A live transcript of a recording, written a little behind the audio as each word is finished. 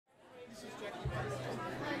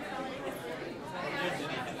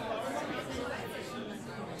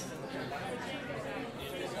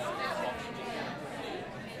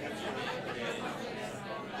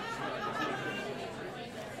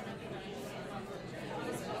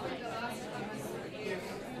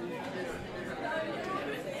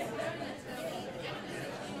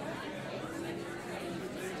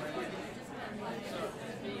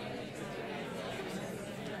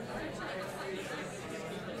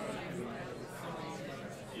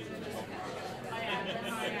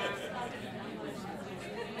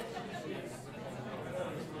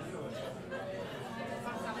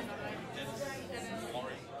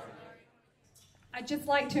just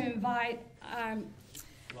like to invite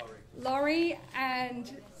Laurie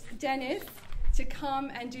and Dennis to come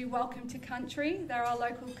and do Welcome to Country. They're our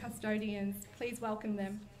local custodians. Please welcome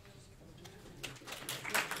them.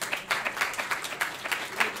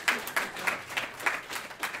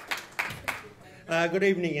 Good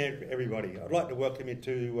evening, everybody. I'd like to welcome you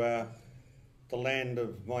to the land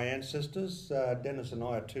of my ancestors. Dennis and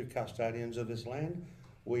I are two custodians of this land.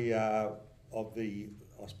 We are of the,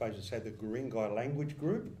 I suppose you'd say, the Guringai language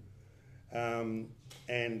group. And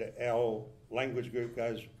our language group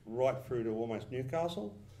goes right through to almost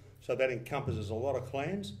Newcastle. So that encompasses a lot of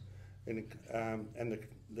clans. And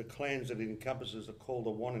the clans that it encompasses are called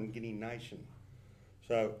the Wanangini Nation.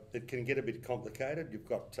 So it can get a bit complicated. You've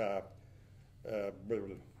got a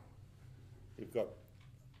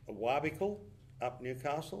Wabikal up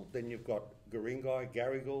Newcastle, then you've got Guringai,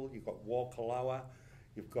 Garigal, you've got Walkaloa,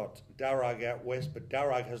 you've got Darug out west, but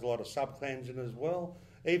Darug has a lot of sub-clans in it as well,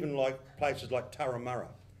 even like places like Turramurra.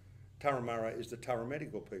 Turramurra is the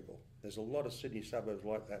Turramedical people. There's a lot of Sydney suburbs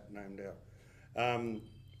like that named out.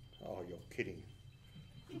 Oh, you're kidding.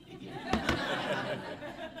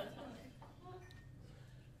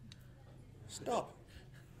 Stop.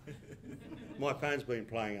 My phone's been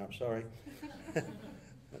playing up, sorry.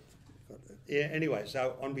 Yeah, anyway,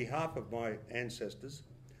 so on behalf of my ancestors,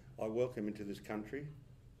 I welcome into this country.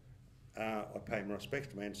 I pay my respects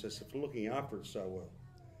to my ancestors for looking after it so well.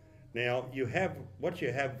 Now, you have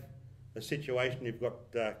a situation, you've got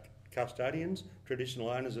custodians, traditional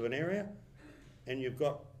owners of an area, and you've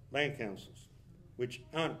got land councils, which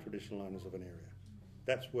aren't traditional owners of an area.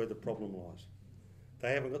 That's where the problem lies.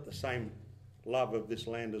 They haven't got the same love of this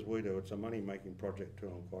land as we do. It's a money-making project to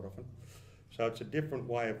them quite often. So it's a different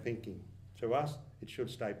way of thinking. To us, it should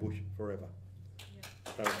stay bush forever. Yeah.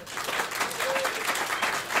 So,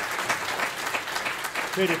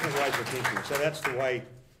 two different ways of thinking. So that's the way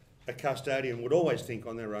a custodian would always think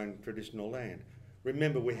on their own traditional land.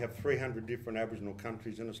 Remember, we have 300 different Aboriginal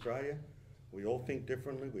countries in Australia. We all think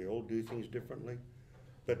differently, we all do things differently.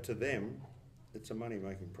 But to them, it's a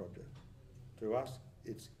money-making project. To us,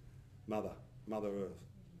 it's Mother Earth.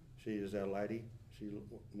 She is our lady.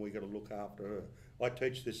 We got to look after her. I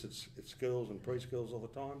teach this at schools and preschools all the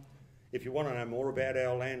time. If you want to know more about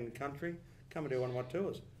our land and country, come and do one of my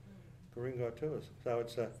tours, Guringai tours. So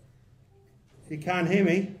it's a. You can't hear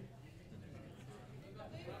me.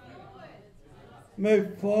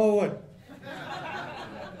 Move forward.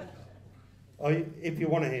 Oh, if you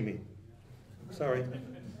want to hear me. Sorry.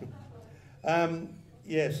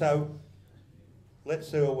 Yeah. So let's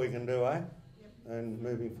see what we can do, eh? And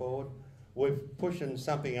moving forward. We're pushing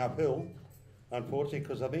something uphill, unfortunately,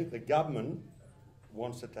 because I think the government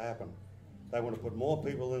wants it to happen. They want to put more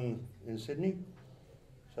people in Sydney.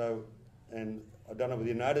 So, and I don't know whether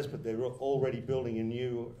you noticed, but they're already building a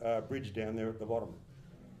new bridge down there at the bottom.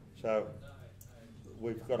 So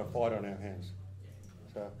we've got a fight on our hands.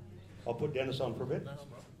 So I'll put Dennis on for a bit.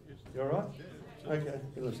 You all right? Okay.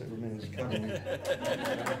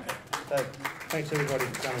 So, thanks everybody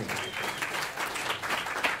for coming.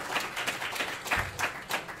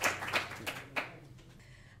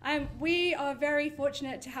 We are very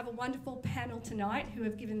fortunate to have a wonderful panel tonight who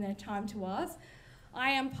have given their time to us. I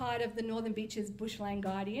am part of the Northern Beaches Bushland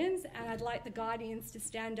Guardians, and I'd like the Guardians to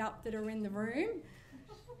stand up that are in the room.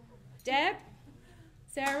 Deb,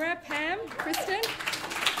 Sarah, Pam, Kristyn,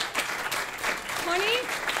 Connie.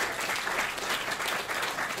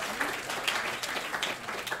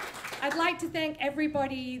 I'd like to thank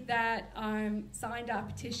everybody that signed our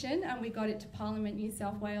petition, and we got it to Parliament New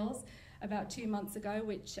South Wales about 2 months ago,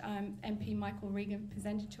 which MP Michael Regan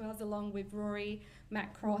presented to us along with Rory,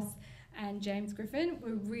 Matt Cross and James Griffin.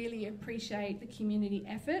 We really appreciate the community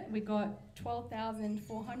effort. We got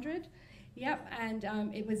 12,400. Yep, and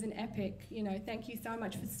it was an epic, thank you so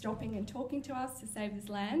much for stopping and talking to us to save this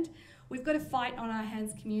land. We've got a fight on our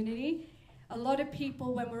hands community. A lot of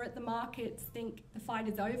people, when we're at the markets, think the fight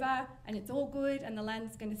is over and it's all good and the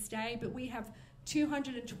land's going to stay, but we have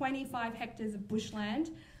 225 hectares of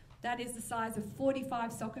bushland. That is the size of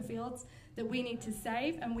 45 soccer fields that we need to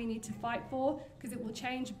save and we need to fight for, because it will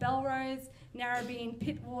change Belrose, Narrabeen,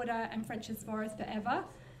 Pittwater and French's Forest forever.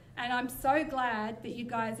 And I'm so glad that you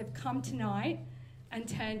guys have come tonight and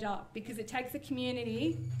turned up, because it takes a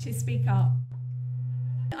community to speak up.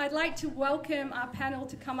 I'd like to welcome our panel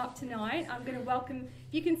to come up tonight. I'm going to welcome,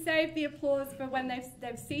 if you can save the applause for when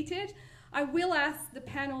they've seated. I will ask the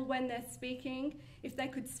panel when they're speaking if they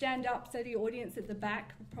could stand up so the audience at the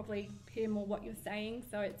back will probably hear more what you're saying,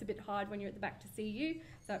 so it's a bit hard when you're at the back to see you,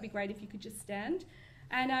 so it'd be great if you could just stand.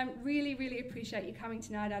 And I really, really appreciate you coming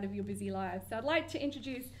tonight out of your busy lives. So I'd like to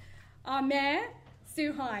introduce our Mayor,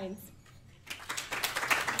 Sue Heins.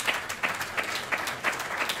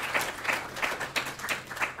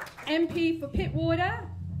 MP for Pittwater,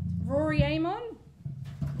 Rory Amon.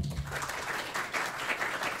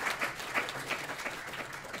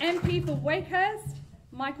 MP for Wakehurst,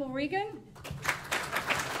 Michael Regan.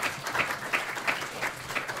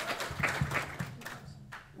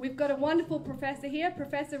 We've got a wonderful professor here,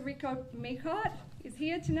 Professor Rico Merkert is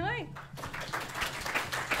here tonight.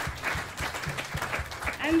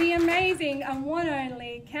 And the amazing and one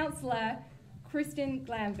only councillor, Kristyn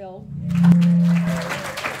Glanville.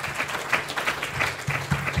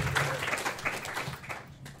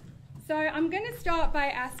 So I'm going to start by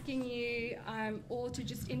asking you all to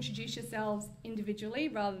just introduce yourselves individually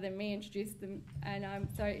rather than me introduce them. And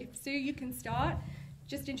so if Sue, you can start.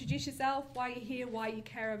 Just introduce yourself, why you're here, why you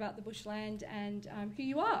care about the bushland, and who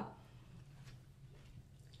you are.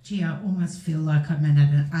 Gee, I almost feel like I'm at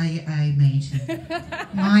an AA meeting.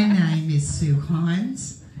 My name is Sue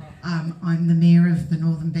Heins. I'm the Mayor of the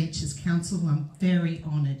Northern Beaches Council. I'm very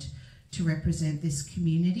honoured to represent this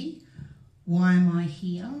community. Why am I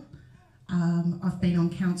here? I've been on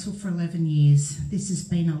council for 11 years. This has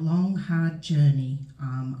been a long, hard journey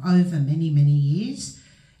over many, many years.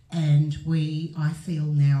 And I feel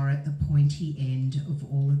now are at the pointy end of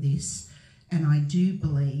all of this. And I do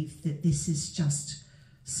believe that this is just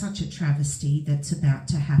such a travesty that's about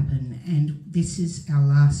to happen. And this is our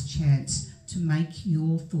last chance to make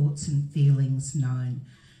your thoughts and feelings known.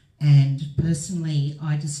 And personally,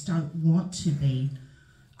 I just don't want to be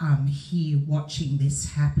here watching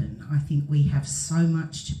this happen. I think we have so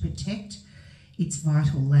much to protect. It's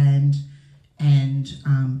vital land. And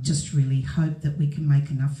just really hope that we can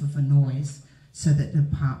make enough of a noise so that the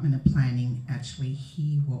Department of Planning actually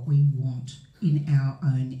hear what we want in our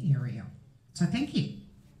own area. So thank you.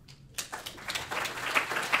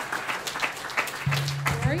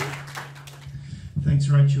 Rory? Thanks,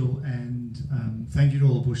 Rachel, and thank you to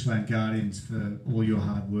all the Bushland Guardians for all your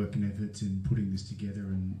hard work and efforts in putting this together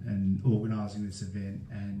and organising this event,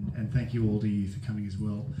 and thank you all to you for coming as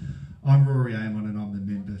well. I'm Rory Amon and I'm the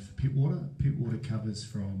member for Pittwater. Pittwater covers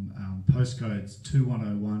from postcodes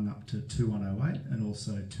 2101 up to 2108 and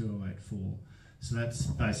also 2084. So that's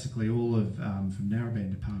basically all of from Narrabeen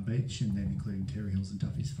to Palm Beach and then including Terry Hills and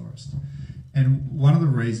Duffy's Forest. And one of the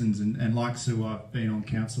reasons, and like Sue, I've been on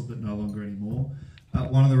council but no longer anymore,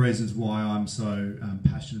 one of the reasons why I'm so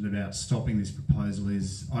passionate about stopping this proposal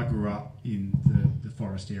is I grew up in the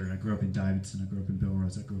forest area. I grew up in Davidson, I grew up in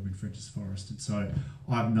Belrose, I grew up in French's Forest, and so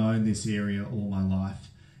I've known this area all my life.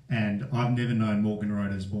 And I've never known Morgan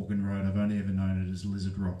Road as Morgan Road, I've only ever known it as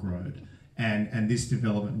Lizard Rock Road. And this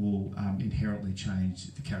development will inherently change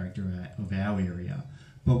the character of our area.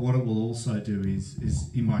 But what it will also do is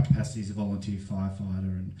in my capacity as a volunteer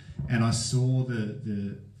firefighter, and I saw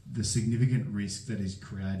the significant risk that is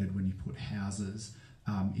created when you put houses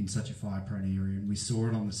in such a fire-prone area. And we saw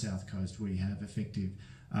it on the south coast where you have effective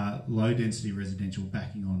low-density residential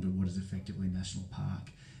backing onto what is effectively National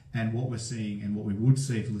Park. And what we're seeing, and what we would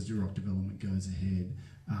see if Lizard Rock development goes ahead,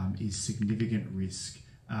 is significant risk,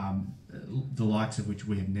 the likes of which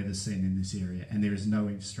we have never seen in this area. And there is no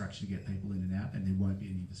infrastructure to get people in and out, and there won't be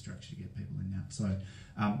any infrastructure to get people in and out. So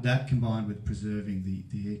that combined with preserving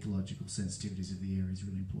the ecological sensitivities of the area is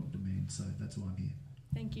really important to me, and so that's why I'm here.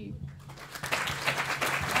 Thank you.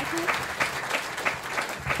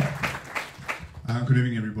 Good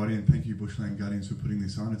evening, everybody, and thank you, Bushland Guardians, for putting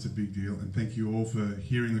this on. It's a big deal, and thank you all for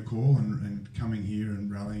hearing the call and coming here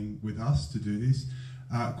and rallying with us to do this.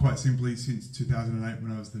 Quite simply, since 2008,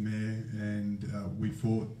 when I was the mayor, and we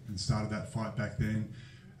fought and started that fight back then,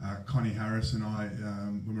 Connie Harris and I,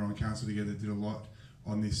 when we were on council together, did a lot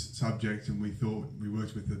on this subject, and we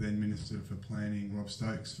worked with the then Minister for Planning, Rob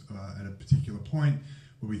Stokes, at a particular point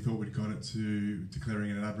where we thought we'd got it to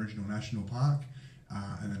declaring it an Aboriginal National Park.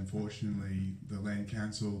 And unfortunately, the Land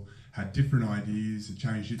Council had different ideas, it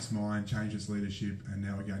changed its mind, changed its leadership, and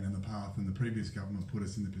now we're going down the path, and the previous government put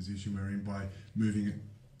us in the position we're in by moving it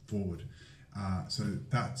forward. So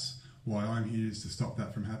that's why I'm here, is to stop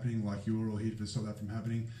that from happening, like you're all here to stop that from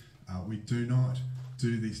happening. We do not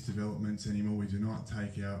do these developments anymore. We do not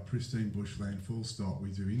take our pristine bushland full stop.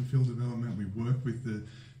 We do infill development. We work with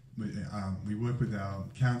we work with our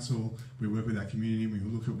council, we work with our community, we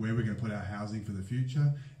look at where we're going to put our housing for the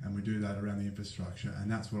future, and we do that around the infrastructure.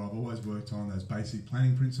 And that's what I've always worked on, those basic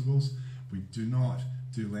planning principles. We do not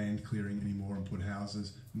do land clearing anymore and put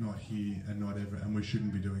houses, not here and not ever, and we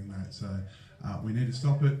shouldn't be doing that. So we need to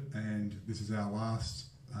stop it, and this is our last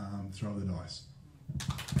throw of the dice.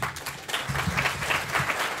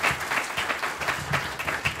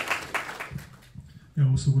 I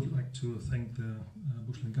also would like to thank the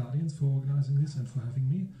Bushland Guardians for organising this and for having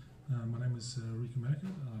me. My name is Rico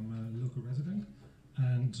Merkert. I'm a local resident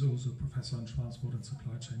and also a professor in transport and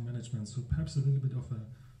supply chain management. So perhaps a little bit of a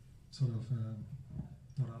sort of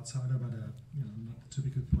not outsider, but a not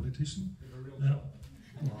typical politician.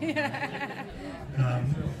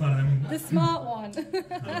 But I'm the smart one.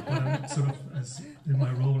 But I'm sort of in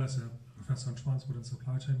my role as a professor in transport and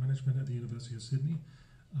supply chain management at the University of Sydney.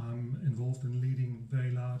 I'm involved in leading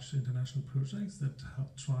very large international projects that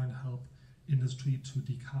try and help industry to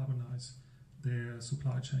decarbonize their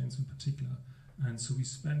supply chains in particular. And so we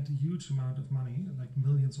spent a huge amount of money, like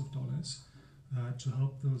millions of dollars, to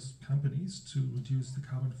help those companies to reduce the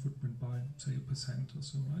carbon footprint by, say, 1% or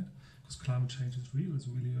so, right? Because climate change is real, it's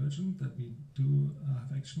really urgent that we do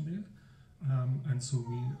have action there. And so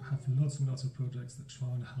we have lots and lots of projects that try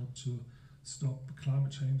and help to stop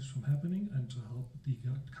climate change from happening and to help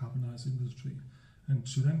decarbonize industry. And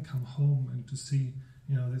to then come home and to see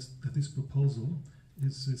that this proposal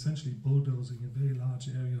is essentially bulldozing a very large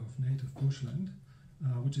area of native bushland,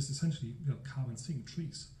 which is essentially carbon sink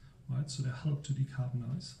trees, right? So they help to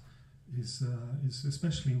decarbonize. Is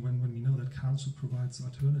especially when we know that council provides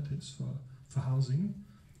alternatives for housing,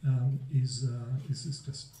 is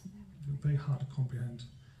just very hard to comprehend.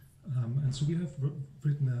 And so we have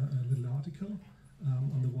written a little article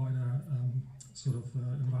on the wider sort of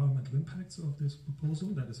environmental impacts of this proposal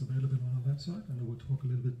that is available on our website, and I will talk a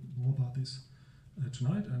little bit more about this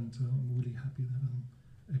tonight, and I'm really happy that I'm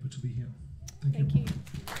able to be here. Thank you.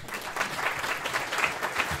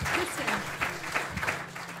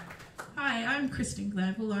 Hi, I'm Kristyn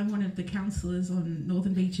Glanville. I'm one of the councillors on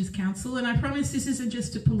Northern Beaches Council, and I promise this isn't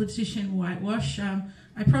just a politician whitewash.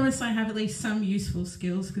 I promise I have at least some useful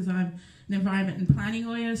skills because I'm an environment and planning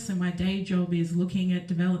lawyer, so my day job is looking at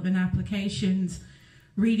development applications,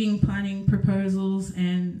 reading planning proposals,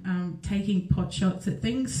 and taking pot shots at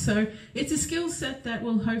things. So it's a skill set that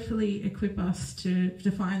will hopefully equip us to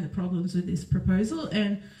define the problems with this proposal.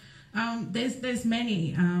 And there's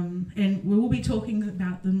many, and we will be talking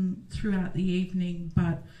about them throughout the evening.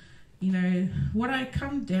 But what I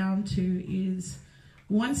come down to is,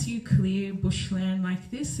 once you clear bushland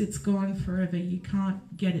like this, it's gone forever. You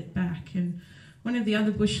can't get it back. And one of the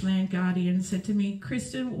other bushland guardians said to me,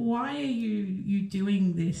 "Kristyn, why are you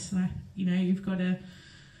doing this? You've got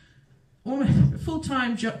almost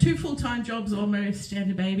full-time job, 2 full-time jobs almost,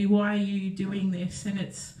 and a baby. Why are you doing this?" And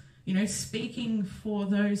it's speaking for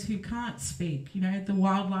those who can't speak. The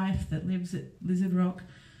wildlife that lives at Lizard Rock,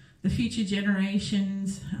 the future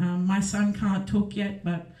generations. My son can't talk yet,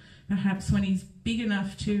 but perhaps when he's big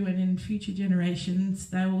enough to, and in future generations,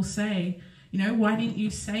 they will say, why didn't you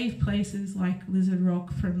save places like Lizard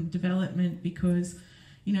Rock from development? Because,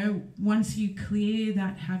 once you clear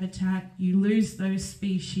that habitat, you lose those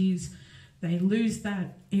species. They lose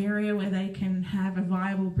that area where they can have a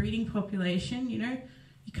viable breeding population. You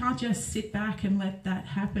can't just sit back and let that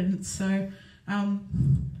happen. So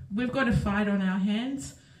we've got a fight on our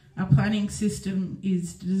hands. Our planning system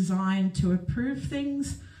is designed to approve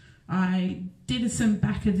things. I did some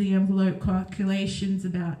back-of-the-envelope calculations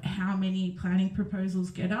about how many planning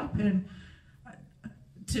proposals get up, and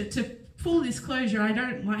to full disclosure, I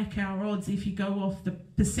don't like our odds if you go off the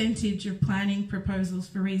percentage of planning proposals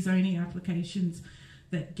for rezoning applications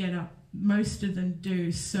that get up. Most of them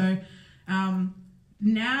do. So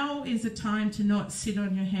now is a time to not sit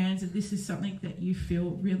on your hands, if this is something that you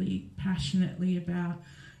feel really passionately about.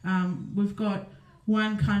 We've got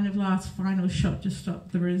one kind of last final shot to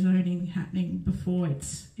stop the rezoning happening before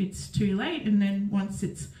it's too late. And then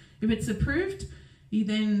if it's approved, you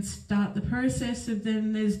then start the process of,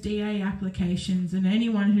 then there's DA applications, and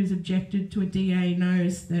anyone who's objected to a DA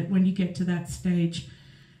knows that when you get to that stage,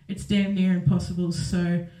 it's damn near impossible.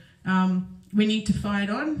 So we need to fight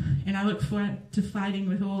on, and I look forward to fighting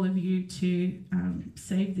with all of you to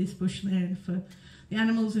save this bushland for the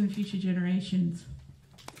animals and future generations.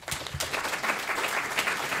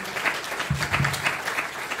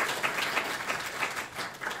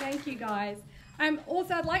 Thank you, guys.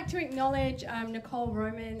 Also, I'd like to acknowledge Nicole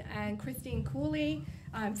Roman and Christine Cooley,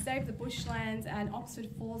 Save the Bushlands and Oxford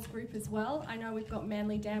Falls Group as well. I know we've got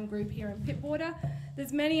Manly Dam Group here in Pittwater.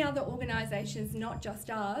 There's many other organisations, not just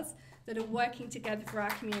ours, that are working together for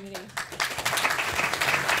our community.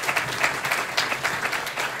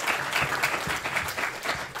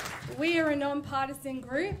 We are a non-partisan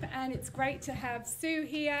group, and it's great to have Sue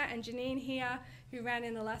here and Janine here, who ran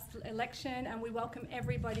in the last election, and we welcome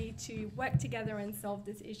everybody to work together and solve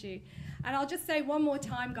this issue. And I'll just say one more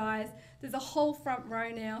time, guys, there's a whole front row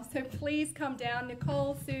now, so please come down.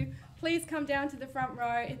 Nicole, Sue, please come down to the front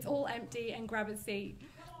row. It's all empty, and grab a seat.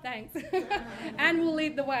 Thanks. And we'll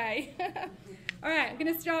lead the way. All right, I'm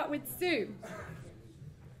going to start with Sue.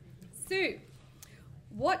 Sue,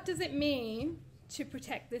 what does it mean to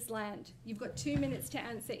protect this land? You've got 2 minutes to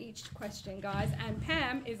answer each question, guys, and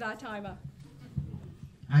Pam is our timer.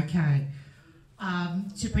 Okay.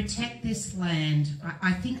 To protect this land,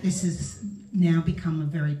 I think this has now become a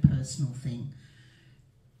very personal thing.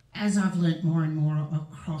 As I've learnt more and more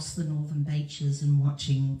across the Northern Beaches and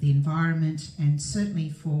watching the environment, and certainly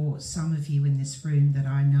for some of you in this room that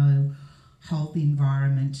I know hold the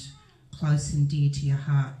environment close and dear to your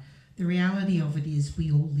heart, the reality of it is we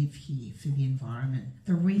all live here for the environment.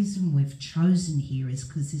 The reason we've chosen here is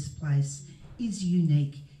because this place is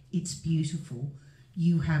unique, it's beautiful.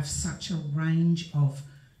 You have such a range of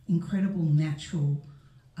incredible natural,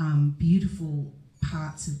 beautiful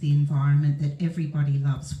parts of the environment that everybody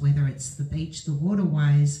loves, whether it's the beach, the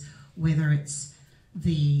waterways, whether it's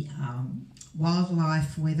the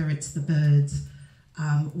wildlife, whether it's the birds,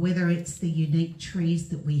 whether it's the unique trees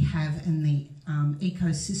that we have and the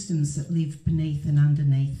ecosystems that live beneath and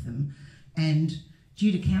underneath them. And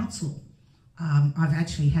due to council, I've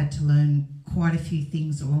actually had to learn quite a few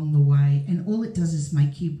things along the way, and all it does is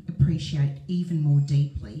make you appreciate even more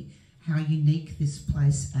deeply how unique this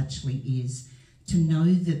place actually is. To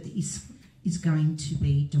know that this is going to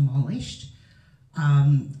be demolished,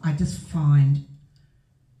 I just find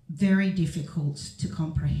very difficult to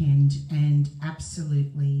comprehend and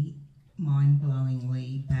absolutely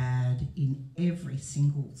mind-blowingly bad in every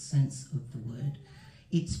single sense of the word.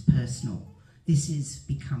 It's personal. This is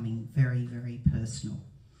becoming very, very personal.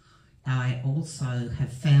 I also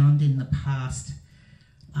have found in the past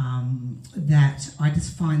that I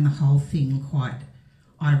just find the whole thing quite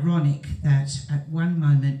ironic that at one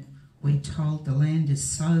moment we're told the land is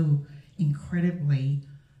so incredibly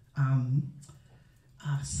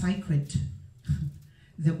sacred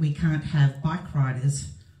that we can't have bike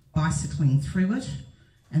riders bicycling through it,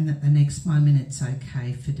 and that the next moment it's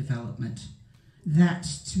okay for development. That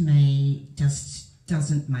to me just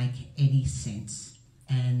doesn't make any sense,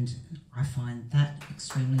 and I find that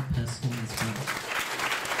extremely personal as well.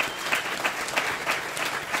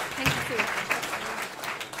 Thank you, Sue.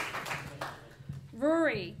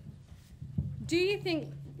 Rory, do you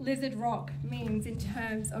think Lizard Rock means in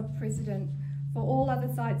terms of precedent for all other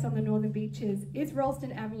sites on the Northern Beaches? Is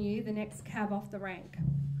Ralston Avenue the next cab off the rank?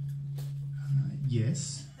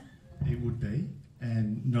 Yes, it would be.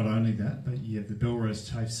 And not only that, but you have the Belrose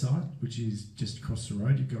TAFE site, which is just across the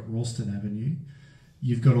road. You've got Ralston Avenue.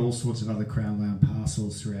 You've got all sorts of other Crown Land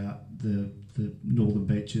parcels throughout the Northern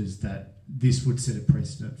Beaches that this would set a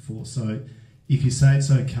precedent for. So if you say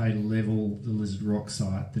it's okay to level the Lizard Rock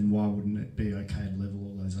site, then why wouldn't it be okay to level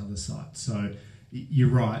all those other sites? So you're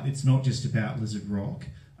right, it's not just about Lizard Rock,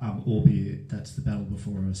 albeit that's the battle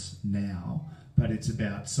before us now, but it's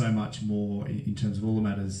about so much more in terms of all the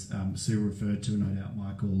matters Sue referred to, no doubt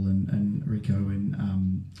Michael and Rico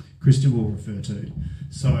and Kristyn will refer to.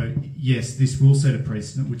 So yes, this will set a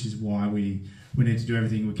precedent, which is why we need to do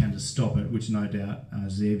everything we can to stop it, which no doubt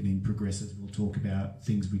as the evening progresses we'll talk about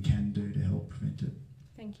things we can do to help prevent it.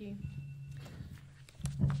 Thank you.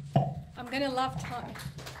 I'm going to love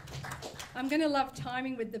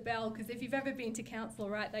timing with the bell, because if you've ever been to council,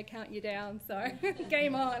 right, they count you down, so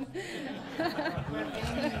game on.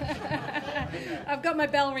 I've got my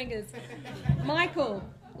bell ringers. Michael,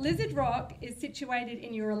 Lizard Rock is situated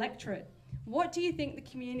in your electorate. What do you think the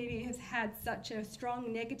community has had such a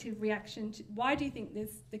strong negative reaction to? Why do you think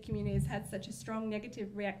the community has had such a strong negative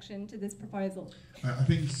reaction to this proposal? I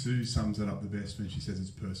think Sue sums it up the best when she says it's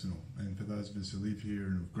personal. And for those of us who live here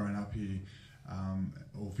and have grown up here,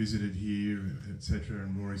 or visited here, etc.,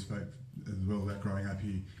 and Rory spoke as well about growing up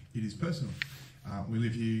here, it is personal. We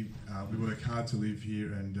live here, we work hard to live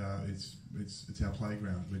here, and it's our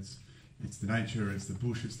playground. It's the nature, it's the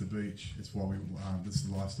bush, it's the beach. It's why this is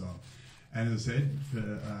the lifestyle. And as I said,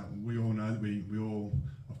 we all know that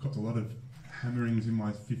I've got a lot of hammerings in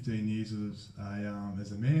my 15 years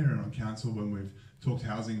as a mayor and on council when we've talked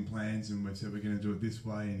housing plans and we've said we're going to do it this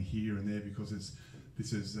way and here and there because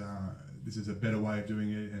this is a better way of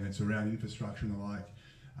doing it, and it's around infrastructure and the like.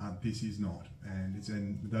 This is not, and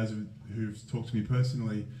those who've talked to me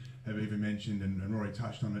personally have even mentioned, and Rory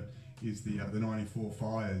touched on it, is the 94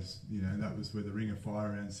 fires. You know, that was where the ring of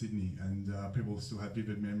fire around Sydney, and people still have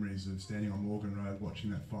vivid memories of standing on Morgan Road watching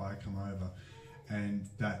that fire come over, and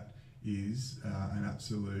that is an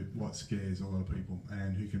absolute what scares a lot of people,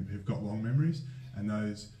 and who've got long memories, and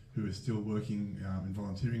those who are still working and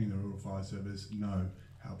volunteering in the Rural Fire Service know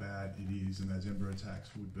how bad it is, and those Ember attacks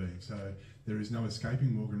would be. So there is no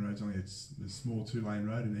escaping. Morgan Road's only a small 2-lane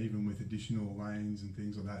road, and even with additional lanes and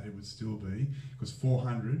things like that, it would still be, because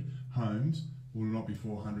 400 homes will not be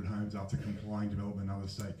 400 homes after complying development and other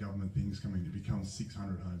state government things come in. It becomes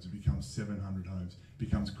 600 homes, it becomes 700 homes, it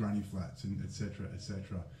becomes granny flats, and etc.,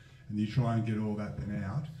 etc. And you try and get all that then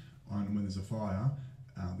out, and when there's a fire,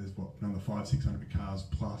 there's what, another 500-600 cars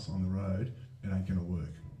plus on the road. It ain't going to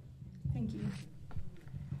work. Thank you.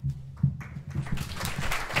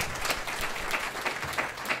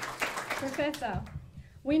 Professor,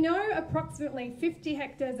 we know approximately 50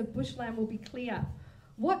 hectares of bushland will be clear.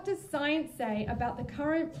 What does science say about the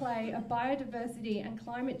current play of biodiversity and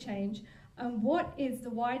climate change, and what is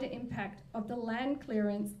the wider impact of the land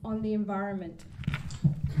clearance on the environment?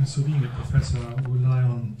 So being a professor, we rely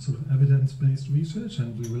on sort of evidence-based research,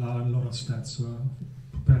 and we rely on a lot of stats. So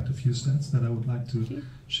I've prepared a few stats that I would like to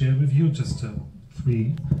share with you, just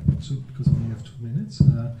 3, because I only have 2 minutes.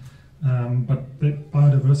 But the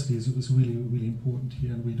biodiversity is really, really important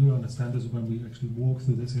here, and we do understand this when we actually walk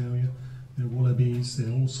through this area. There are wallabies, there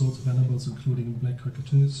are all sorts of animals, including black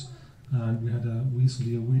cockatoos. And we had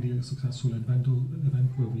recently a really successful event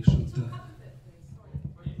where we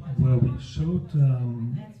showed,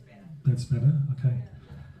 that's better, okay.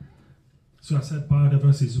 So I said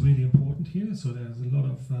biodiversity is really important here. So there's a lot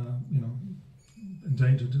of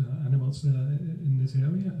endangered animals in this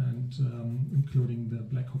area, and including the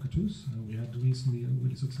black cockatoos. We had recently a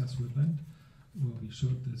really successful event where we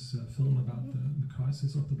showed this film about the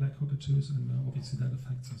crisis of the black cockatoos, and obviously that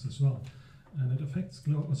affects us as well. And it affects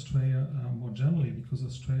Australia more generally, because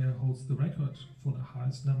Australia holds the record for the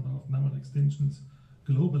highest number of mammal extinctions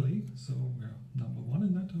globally, so we're number 1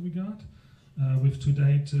 in that regard, with to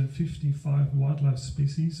date 55 wildlife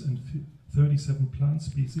species and 37 plant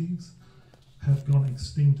species have gone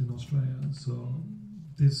extinct in Australia. So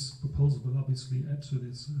this proposal will obviously add to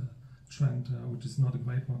this trend, which is not a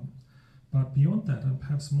great one. But beyond that, and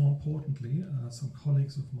perhaps more importantly, some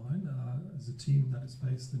colleagues of mine, as a team that is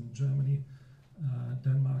based in Germany,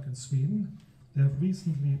 Denmark and Sweden, they have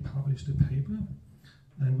recently published a paper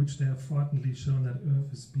in which they have frighteningly shown that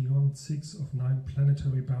Earth is beyond 6 of 9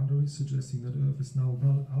 planetary boundaries, suggesting that Earth is now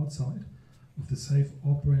well outside of the safe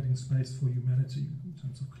operating space for humanity in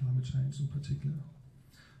terms of climate change in particular.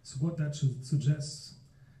 So what that should suggest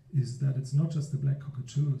is that it's not just the black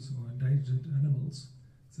cockatoos or endangered animals,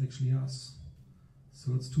 it's actually us.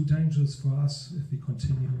 So it's too dangerous for us if we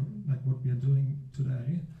continue like what we are doing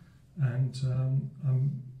today. And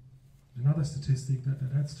another statistic that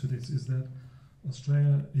adds to this is that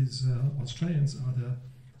Australians are the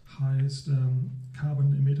highest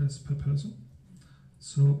carbon emitters per person.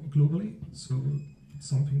 So globally, so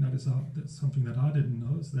something that I didn't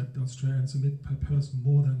know is that the Australians emit per person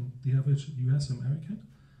more than the average US American.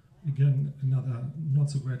 Again, another not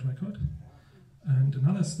so great record. And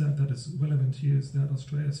another stat that is relevant here is that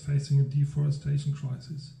Australia is facing a deforestation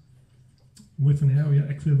crisis, with an area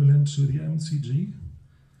equivalent to the MCG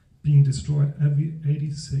being destroyed every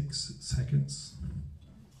 86 seconds.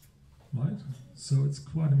 Right? So it's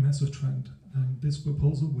quite a massive trend, and this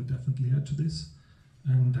proposal will definitely add to this,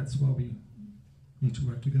 and that's why we need to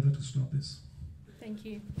work together to stop this. Thank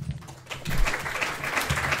you.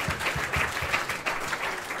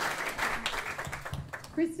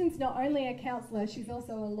 Kristyn's not only a counsellor, she's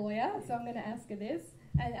also a lawyer, so I'm going to ask her this.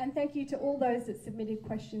 And thank you to all those that submitted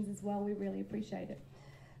questions as well, we really appreciate it.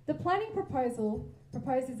 The planning proposal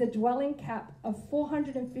proposes a dwelling cap of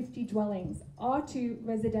 450 dwellings, R2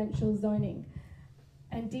 residential zoning,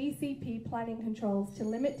 and DCP planning controls to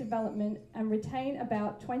limit development and retain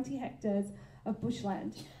about 20 hectares of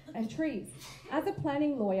bushland and trees. As a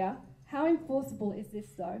planning lawyer, how enforceable is this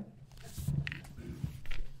though?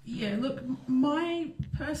 Yeah, look, my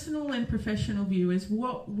personal and professional view is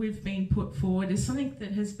what we've been put forward is something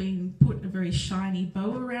that has been put a very shiny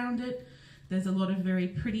bow around it. There's a lot of very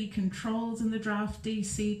pretty controls in the draft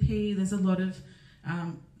DCP. There's a lot of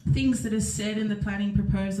things that are said in the planning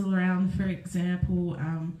proposal around, for example,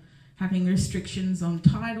 having restrictions on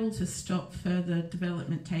title to stop further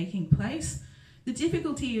development taking place. The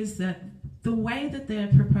difficulty is that the way that they're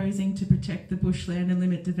proposing to protect the bushland and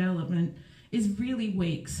limit development is really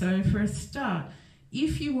weak. So for a start,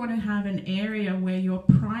 if you want to have an area where your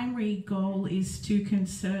primary goal is to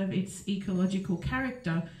conserve its ecological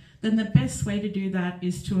character, then the best way to do that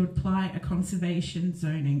is to apply a conservation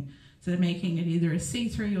zoning. So making it either a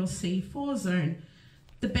C3 or C4 zone.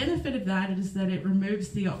 The benefit of that is that it removes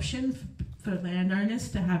the option for landowners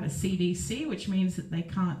to have a CDC, which means that they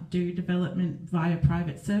can't do development via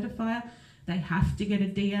private certifier. They have to get a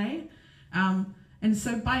DA. And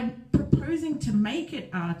so by proposing to make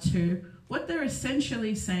it R2, what they're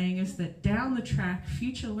essentially saying is that down the track,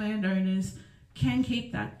 future landowners can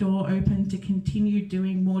keep that door open to continue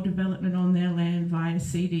doing more development on their land via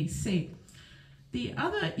CDC. The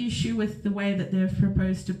other issue with the way that they've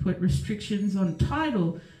proposed to put restrictions on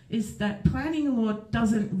title is that planning law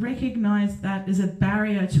doesn't recognise that as a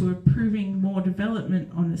barrier to approving more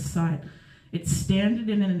development on a site. It's standard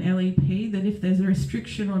in an LEP that if there's a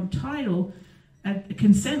restriction on title, a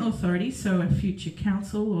consent authority, so a future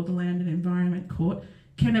council or the Land and Environment Court,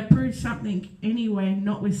 can approve something anyway,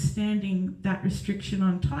 notwithstanding that restriction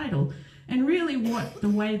on title. And really what the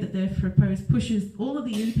way that they've proposed pushes all of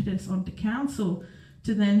the impetus onto council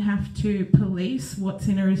to then have to police what's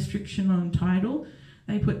in a restriction on title.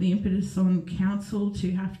 They put the impetus on council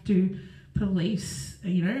to have to police,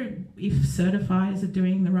 you know, if certifiers are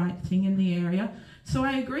doing the right thing in the area. So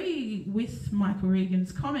I agree with Michael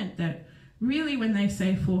Regan's comment that really when they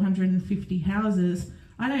say 450 houses,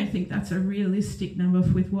 I don't think that's a realistic number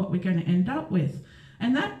with what we're going to end up with.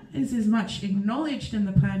 And that is as much acknowledged in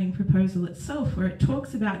the planning proposal itself, where it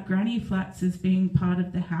talks about granny flats as being part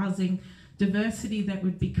of the housing diversity that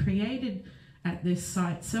would be created at this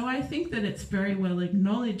site. So I think that it's very well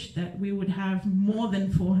acknowledged that we would have more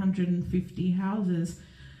than 450 houses.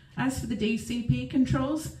 As for the DCP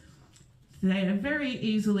controls, they are very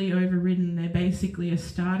easily overridden. They're basically a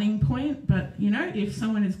starting point, but you know, if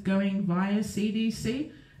someone is going via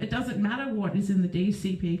CDC, it doesn't matter what is in the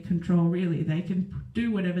DCP control really. They can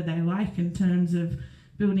do whatever they like in terms of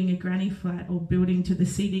building a granny flat or building to the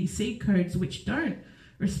CDC codes, which don't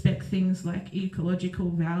respect things like ecological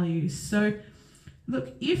values. So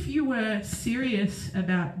look, if you were serious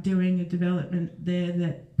about doing a development there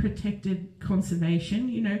that protected conservation,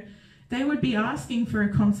 you know, they would be asking for a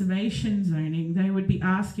conservation zoning. They would be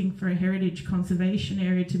asking for a heritage conservation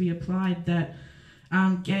area to be applied that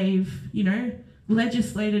gave, you know,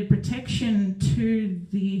 legislated protection to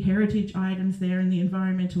the heritage items there and the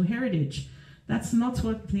environmental heritage. That's not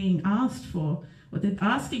what's being asked for. What they're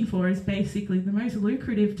asking for is basically the most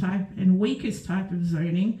lucrative type and weakest type of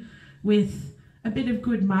zoning with a bit of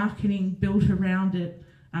good marketing built around it.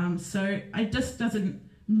 So it just doesn't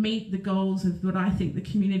meet the goals of what I think the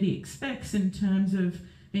community expects in terms of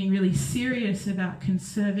being really serious about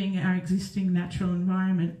conserving our existing natural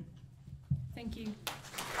environment. Thank you.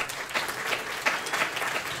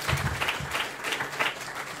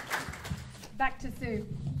 Back to Sue.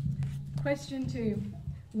 Question 2.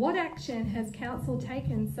 What action has council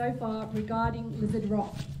taken so far regarding lizard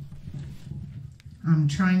rock? I'm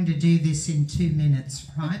trying to do this in 2 minutes,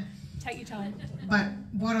 right? Take your time. But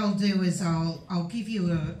what I'll do is I'll give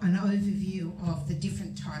you an overview of the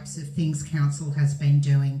different types of things council has been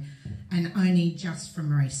doing, and only just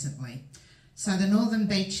from recently. So the Northern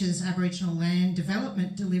Beaches Aboriginal Land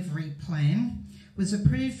Development Delivery Plan was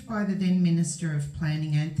approved by the then Minister of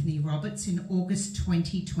Planning, Anthony Roberts, in August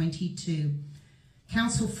 2022.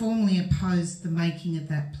 Council formally opposed the making of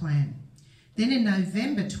that plan. Then in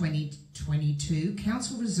November 2022,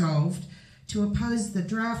 Council resolved to oppose the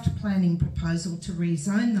draft planning proposal to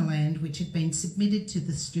rezone the land which had been submitted to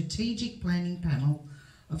the Strategic Planning Panel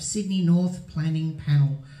of Sydney North Planning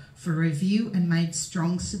Panel for review and made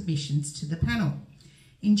strong submissions to the panel.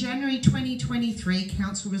 In January 2023,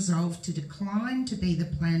 Council resolved to decline to be the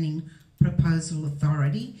planning proposal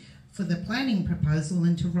authority for the planning proposal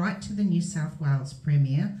and to write to the New South Wales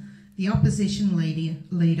Premier, the opposition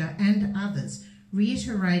leader and others,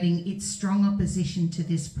 reiterating its strong opposition to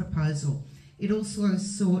this proposal. It also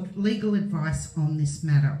sought legal advice on this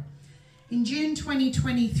matter. In June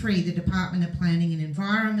 2023, the Department of Planning and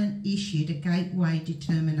Environment issued a gateway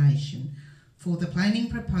determination for the planning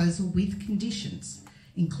proposal with conditions,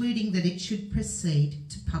 including that it should proceed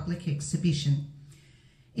to public exhibition.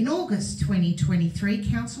 In August 2023,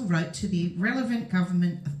 Council wrote to the relevant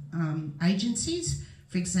government agencies,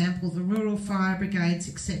 for example, the Rural Fire Brigades,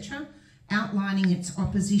 etc., outlining its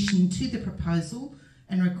opposition to the proposal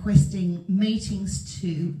and requesting meetings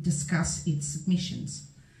to discuss its submissions.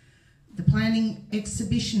 The planning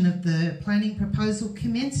exhibition of the planning proposal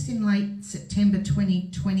commenced in late September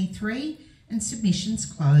 2023 and submissions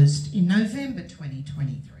closed in November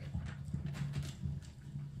 2023.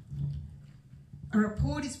 A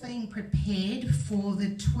report is being prepared for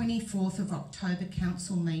the 24th of October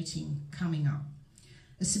Council meeting coming up.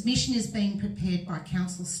 A submission is being prepared by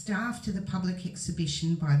Council staff to the public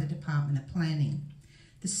exhibition by the Department of Planning.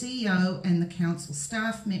 The CEO and the Council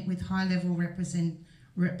staff met with high-level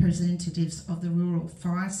representatives of the Rural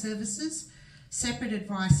Fire Services. Separate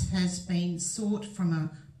advice has been sought from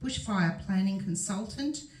a bushfire planning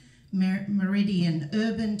consultant, Meridian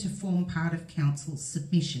Urban, to form part of Council's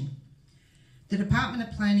submission. The Department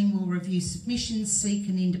of Planning will review submissions, seek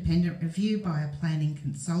an independent review by a planning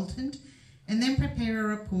consultant, and then prepare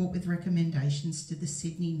a report with recommendations to the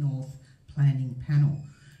Sydney North Planning Panel.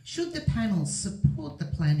 Should the panel support the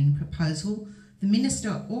planning proposal, the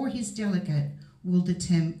Minister or his delegate will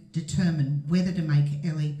determine whether to make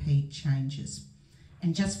LEP changes.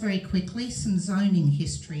 And just very quickly, some zoning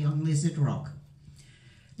history on Lizard Rock.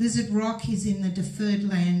 Lizard Rock is in the deferred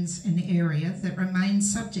lands and area that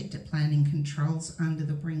remains subject to planning controls under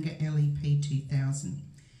the Warringah LEP 2000.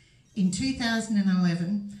 In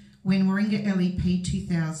 2011, when Warringah LEP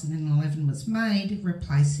 2011 was made,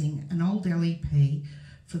 replacing an old LEP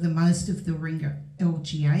for the most of the Warringah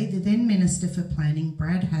LGA, the then Minister for Planning,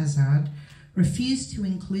 Brad Hazzard, refused to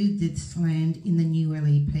include this land in the new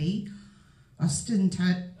LEP,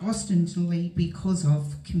 ostensibly because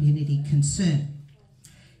of community concern.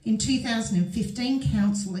 In 2015,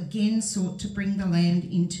 Council again sought to bring the land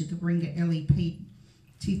into the Warringah LEP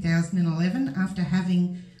 2011 after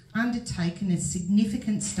having undertaken a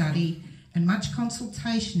significant study and much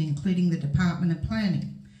consultation, including the Department of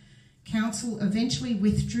Planning. Council eventually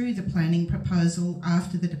withdrew the planning proposal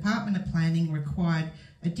after the Department of Planning required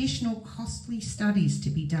additional costly studies to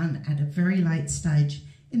be done at a very late stage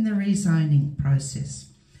in the rezoning process.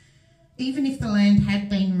 Even if the land had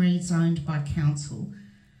been rezoned by Council,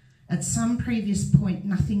 at some previous point,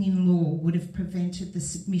 nothing in law would have prevented the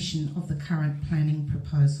submission of the current planning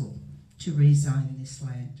proposal to rezone this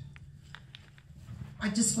land.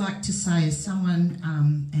 I'd just like to say, as someone,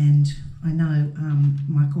 and I know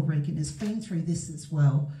Michael Regan has been through this as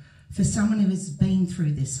well, for someone who has been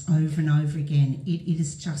through this over and over again, it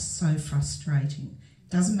is just so frustrating.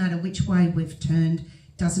 Doesn't matter which way we've turned,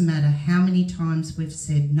 doesn't matter how many times we've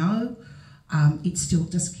said no, it still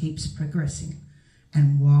just keeps progressing.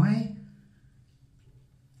 And why?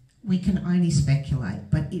 We can only speculate,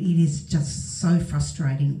 but it is just so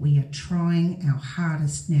frustrating. We are trying our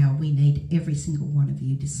hardest now. We need every single one of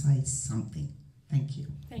you to say something. Thank you.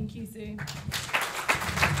 Thank you, Sue.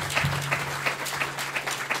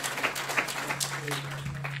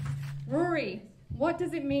 Rory, what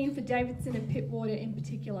does it mean for Davidson and Pittwater in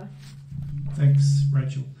particular? Thanks,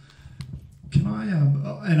 Rachel. Can I,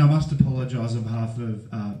 and I must apologise on behalf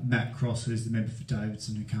of Matt Cross, who's the member for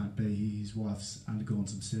Davidson, who can't be here. His wife's undergone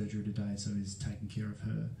some surgery today, so he's taking care of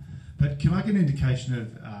her. But can I get an indication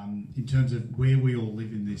of, in terms of where we all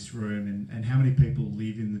live in this room and how many people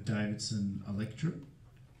live in the Davidson electorate?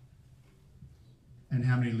 And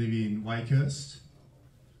how many live in Wakehurst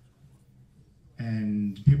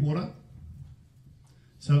and Pittwater?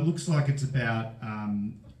 So it looks like it's about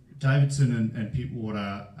Davidson and Pittwater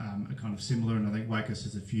are kind of similar, and I think Wakehurst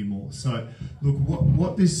has a few more. So look,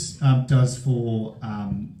 what this does for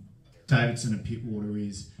Davidson and Pittwater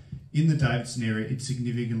is, in the Davidson area, it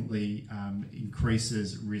significantly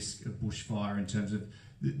increases risk of bushfire in terms of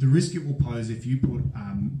the risk it will pose if you put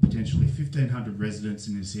potentially 1,500 residents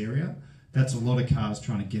in this area. That's a lot of cars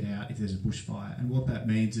trying to get out if there's a bushfire. And what that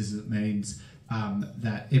means is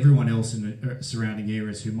that everyone else in the surrounding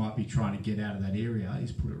areas who might be trying to get out of that area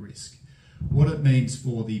is put at risk. What it means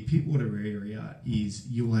for the Pittwater area is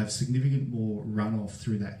you'll have significant more runoff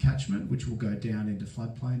through that catchment, which will go down into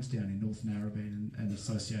floodplains down in North Narrabeen and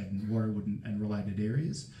associated Warrawood and related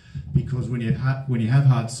areas, because when you have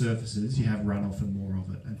hard surfaces, you have runoff and more of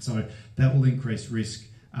it, and so that will increase risk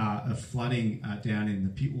of flooding down in the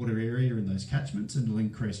Pittwater area in those catchments, and will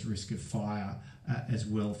increase risk of fire as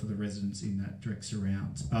well for the residents in that direct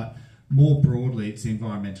surrounds. But more broadly, it's the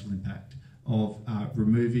environmental impact of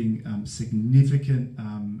removing significant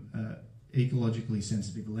ecologically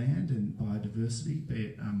sensitive land and biodiversity, be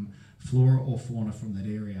it flora or fauna from that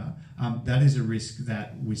area. That is a risk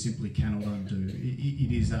that we simply cannot undo.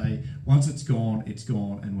 It is once it's gone,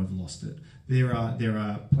 and we've lost it. There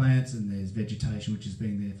are plants and there's vegetation which has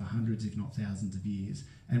been there for hundreds, if not thousands of years,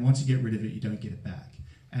 and once you get rid of it, you don't get it back.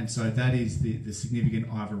 And so that is the significant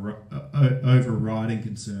overriding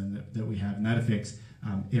concern that we have, and that affects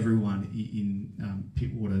everyone in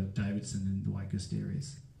Pittwater, Davidson and the Wakehurst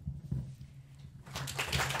areas.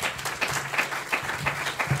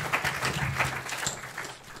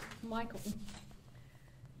 Michael,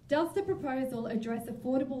 does the proposal address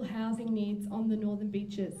affordable housing needs on the Northern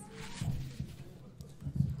Beaches?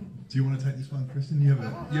 Do you want to take this one, Kristyn? You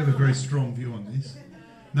have a very strong view on this.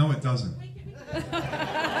 No, it doesn't.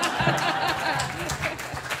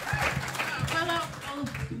 Well,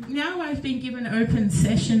 now I've been given open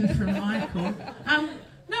session from Michael.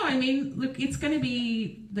 I mean, look, there's going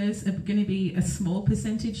to be a small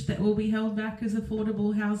percentage that will be held back as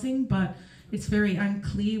affordable housing, but it's very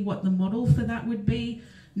unclear what the model for that would be.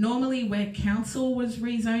 Normally, where council was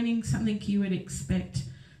rezoning something, you would expect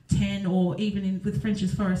 10 or even with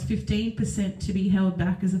French's Forest 15% to be held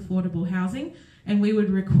back as affordable housing, and we would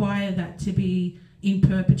require that to be in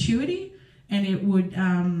perpetuity, and it would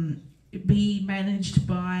be managed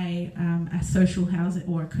by a social housing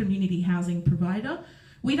or a community housing provider.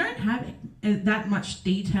 We don't have that much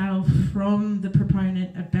detail from the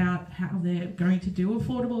proponent about how they're going to do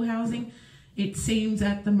affordable housing. It seems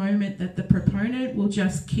at the moment that the proponent will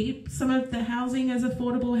just keep some of the housing as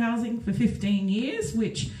affordable housing for 15 years,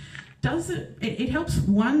 which it helps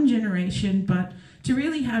one generation, but to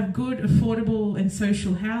really have good, affordable and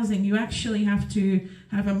social housing, you actually have to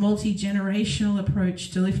have a multi-generational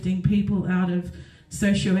approach to lifting people out of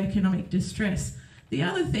socioeconomic distress. The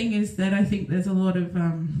other thing is that I think there's a lot of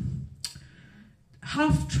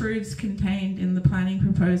half-truths contained in the planning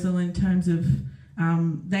proposal in terms of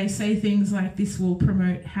they say things like this will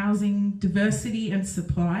promote housing diversity and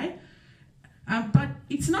supply, but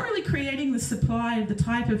it's not really creating the supply of the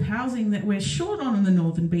type of housing that we're short on in the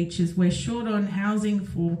Northern Beaches. We're short on housing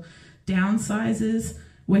for downsizers.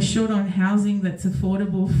 We're short on housing that's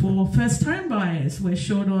affordable for first home buyers. We're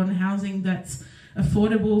short on housing that's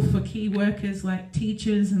affordable for key workers like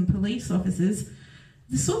teachers and police officers.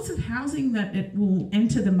 The sorts of housing that it will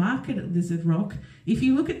enter the market at Lizard Rock, if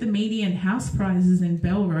you look at the median house prices in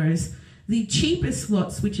Belrose, the cheapest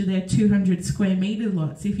lots, which are their 200 square metre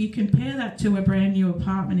lots, if you compare that to a brand new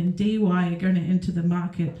apartment in DY, are going to enter the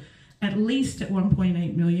market at least at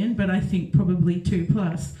 1.8 million, but I think probably 2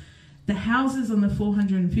 plus. The houses on the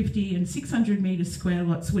 450 and 600 metre square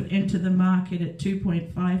lots would enter the market at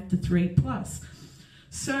 2.5 to 3 plus.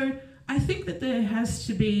 So I think that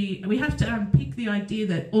we have to unpick the idea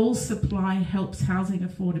that all supply helps housing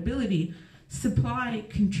affordability. Supply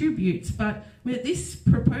contributes, but this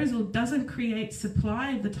proposal doesn't create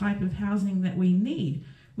supply of the type of housing that we need.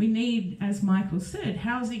 We need, as Michael said,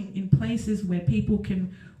 housing in places where people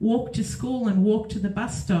can walk to school and walk to the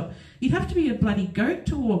bus stop. You'd have to be a bloody goat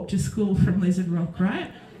to walk to school from Lizard Rock,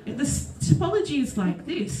 right? The topology is like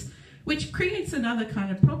this, which creates another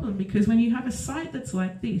kind of problem, because when you have a site that's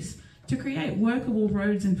like this, to create workable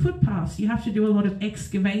roads and footpaths, you have to do a lot of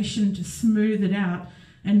excavation to smooth it out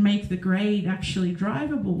and make the grade actually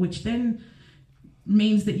drivable, which then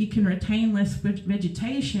means that you can retain less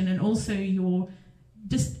vegetation, and also you're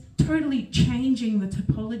just totally changing the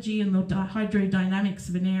topology and the hydrodynamics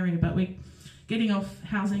of an area. But we're getting off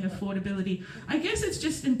housing affordability. I guess it's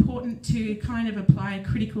just important to kind of apply a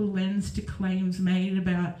critical lens to claims made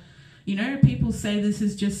about, people say this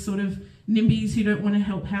is just sort of NIMBYs who don't want to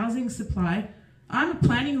help housing supply. I'm a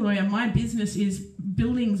planning lawyer. My business is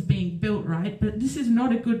buildings being built, right? But this is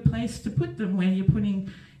not a good place to put them when you're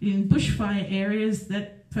putting in bushfire areas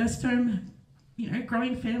that first home,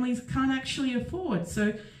 growing families can't actually afford.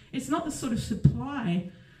 So it's not the sort of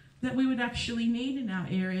supply that we would actually need in our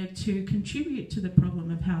area to contribute to the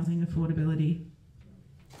problem of housing affordability.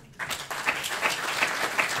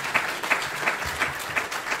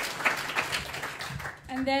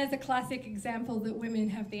 And there's a classic example that women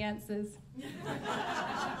have the answers. If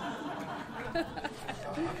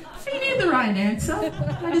you need the right answer,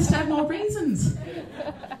 I just have more reasons.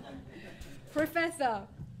 Professor,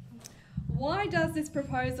 why does this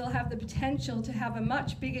proposal have the potential to have a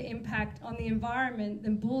much bigger impact on the environment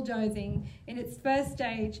than bulldozing in its first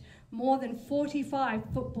stage more than 45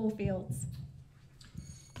 football fields?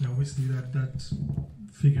 Yeah, obviously that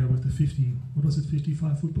figure with the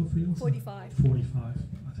 55 football fields? 45. 45.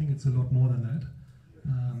 I think it's a lot more than that.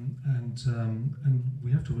 And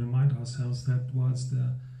we have to remind ourselves that whilst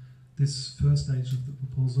this first stage of the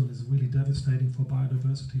proposal is really devastating for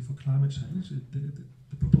biodiversity, for climate change,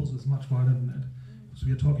 the proposal is much wider than that. So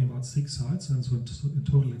we are talking about 6 sites, and so in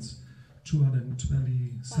total it's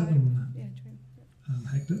 227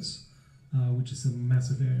 hectares, which is a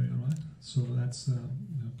massive area, right? So that's,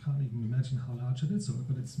 can't even imagine how large it is,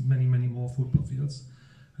 but it's many, many more football fields.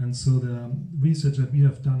 And so the research that we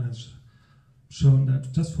have done has shown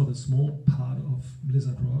that just for the small part of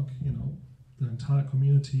Lizard Rock, the entire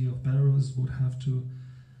community of Belrose would have to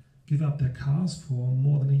give up their cars for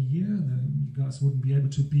more than a year. You guys wouldn't be able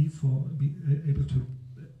to eat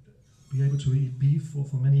beef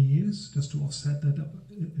for many years just to offset that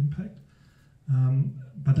impact.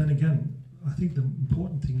 But then again, I think the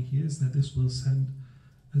important thing here is that this will send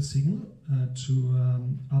a signal to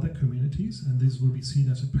other communities, and this will be seen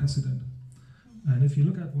as a precedent. And if you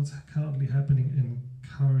look at what's currently happening in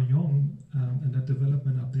Kararyong and that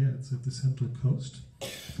development up there, it's at the Central Coast,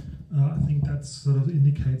 I think that sort of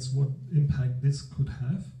indicates what impact this could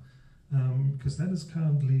have, because that is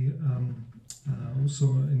currently also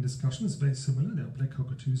in discussion. It's very similar. There are black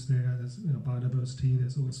cockatoos there, there's biodiversity,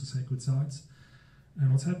 there's also sacred sites.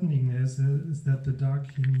 And what's happening is that the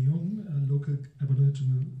Darkinjung local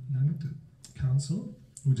Aboriginal Land Council,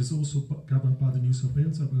 which is also governed by the New South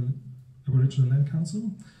Wales Aboriginal Land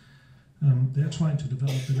Council, they're trying to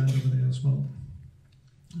develop the land over there as well.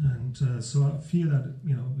 And so I fear that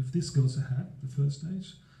if this goes ahead, the first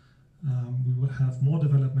stage, we will have more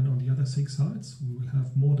development on the other 6 sites. We will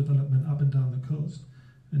have more development up and down the coast,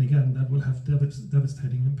 and again, that will have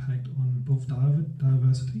devastating impact on both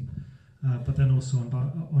diversity, but then also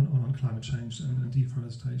on climate change and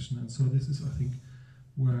deforestation. And so this is, I think,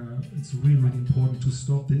 where it's really, really important to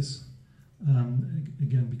stop this,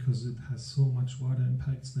 again, because it has so much wider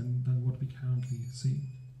impacts than what we currently see.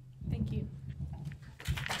 Thank you.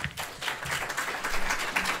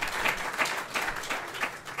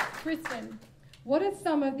 Kristyn, what are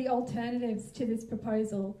some of the alternatives to this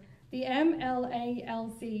proposal? The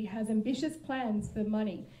MLALC has ambitious plans for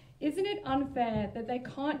money. Isn't it unfair that they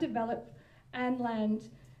can't develop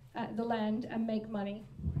the land and make money?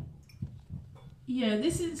 Yeah,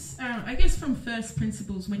 this is, I guess, from first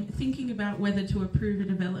principles, when thinking about whether to approve a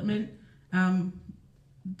development,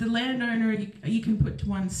 the landowner you can put to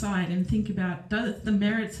one side and think about, does the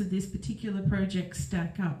merits of this particular project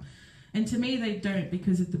stack up? And to me, they don't,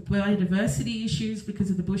 because of the biodiversity issues, because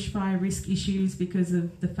of the bushfire risk issues, because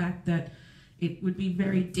of the fact that it would be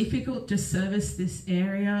very difficult to service this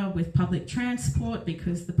area with public transport,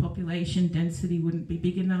 because the population density wouldn't be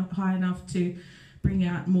big enough, high enough to bring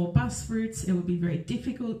out more bus routes. It would be very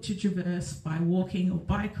difficult to traverse by walking or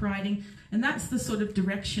bike riding. And that's the sort of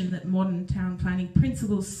direction that modern town planning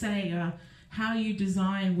principles say are how you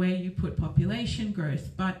design where you put population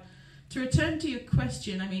growth. But to return to your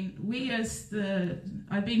question, I mean,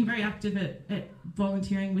 I've been very active at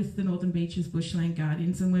volunteering with the Northern Beaches Bushland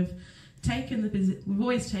Guardians, and we've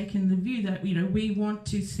always taken the view that, we want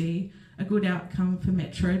to see a good outcome for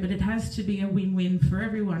Metro, but it has to be a win-win for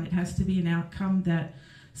everyone. It has to be an outcome that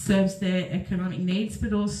serves their economic needs,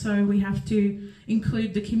 but also we have to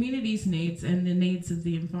include the community's needs and the needs of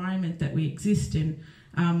the environment that we exist in.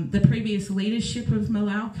 The previous leadership of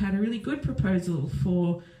Malauk had a really good proposal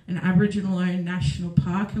for an Aboriginal-owned national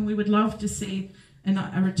park, and we would love to see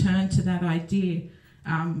a return to that idea.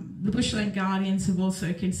 The Bushland Guardians have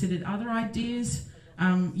also considered other ideas.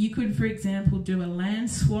 You could, for example, do a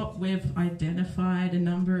land swap. We've identified a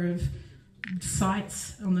number of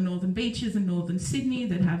sites on the Northern Beaches in Northern Sydney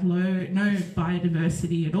that have no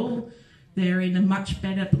biodiversity at all. They're in a much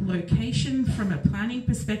better location from a planning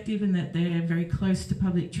perspective in that they're very close to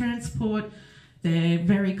public transport. They're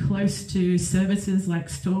very close to services like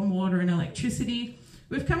stormwater and electricity.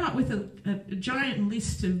 We've come up with a giant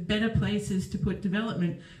list of better places to put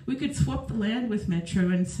development. We could swap the land with Metro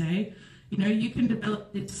and say, you can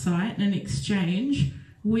develop this site, and in exchange,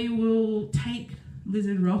 we will take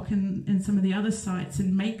Lizard Rock and some of the other sites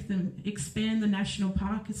and make them expand the national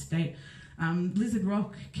park estate. Lizard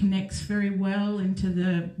Rock connects very well into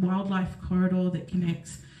the wildlife corridor that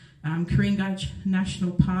connects Ku-ring-gai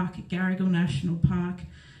National Park, Garigal National Park,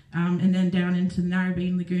 and then down into the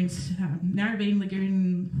Narrabeen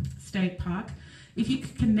Lagoon State Park. If you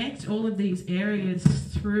could connect all of these areas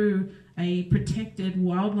through a protected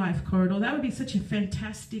wildlife corridor, that would be such a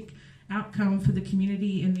fantastic outcome for the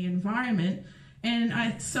community and the environment.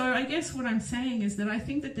 And so I guess what I'm saying is that I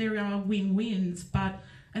think that there are win-wins, but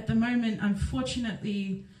at the moment,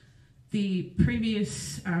 unfortunately, the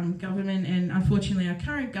previous government and unfortunately our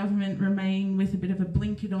current government remain with a bit of a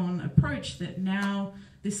blinkered-on approach that now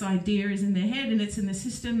this idea is in their head and it's in the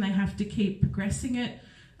system. They have to keep progressing it.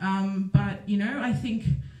 But, I think,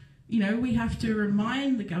 we have to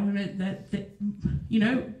remind the government that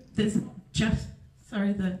there's just...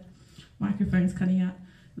 Sorry, the microphone's cutting out.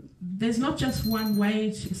 There's not just one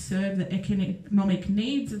way to serve the economic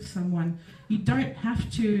needs of someone. You don't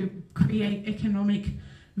have to create economic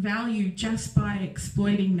value just by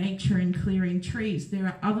exploiting nature and clearing trees. There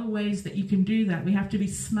are other ways that you can do that. We have to be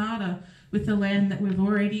smarter with the land that we've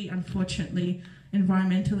already, unfortunately,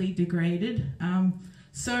 environmentally degraded.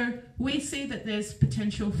 So we see that there's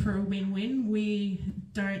potential for a win-win. We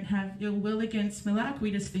don't have ill will against Malauk.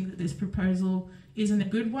 We just think that this proposal isn't a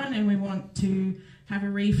good one, and we want to have a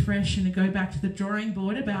refresh and to go back to the drawing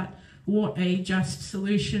board about what a just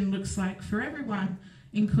solution looks like for everyone,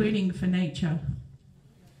 including for nature.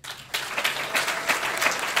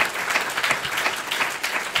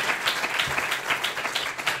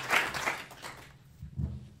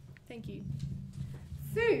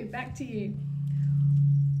 back to you.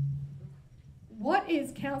 What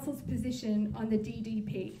is Council's position on the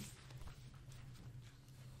DDP?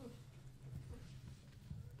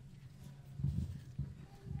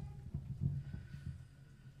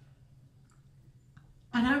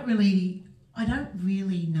 I don't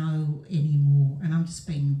really know anymore, and I'm just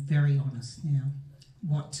being very honest now,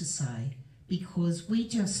 what to say, because we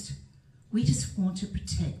just want to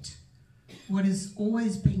protect what has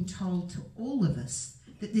always been told to all of us,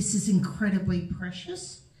 that this is incredibly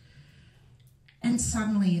precious, and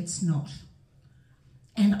suddenly it's not.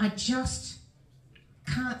 And I just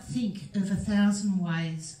can't think of 1,000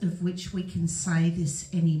 ways of which we can say this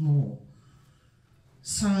anymore.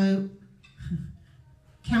 So,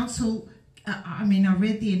 Council, I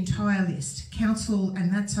read the entire list. Council,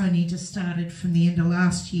 and that's only just started from the end of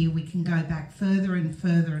last year. We can go back further and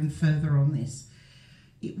further and further on this.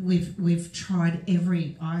 We've tried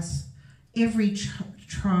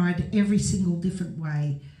tried every single different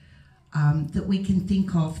way that we can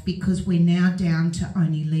think of, because we're now down to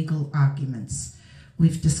only legal arguments.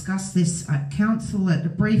 We've discussed this at Council, at the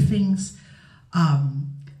briefings.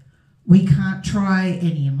 We can't try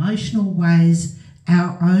any emotional ways.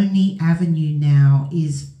 Our only avenue now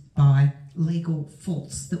is by legal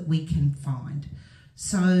faults that we can find.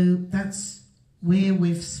 So that's where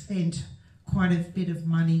we've spent quite a bit of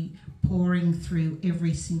money pouring through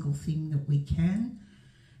every single thing that we can.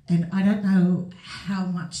 And I don't know how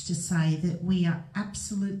much to say that we are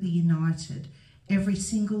absolutely united. Every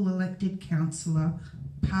single elected councillor,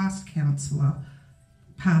 past councillors,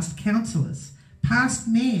 past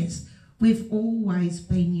mayors, we've always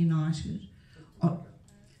been united.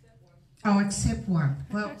 Oh, except one.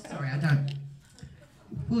 Well, sorry, I don't.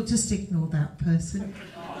 We'll just ignore that person.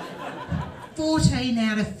 14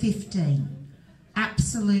 out of 15,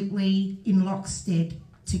 absolutely in lockstep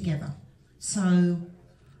together. So,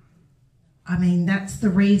 that's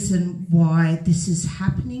the reason why this is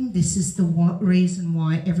happening. This is the reason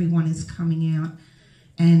why everyone is coming out,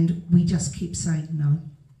 and we just keep saying no.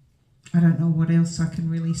 I don't know what else I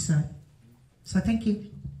can really say. So thank you.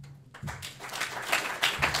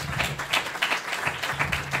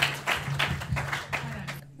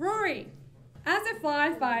 Rory, as a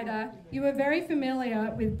firefighter, you are very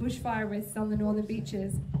familiar with bushfire risks on the northern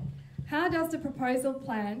beaches. How does the proposal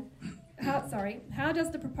plan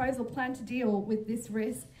to deal with this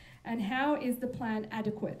risk, and how is the plan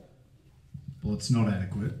adequate? Well, it's not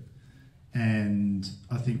adequate. And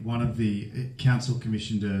I think one of the council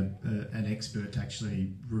commissioned an expert to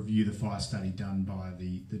actually review the fire study done by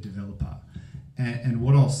the developer. And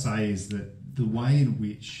what I'll say is that the way in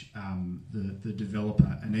which the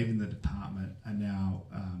developer and even the department are now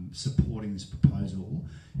supporting this proposal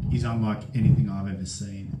is unlike anything I've ever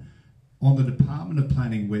seen. On the Department of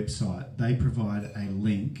Planning website, they provide a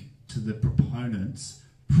link to the proponents'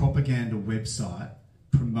 propaganda website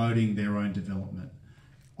promoting their own development.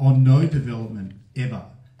 On no development ever,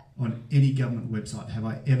 on any government website, have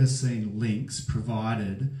I ever seen links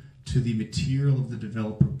provided to the material of the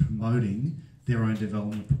developer promoting their own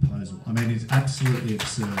development proposal. It's absolutely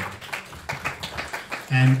absurd.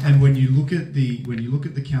 And when you look at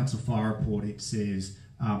the council fire report, it says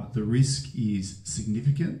the risk is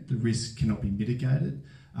significant. The risk cannot be mitigated.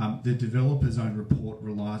 The developer's own report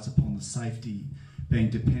relies upon the safety being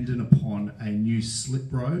dependent upon a new slip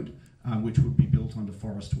road, which would be built onto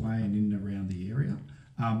Forest Way and in and around the area.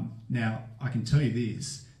 Now, I can tell you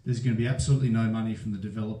this, there's going to be absolutely no money from the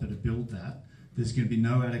developer to build that. There's going to be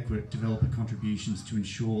no adequate developer contributions to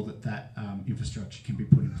ensure that infrastructure can be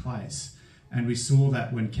put in place. And we saw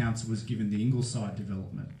that when council was given the Ingleside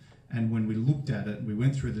development. And when we looked at it, we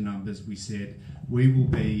went through the numbers, we said we will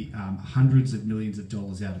be hundreds of millions of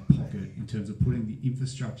dollars out of pocket in terms of putting the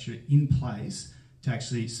infrastructure in place to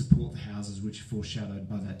actually support the houses which are foreshadowed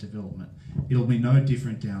by that development. It'll be no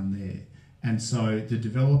different down there. And so the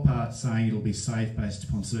developer saying it'll be safe based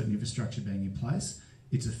upon certain infrastructure being in place,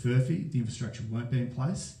 it's a furphy, the infrastructure won't be in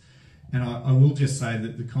place. And I will just say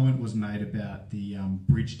that the comment was made about the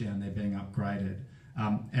bridge down there being upgraded.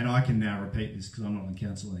 And I can now repeat this because I'm not on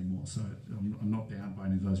council anymore, so I'm not bound by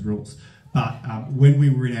any of those rules. But when we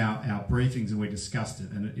were in our briefings and we discussed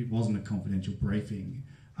it, and it wasn't a confidential briefing,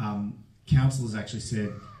 councillors actually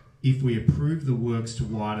said, if we approve the works to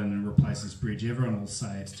widen and replace this bridge, everyone will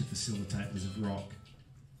say it's to facilitate there's a rock.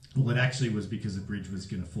 Well, it actually was because the bridge was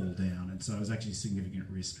going to fall down, and so it was actually a significant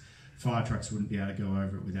risk. Fire trucks wouldn't be able to go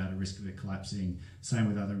over it without a risk of it collapsing. Same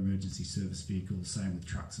with other emergency service vehicles, same with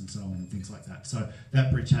trucks and so on and things like that. So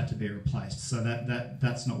that bridge had to be replaced. So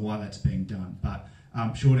that's not why that's being done. But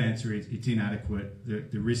short answer is it's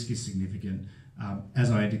inadequate. The risk is significant.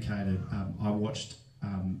 As I indicated, I watched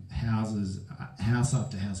house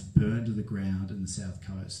after house burned to the ground in the south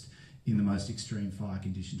coast in the most extreme fire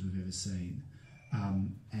conditions we've ever seen.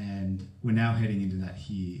 And we're now heading into that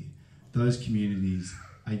here. Those communities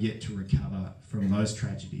are yet to recover from those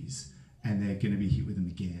tragedies, and they're going to be hit with them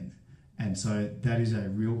again. And so that is a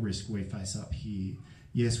real risk we face up here.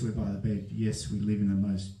 Yes, we're by the bed. Yes, we live in the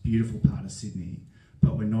most beautiful part of Sydney,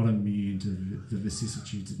 but we're not immune to the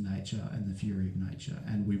vicissitudes of nature and the fury of nature.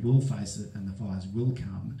 And we will face it, and the fires will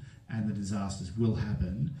come, and the disasters will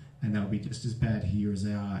happen, and they'll be just as bad here as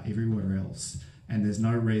they are everywhere else. And there's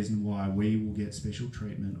no reason why we will get special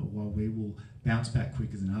treatment or why we will bounce back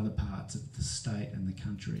quicker than other parts of the state and the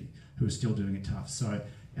country who are still doing it tough. So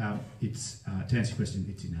it's to answer your question,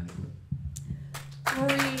 it's inadequate.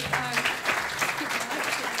 Rory,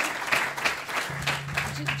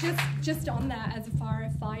 just on that, as a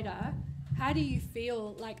firefighter, how do you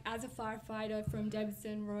feel, like, as a firefighter from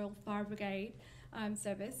Deviston Royal Fire Brigade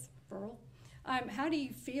Service, rural, how do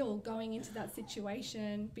you feel going into that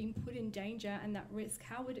situation, being put in danger and that risk?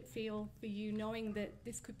 How would it feel for you knowing that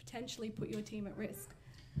this could potentially put your team at risk?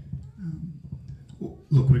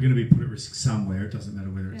 Look, we're going to be put at risk somewhere. It doesn't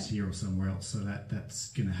matter whether it's here or somewhere else. So that's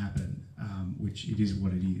going to happen, which it is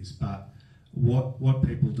what it is. But what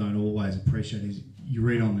people don't always appreciate is you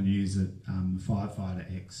read on the news that firefighter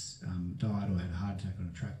X died or had a heart attack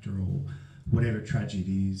on a tractor or whatever tragedy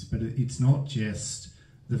it is. But it's not just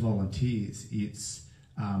the volunteers. It's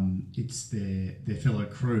their fellow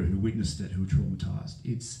crew who witnessed it, who were traumatised.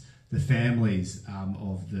 It's the families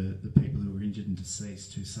of the people who were injured and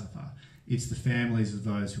deceased who suffer. It's the families of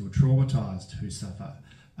those who are traumatised who suffer.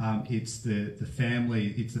 It's the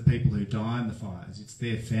family, it's the people who die in the fires, it's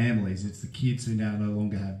their families, it's the kids who now no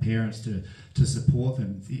longer have parents to support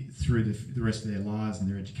them through the rest of their lives and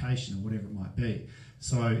their education or whatever it might be.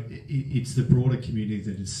 So it's the broader community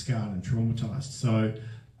that is scarred and traumatised. So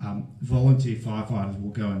volunteer firefighters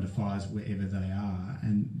will go into fires wherever they are,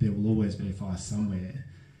 and there will always be a fire somewhere.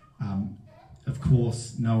 Of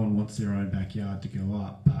course, no one wants their own backyard to go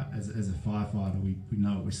up, but as a firefighter, we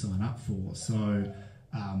know what we sign up for. So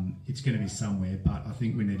it's going to be somewhere, but I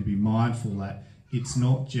think we need to be mindful that it's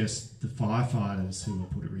not just the firefighters who are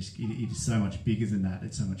put at risk. It is so much bigger than that.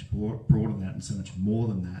 It's so much broader than that and so much more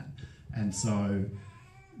than that. And so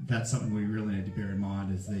that's something we really need to bear in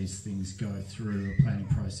mind as these things go through a planning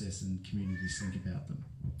process and communities think about them.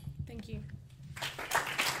 Thank you.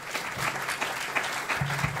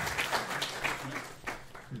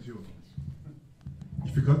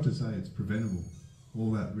 You forgot to say it's preventable.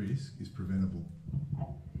 All that risk is preventable.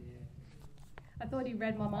 I thought he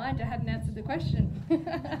read my mind. I hadn't answered the question.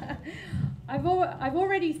 I've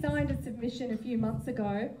already signed a submission a few months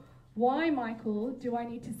ago. Why, Michael, do I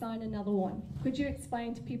need to sign another one? Could you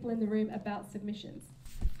explain to people in the room about submissions?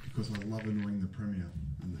 Because I love annoying the Premier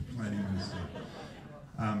and the Planning Minister.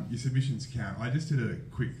 Your submissions count. I just did a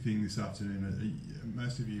quick thing this afternoon.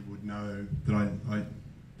 Most of you would know that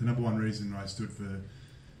the number one reason I stood for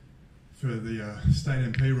the state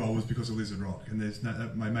MP role was because of Lizard Rock, and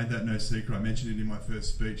I made that no secret. I mentioned it in my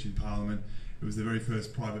first speech in Parliament. It was the very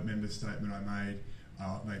first private member statement I made.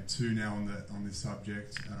 I've made two now on this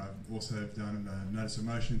subject, and I've also done a notice of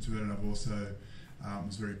motion to it, and I've also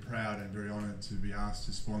was very proud and very honoured to be asked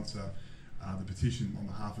to sponsor the petition on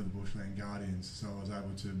behalf of the Bushland Guardians. So I was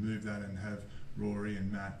able to move that and have Rory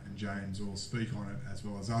and Matt and James all speak on it, as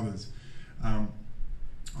well as others. I'm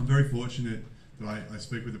very fortunate that I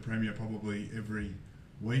speak with the Premier probably every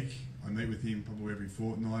week. I meet with him probably every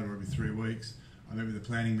fortnight or every 3 weeks. I met with the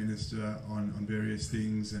Planning Minister on various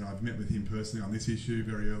things, and I've met with him personally on this issue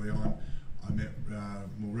very early on. I met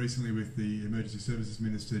more recently with the Emergency Services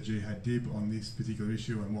Minister, Jihad Dib, on this particular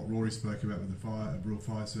issue and what Rory spoke about with the Rural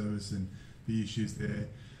Fire Service and the issues there.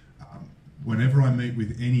 Whenever I meet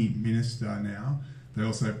with any minister now, they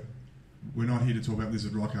also, we're not here to talk about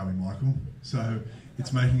Lizard Rock, are we, Michael? So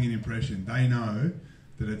it's making an impression. They know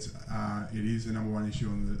that it is the number one issue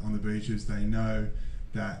on the beaches. They know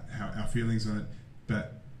that our feelings on it.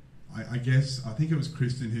 But I think it was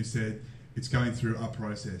Kristyn who said it's going through a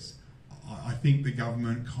process. I think the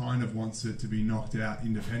government kind of wants it to be knocked out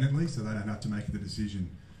independently so they don't have to make the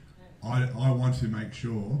decision. I want to make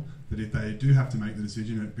sure that if they do have to make the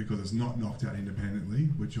decision, because it's not knocked out independently,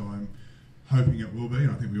 which I'm hoping it will be,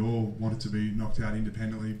 and I think we all want it to be knocked out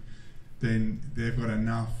independently, then they've got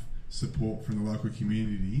enough support from the local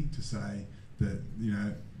community to say that,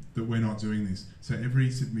 that we're not doing this. So every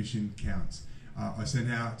submission counts. I sent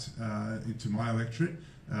out into my electorate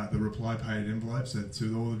the reply paid envelope, so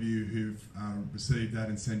to all of you who've received that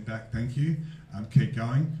and sent back, thank you. Keep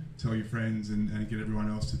going, tell your friends and get everyone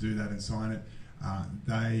else to do that and sign it.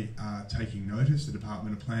 They are taking notice, the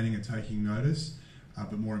Department of Planning are taking notice,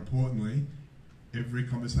 but more importantly, every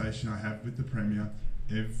conversation I have with the Premier,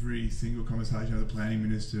 every single conversation with the Planning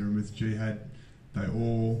Minister and with Jihad, they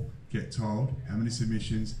all get told how many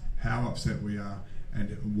submissions, how upset we are,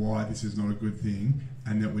 and why this is not a good thing,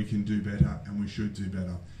 and that we can do better and we should do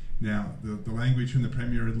better. Now, the language from the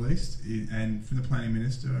Premier at least, and from the Planning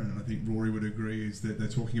Minister, and I think Rory would agree, is that they're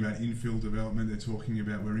talking about infill development, they're talking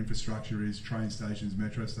about where infrastructure is, train stations,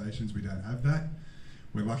 metro stations. We don't have that.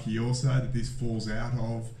 We're lucky also that this falls out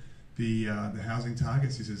of the housing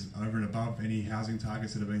targets. This is over and above any housing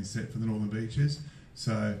targets that have been set for the Northern Beaches.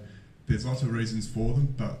 So there's lots of reasons for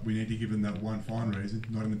them, but we need to give them that one fine reason,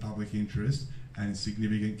 not in the public interest, and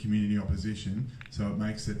significant community opposition, so it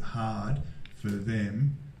makes it hard for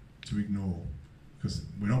them to ignore. Because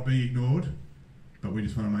we're not being ignored, but we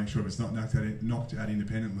just want to make sure if it's not knocked out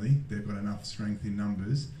independently, they've got enough strength in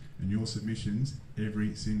numbers, and your submissions,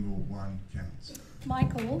 every single one counts.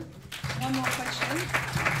 Michael, one more question.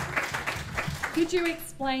 Could you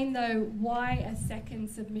explain, though, why a second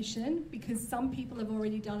submission? Because some people have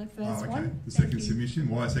already done a first one. The second submission.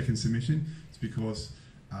 Why a second submission? It's because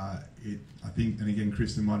I think, and again,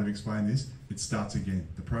 Kristyn might have explained this, it starts again.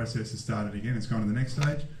 The process has started again. It's gone to the next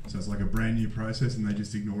stage. So it's like a brand new process, and they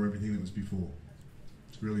just ignore everything that was before.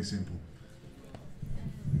 It's really simple.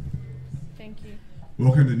 Thank you.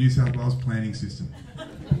 Welcome to the New South Wales planning system.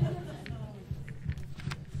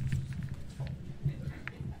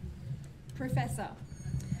 Professor,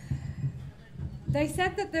 they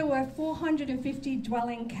said that there were 450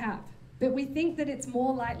 dwelling cap, but we think that it's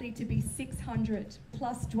more likely to be 600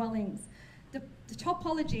 plus dwellings. The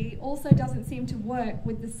topology also doesn't seem to work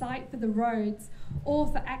with the site for the roads or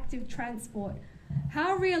for active transport.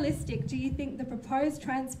 How realistic do you think the proposed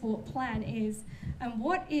transport plan is, and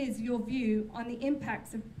what is your view on the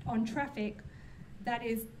impacts on traffic that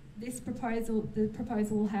is the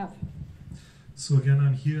proposal will have? So again,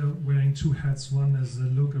 I'm here wearing two hats, one as a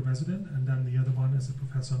local resident and then the other one as a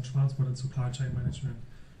professor on transport and supply chain management.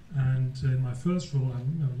 And in my first role,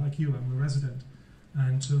 like you, I'm a resident.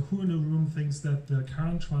 And who in the room thinks that the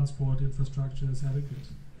current transport infrastructure is adequate?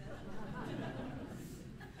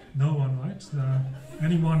 No one, right?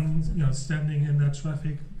 Anyone standing in that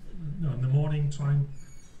traffic in the morning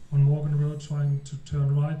on Morgan Road trying to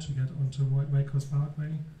turn right to get onto Wake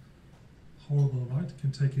Parkway? Horrible, right? It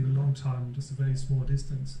can take you a long time, just a very small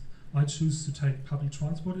distance. I choose to take public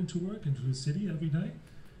transport into work, into the city every day,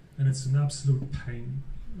 and it's an absolute pain.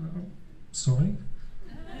 Sorry,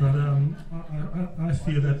 but I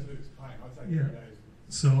feel that, yeah.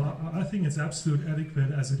 So I think it's absolute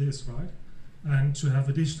adequate as it is, right? And to have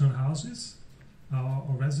additional houses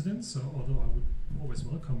or residents, although I would always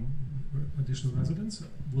welcome additional residents,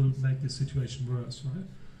 will make the situation worse, right?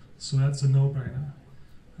 So that's a no-brainer.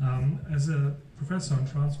 As a professor on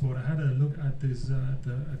transport, I had a look at this at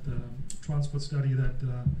the transport study that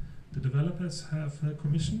the developers have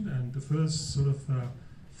commissioned, and the first sort of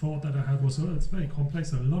thought that I had was, it's very complex.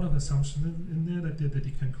 There are a lot of assumptions in there that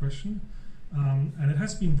you can question, and it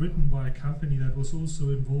has been written by a company that was also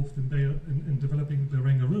involved in developing the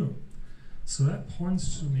Ringaroo. So that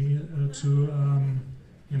points to me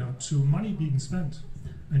to money being spent.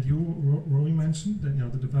 And you, Rory, mentioned that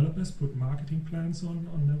the developers put marketing plans on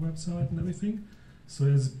their website and everything. So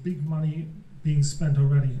there's big money being spent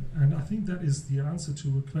already. And I think that is the answer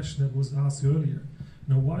to a question that was asked earlier.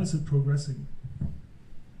 Why is it progressing?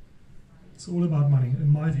 It's all about money, in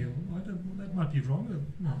my view. That might be wrong.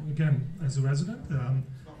 Again, as a resident,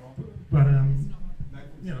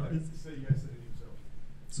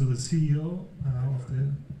 so the CEO of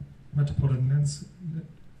the Metropolitan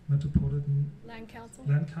Land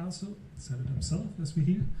Council said it himself, as we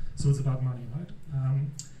hear. So it's about money, right?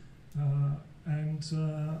 And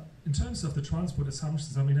in terms of the transport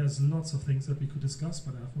assumptions, there's lots of things that we could discuss,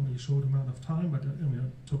 but I have only a short amount of time. But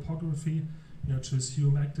topography, to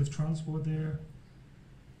assume active transport there,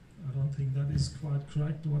 I don't think that is quite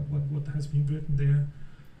correct. What has been written there,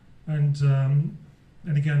 and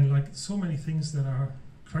again, like so many things that are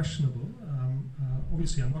questionable.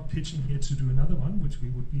 Obviously, I'm not pitching here to do another one, which we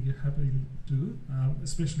would be happy to do,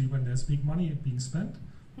 especially when there's big money being spent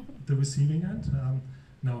at the receiving end.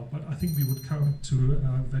 No, but I think we would come to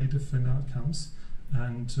very different outcomes.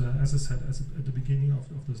 And as I said at the beginning of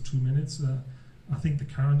those 2 minutes, I think the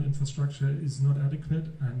current infrastructure is not adequate,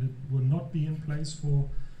 and it will not be in place for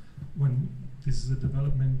when this is a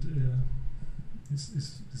development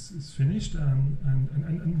is finished. And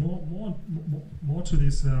more to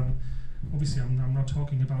this. Obviously, I'm not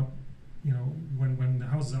talking about when the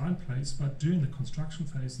houses are in place, but during the construction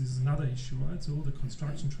phase, this is another issue, right? So all the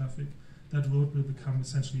construction traffic that road will become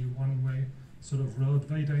essentially a one-way sort of road,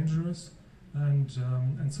 very dangerous. And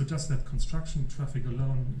so just that construction traffic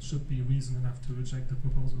alone should be reason enough to reject the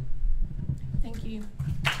proposal. Thank you.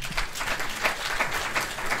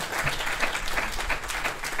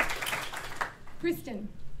 Kristyn,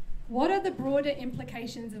 what are the broader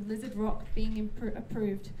implications of Lizard Rock being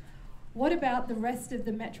approved? What about the rest of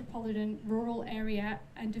the metropolitan rural area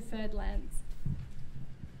and deferred lands?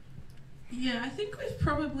 Yeah, I think we've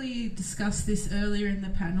probably discussed this earlier in the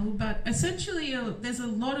panel, but essentially there's a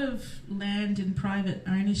lot of land in private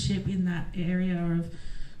ownership in that area of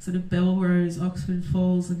sort of Belrose, Oxford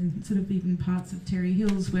Falls, and sort of even parts of Terry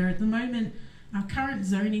Hills, where at the moment our current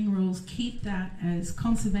zoning rules keep that as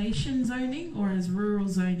conservation zoning or as rural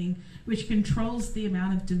zoning, which controls the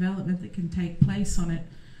amount of development that can take place on it.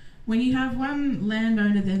 When you have one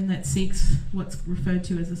landowner then that seeks what's referred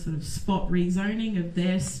to as a sort of spot rezoning of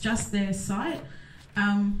just their site,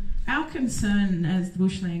 our concern as the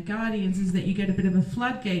Bushland Guardians is that you get a bit of a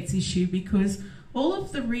floodgates issue, because all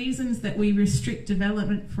of the reasons that we restrict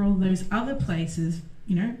development for all those other places,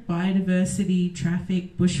 you know, biodiversity,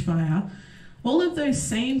 traffic, bushfire, all of those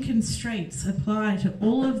same constraints apply to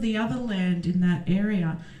all of the other land in that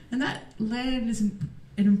area. And that land is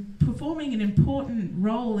performing an important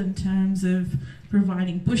role in terms of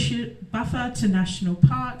providing bush buffer to national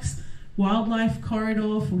parks, wildlife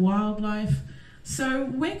corridor for wildlife. So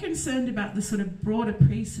we're concerned about the sort of broader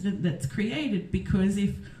precedent that's created, because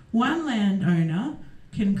if one landowner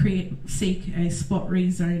can seek a spot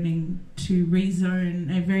rezoning to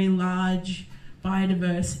rezone a very large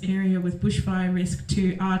biodiverse area with bushfire risk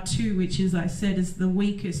to R2, which, as I said, is the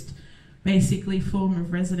weakest basically form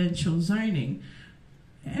of residential zoning,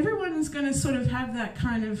 everyone's going to sort of have that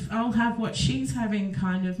kind of I'll have what she's having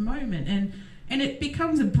kind of moment, and it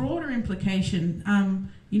becomes a broader implication.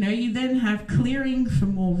 You know, you then have clearing for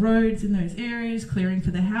more roads in those areas, clearing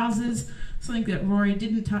for the houses, something that Rory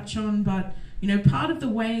didn't touch on, but you know, part of the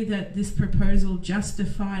way that this proposal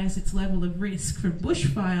justifies its level of risk for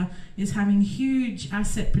bushfire is having huge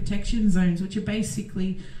asset protection zones, which are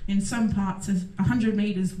basically, in some parts, 100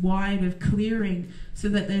 metres wide of clearing, so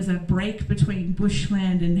that there's a break between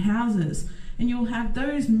bushland and houses. And you'll have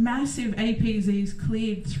those massive APZs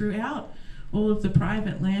cleared throughout all of the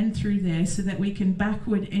private land through there, so that we can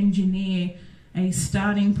backward engineer a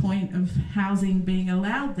starting point of housing being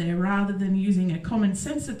allowed there, rather than using a common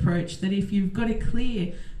sense approach that if you've got to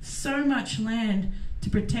clear so much land to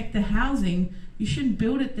protect the housing, you shouldn't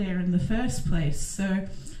build it there in the first place. So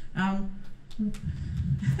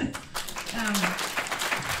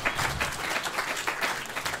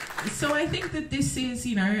so I think that this is,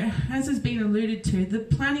 you know, as has been alluded to, the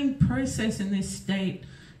planning process in this state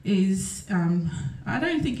is, I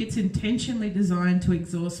don't think it's intentionally designed to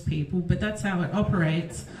exhaust people, but that's how it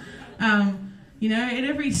operates. You know, at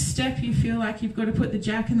every step you feel like you've got to put the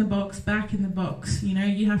jack in the box back in the box. You know,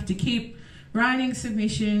 you have to keep writing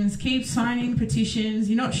submissions, keep signing petitions.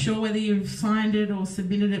 You're not sure whether you've signed it or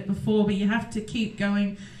submitted it before, but you have to keep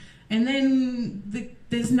going. And then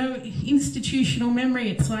there's no institutional memory.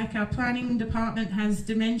 It's like our planning department has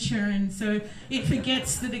dementia, and so it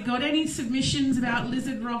forgets that it got any submissions about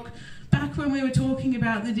Lizard Rock back when we were talking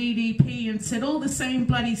about the DDP and said all the same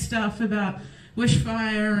bloody stuff about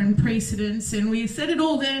bushfire and precedents, and we said it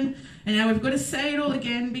all then, and now we've got to say it all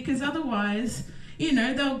again, because otherwise, you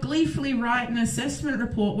know, they'll gleefully write an assessment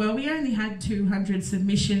report, well, we only had 200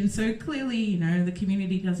 submissions, so clearly, you know, the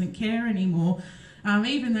community doesn't care anymore.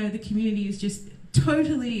 Even though the community is just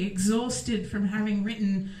totally exhausted from having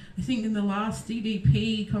written, I think in the last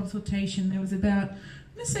DDP consultation there was about, I'm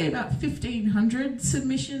going to say about 1,500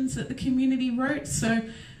 submissions that the community wrote. So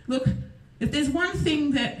look, if there's one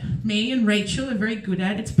thing that me and Rachel are very good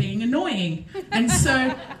at, it's being annoying. And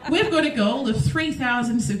so we've got a goal of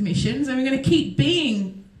 3,000 submissions, and we're going to keep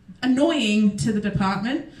being annoying to the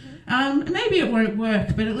department. Maybe it won't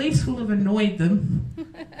work, but at least we'll have annoyed them.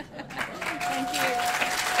 Thank you.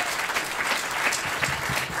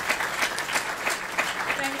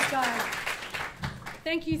 Thanks, guys.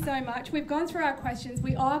 Thank you so much. We've gone through our questions.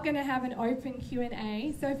 We are going to have an open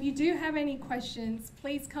Q&A. So if you do have any questions,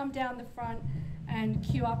 please come down the front and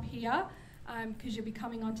queue up here, because you'll be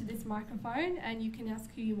coming onto this microphone and you can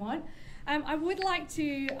ask who you want. I would like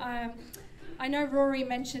to, I know Rory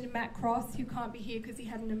mentioned Matt Cross, who can't be here because he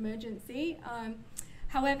had an emergency.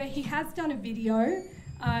 However, he has done a video.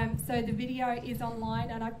 So the video is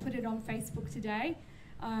online, and I put it on Facebook today.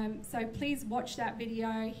 So please watch that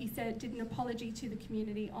video. He did an apology to the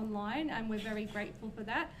community online, and we're very grateful for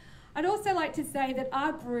that. I'd also like to say that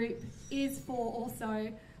our group is for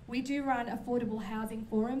also we do run affordable housing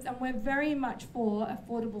forums, and we're very much for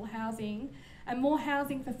affordable housing and more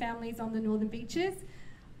housing for families on the Northern Beaches.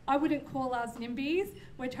 I wouldn't call us NIMBYs.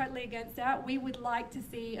 We're totally against that. We would like to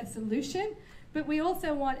see a solution, but we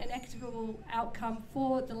also want an equitable outcome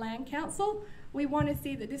for the Land Council. We want to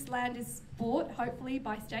see that this land is bought, hopefully,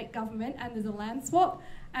 by state government, and there's a land swap,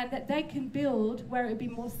 and that they can build where it would be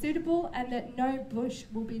more suitable and that no bush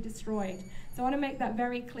will be destroyed. So I want to make that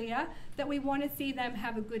very clear, that we want to see them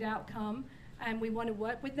have a good outcome and we want to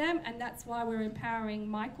work with them, and that's why we're empowering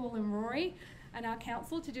Michael and Rory and our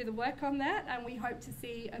council to do the work on that, and we hope to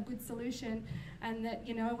see a good solution and that,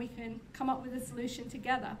 you know, we can come up with a solution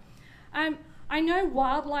together. I know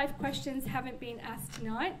wildlife questions haven't been asked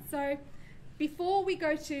tonight, so before we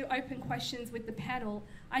go to open questions with the panel,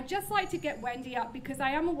 I'd just like to get Wendy up because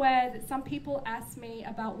I am aware that some people ask me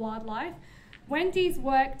about wildlife. Wendy's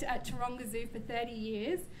worked at Taronga Zoo for 30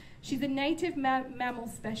 years. She's a native mammal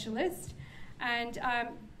specialist, and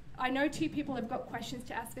I know 2 people have got questions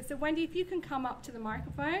to ask her. So Wendy, if you can come up to the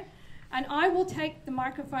microphone, and I will take the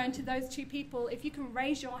microphone to those 2 people if you can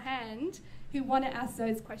raise your hand who want to ask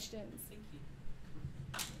those questions. Thank you.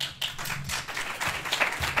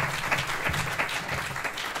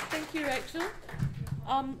 Thank you, Rachel.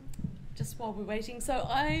 Just while we're waiting, so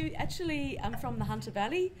I actually am from the Hunter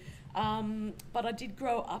Valley, but I did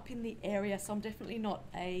grow up in the area, so I'm definitely not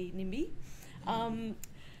a NIMBY.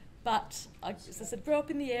 But as I said, grew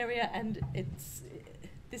up in the area, and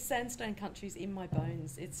this sandstone country is in my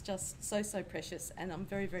bones. It's just so, so precious, and I'm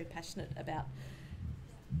very, very passionate about.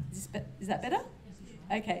 Is that better?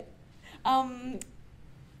 Okay.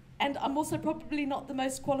 And I'm also probably not the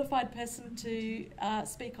most qualified person to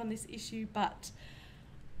speak on this issue, but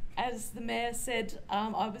as the Mayor said,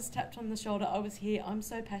 I was tapped on the shoulder, I was here, I'm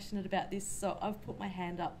so passionate about this, so I've put my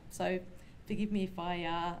hand up. So forgive me if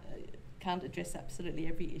I can't address absolutely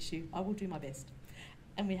every issue. I will do my best.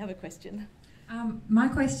 And we have a question. My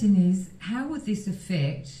question is, how would this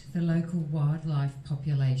affect the local wildlife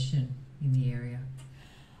population in the area?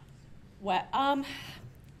 Well,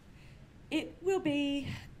 it would be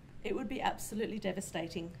absolutely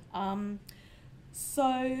devastating.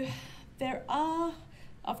 So there are,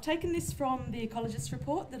 I've taken this from the ecologist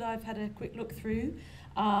report that I've had a quick look through,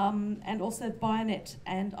 and also Bionet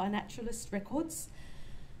and iNaturalist records.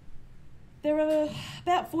 There are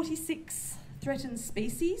about 46 threatened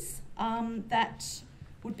species that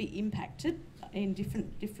would be impacted in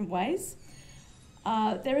different ways.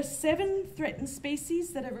 There are 7 threatened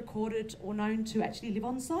species that are recorded or known to actually live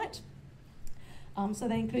on site. So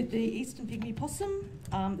they include the eastern pygmy possum,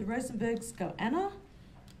 the Rosenberg's goanna,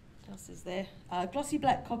 what else is there? Glossy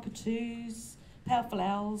black cockatoos, powerful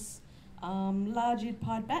owls, large-eared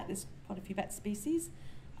pied bat, there's quite a few bat species.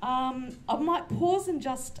 I might pause and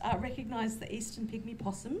just recognise the eastern pygmy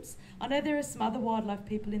possums. I know there are some other wildlife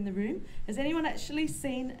people in the room. Has anyone actually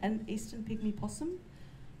seen an eastern pygmy possum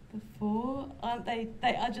before?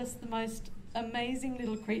 They are just the most amazing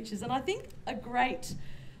little creatures, and I think a great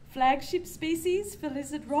flagship species for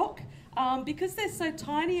lizard rock, because they're so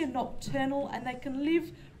tiny and nocturnal, and they can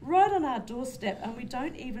live right on our doorstep and we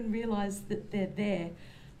don't even realise that they're there.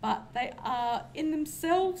 But they are in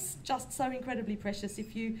themselves just so incredibly precious.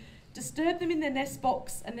 If you disturb them in their nest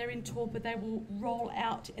box and they're in torpor, they will roll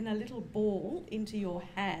out in a little ball into your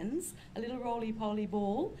hands, a little roly-poly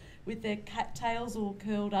ball with their tails all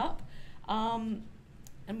curled up, and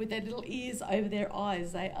with their little ears over their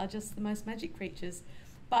eyes. They are just the most magic creatures.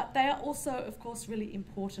 But they are also, of course, really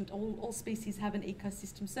important. All species have an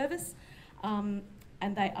ecosystem service,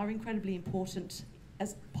 and they are incredibly important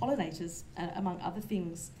as pollinators, among other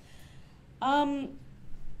things.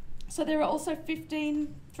 So there are also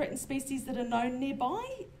 15 threatened species that are known nearby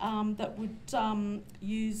that would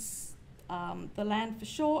use the land for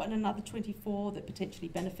sure, and another 24 that potentially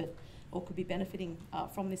benefit or could be benefiting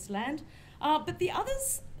from this land. But the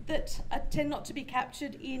others that tend not to be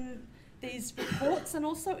captured in these reports and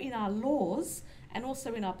also in our laws and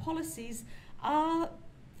also in our policies are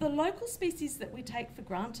the local species that we take for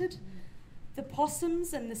granted. The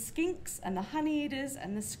possums and the skinks and the honeyeaters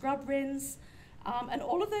and the scrub wrens, and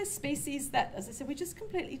all of those species that, as I said, we just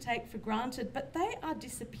completely take for granted, but they are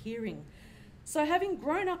disappearing. So having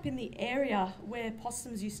grown up in the area where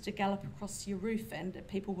possums used to gallop across your roof and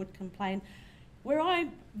people would complain, where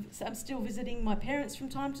I'm still visiting my parents from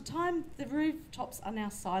time to time, the rooftops are now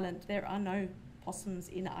silent. There are no possums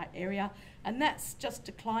in our area, and that's just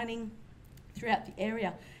declining throughout the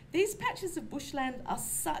area. These patches of bushland are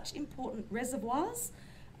such important reservoirs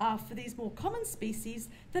for these more common species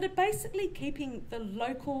that are basically keeping the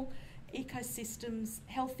local ecosystems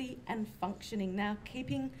healthy and functioning. Now,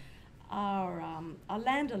 keeping our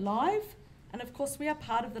land alive. And of course, we are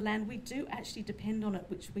part of the land. We do actually depend on it,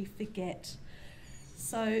 which we forget.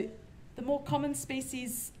 So the more common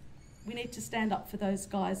species, we need to stand up for those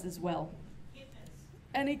guys as well.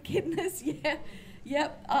 And echidnas, yeah.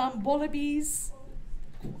 Yep, wallabies,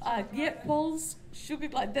 quolls, sugar,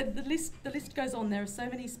 like the list goes on. There are so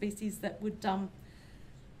many species that would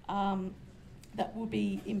that will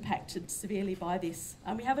be impacted severely by this.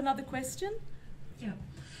 We have another question. Yeah.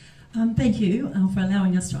 Thank you for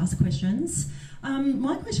allowing us to ask questions.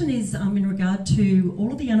 My question is in regard to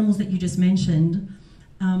all of the animals that you just mentioned.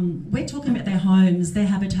 We're talking about their homes, their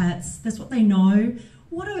habitats. That's what they know.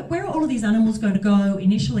 Where are all of these animals going to go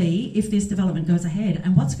initially if this development goes ahead,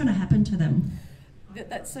 and what's going to happen to them?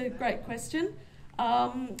 That's a great question.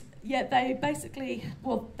 Yeah, they basically,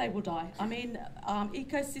 well, they will die. I mean,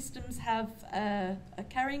 ecosystems have a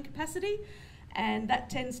carrying capacity, and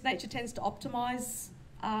that nature tends to optimise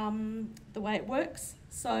the way it works.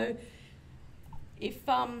 So if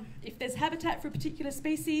there's habitat for a particular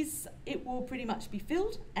species, it will pretty much be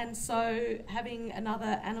filled, and so having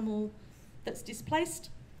another animal that's displaced.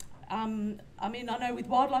 I mean, I know with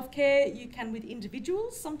wildlife care, you can with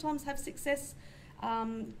individuals sometimes have success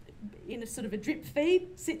in a sort of a drip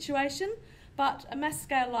feed situation, but a mass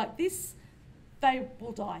scale like this, they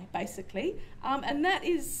will die basically. And that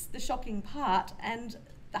is the shocking part. And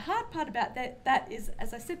the hard part about that is,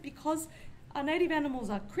 as I said, because our native animals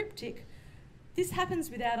are cryptic, this happens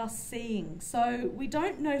without us seeing. So we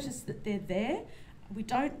don't notice that they're there, we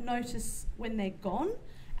don't notice when they're gone,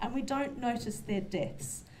 and we don't notice their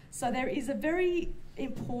deaths. So there is a very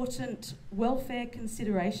important welfare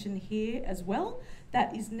consideration here as well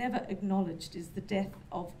that is never acknowledged, is the death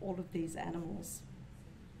of all of these animals.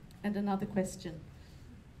 And another question.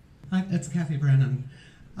 It's Kathy Brennan.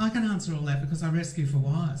 I can answer all that because I rescue for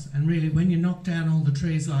wires, and really when you knock down all the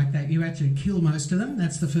trees like that, you actually kill most of them.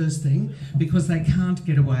 That's the first thing, because they can't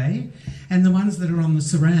get away. And the ones that are on the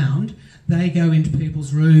surround, they go into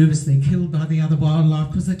people's roofs, they're killed by the other wildlife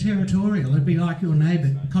because they're territorial. It'd be like your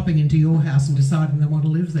neighbour copping into your house and deciding they want to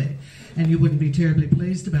live there, and you wouldn't be terribly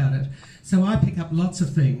pleased about it. So I pick up lots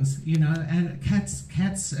of things, you know, and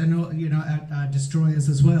cats and, you know, are destroyers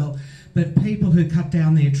as well. But people who cut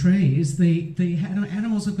down their trees, the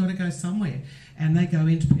animals have got to go somewhere, and they go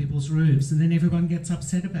into people's roofs, and then everyone gets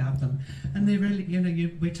upset about them. And they're really, you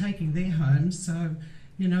know, we're taking their homes, so,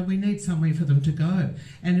 you know, we need somewhere for them to go.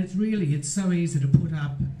 And it's so easy to put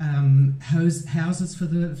up houses for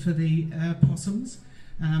the possums,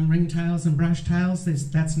 ringtails and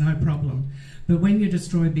brushtails. That's no problem. But when you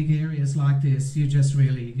destroy big areas like this, you're just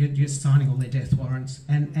signing all their death warrants,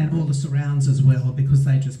 and all the surrounds as well, because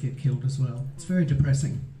they just get killed as well. It's very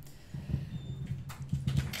depressing.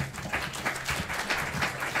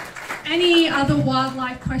 Any other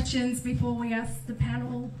wildlife questions before we ask the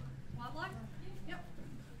panel? Wildlife? Yep.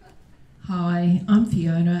 Hi, I'm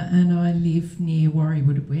Fiona and I live near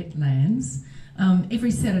Warriewood Wetlands.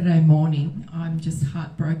 Every Saturday morning I'm just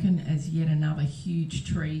heartbroken as yet another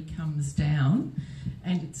huge tree comes down,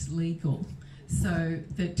 and it's legal. So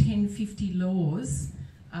the 1050 laws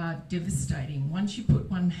are devastating. Once you put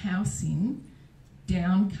one house in,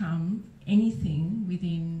 down come anything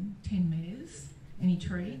within 10 metres, any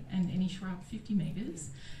tree, and any shrub 50 metres.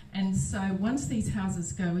 And so once these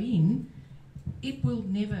houses go in, it will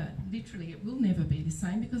never be the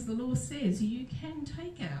same, because the law says you can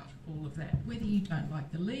take out all of that, whether you don't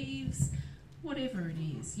like the leaves, whatever it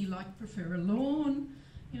is. You prefer a lawn,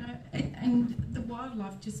 you know, and the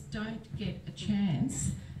wildlife just don't get a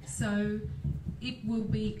chance. So it will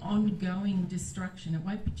be ongoing destruction. It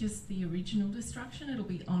won't be just the original destruction, it'll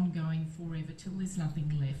be ongoing forever till there's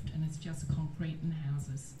nothing left and it's just concrete and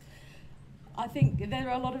houses. I think there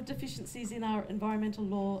are a lot of deficiencies in our environmental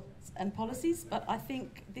laws and policies, but I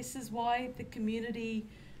think this is why the community,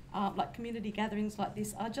 like community gatherings like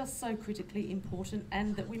this, are just so critically important,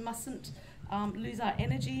 and that we mustn't lose our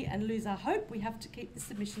energy and lose our hope. We have to keep the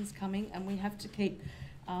submissions coming, and we have to keep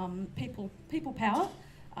people power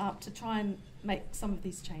to try and make some of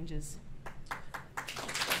these changes.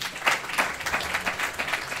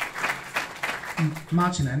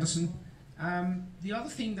 Martin Anderson. The other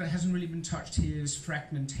thing that hasn't really been touched here is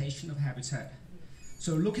fragmentation of habitat.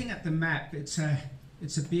 So looking at the map, it's a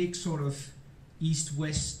big sort of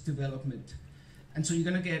east-west development. And so you're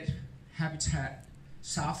going to get habitat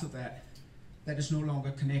south of that is no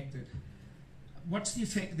longer connected. What's the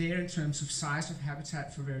effect there in terms of size of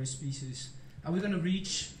habitat for various species? Are we going to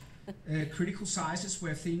reach critical sizes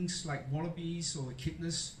where things like wallabies or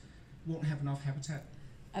echidnas won't have enough habitat?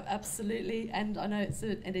 Absolutely, and I know it's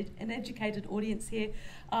an educated audience here,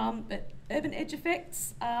 but urban edge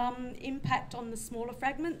effects impact on the smaller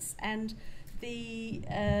fragments, and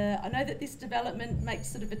I know that this development makes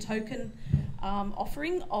sort of a token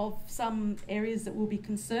offering of some areas that will be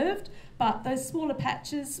conserved, but those smaller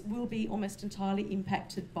patches will be almost entirely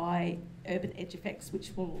impacted by urban edge effects,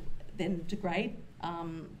 which will then degrade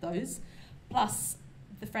those, plus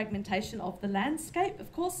the fragmentation of the landscape,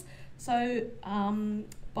 of course. So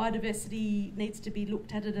biodiversity needs to be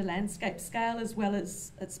looked at a landscape scale as well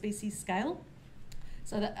as at species scale,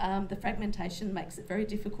 so that the fragmentation makes it very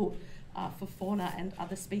difficult for fauna and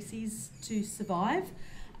other species to survive.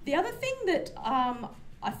 The other thing that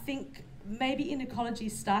I think maybe in ecology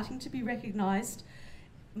is starting to be recognised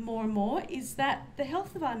more and more is that the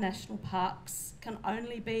health of our national parks can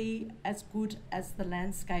only be as good as the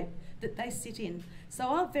landscape that they sit in. So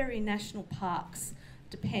our very national parks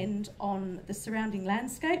depend on the surrounding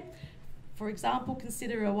landscape. For example,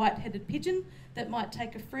 consider a white-headed pigeon that might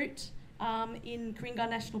take a fruit in Ku-ring-gai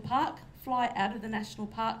National Park, fly out of the national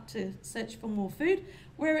park to search for more food.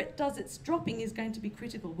 Where it does its dropping is going to be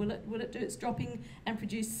critical. Will it do its dropping and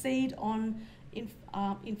produce seed on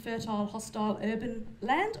infertile, hostile urban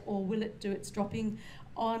land, or will it do its dropping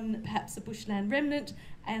on perhaps a bushland remnant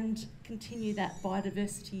and continue that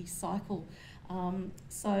biodiversity cycle?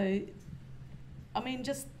 So, I mean,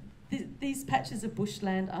 just these patches of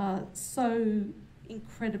bushland are so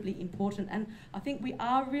incredibly important, and I think we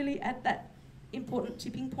are really at that important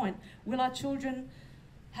tipping point. Will our children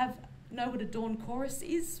know what a dawn chorus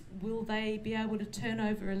is? Will they be able to turn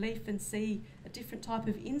over a leaf and see a different type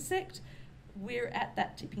of insect? We're at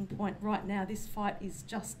that tipping point right now. This fight is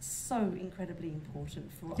just so incredibly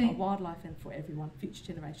important for our wildlife and for everyone, future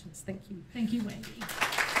generations. Thank you. Thank you, Wendy.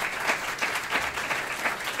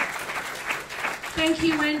 Thank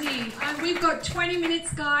you, Wendy. We've got 20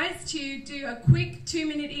 minutes, guys, to do a quick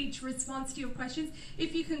 2-minute each response to your questions.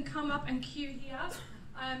 If you can come up and queue here,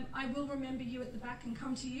 I will remember you at the back and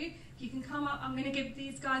come to you. If you can come up, I'm going to give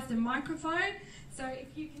these guys the microphone. So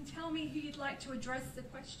if you can tell me who you'd like to address the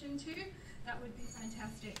question to, that would be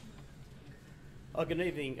fantastic. Oh, good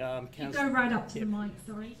evening, Councillors. You go right up to the mic,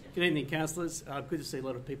 sorry. Good evening, Councillors. Good to see a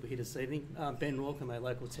lot of people here this evening. Ben Walker, I'm a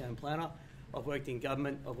local town planner. I've worked in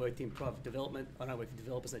government, I've worked in private development. I don't work with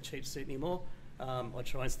developers that cheap seat anymore. I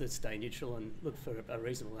try and stay neutral and look for a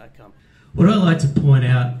reasonable outcome. What I like to point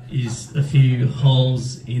out is a few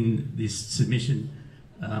holes in this submission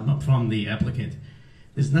from the applicant.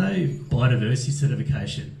 There's no biodiversity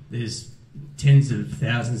certification. There's tens of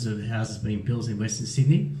thousands of houses being built in Western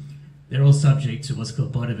Sydney. They're all subject to what's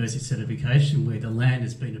called biodiversity certification, where the land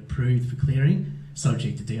has been approved for clearing,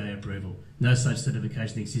 subject to DA approval. No such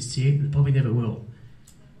certification exists here, and probably never will.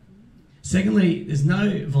 Secondly, there's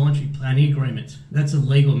no voluntary planning agreement. That's a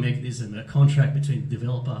legal mechanism, a contract between the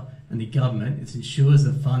developer and the government. It ensures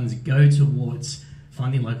that funds go towards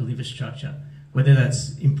funding local infrastructure, whether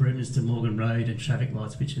that's improvements to Morgan Road and traffic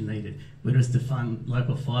lights which are needed, whether it's to fund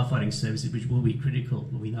local firefighting services which will be critical,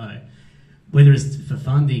 we know, whether it's for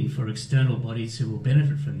funding for external bodies who will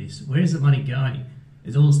benefit from this. Where is the money going?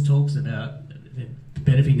 It always talks about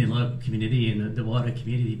benefiting the local community and the wider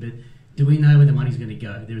community, but do we know where the money's going to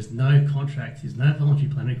go? There is no contract, there's no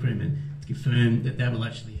voluntary planning agreement to confirm that that will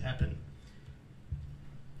actually happen.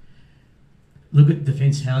 Look at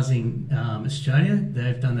Defence Housing Australia.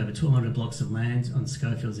 They've done over 200 blocks of land on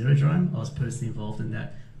Schofield's aerodrome. I was personally involved in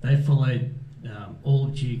that. They followed all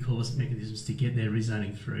due course mechanisms to get their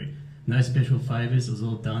rezoning through. No special favours. It was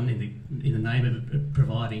all done in the name of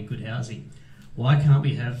providing good housing. Why can't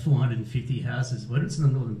we have 450 houses, whether it's on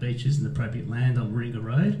the Northern Beaches and appropriate land on Warringah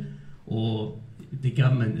Road, or the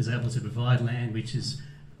government is able to provide land which is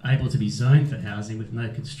able to be zoned for housing with no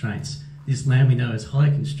constraints? This land we know is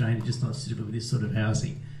highly constrained and just not suitable for this sort of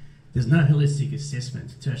housing. There's no holistic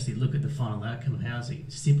assessment to actually look at the final outcome of housing.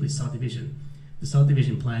 It's simply subdivision. The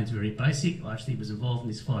subdivision plan is very basic. I actually was involved in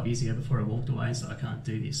this 5 years ago before I walked away and said I can't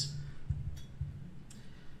do this.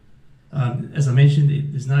 As I mentioned,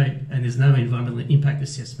 there's no environmental impact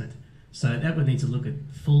assessment. So that would need to look at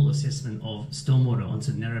full assessment of stormwater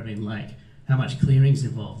onto Narrabeen Lake. How much clearing is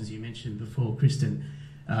involved, as you mentioned before, Kristyn.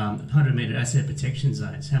 100-metre asset protection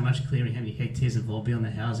zones. How much clearing, how many hectares involved beyond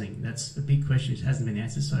the housing? That's a big question which hasn't been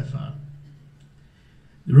answered so far.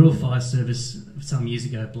 The Rural Fire Service some years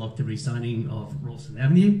ago blocked the rezoning of Rawson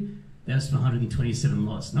Avenue. That was for 127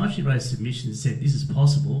 lots. And I actually wrote a submission and said this is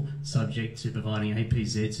possible, subject to providing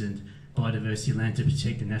APZs and biodiversity land to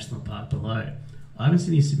protect the national park below. I haven't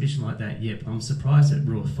seen a submission like that yet, but I'm surprised that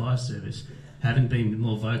Rural Fire Service haven't been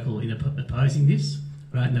more vocal in opposing this.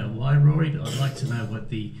 I don't know why, Rory, but I'd like to know what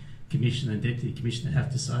the Commissioner and Deputy Commissioner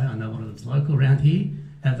have to say. I know one of them's local around here.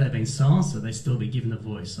 Have they been silenced, or they still be given a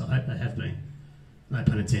voice? I hope they have been. No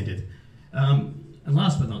pun intended. And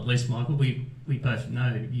last but not least, Michael, we both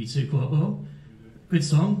know you two quite well. Good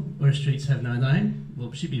song, Where Streets Have No Name.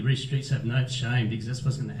 Well, it should be Where Streets Have No Shame, because that's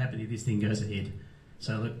what's going to happen if this thing goes ahead.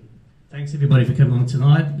 So look, thanks everybody for coming along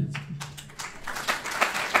tonight.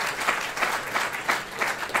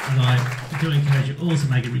 And I do encourage you all to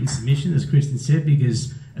make a written submission, as Kristyn said,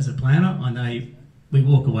 because as a planner, I know we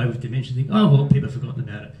walk away with dementia and think, oh, well, people have forgotten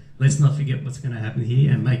about it. Let's not forget what's going to happen here,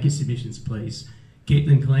 and make your submissions, please. Keep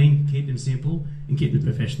them clean, keep them simple, and keep them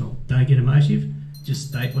professional. Don't get emotive, just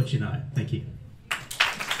state what you know. Thank you.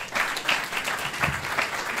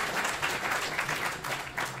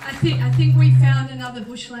 I think we found another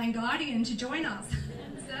bushland guardian to join us.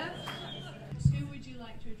 Sir, who would you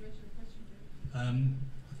like to address your question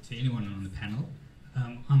to? To anyone on the panel.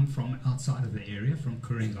 I'm from outside of the area, from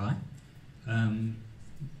Ku-ring-gai.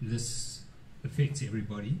 This affects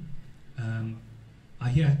everybody. I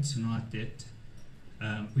hear tonight that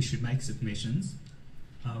we should make submissions.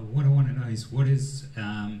 What I want to know is, what is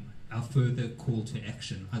our further call to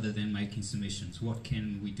action other than making submissions? What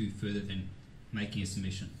can we do further than making a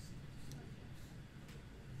submission?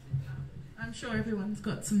 I'm sure everyone's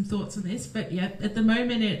got some thoughts on this, but yeah, at the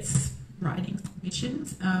moment it's writing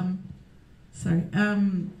submissions.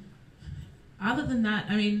 Other than that,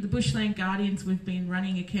 I mean, the Bushland Guardians, we've been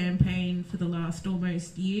running a campaign for the last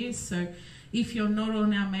almost year, so if you're not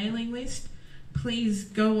on our mailing list, please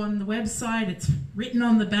go on the website. It's written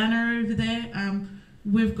on the banner over there.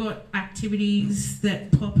 We've got activities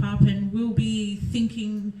that pop up, and we'll be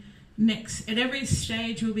thinking at every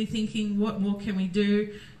stage we'll be thinking, what more can we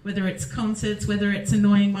do, whether it's concerts, whether it's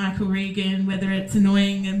annoying Michael Regan, whether it's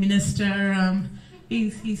annoying a minister.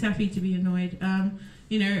 He's happy to be annoyed.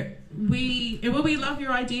 You know, we love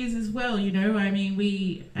your ideas as well, you know. I mean,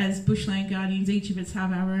 we, as Bushland Guardians, each of us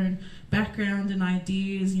have our own background and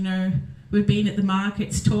ideas, you know. We've been at the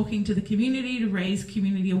markets talking to the community to raise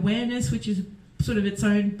community awareness, which is sort of its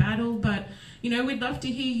own battle. But, you know, we'd love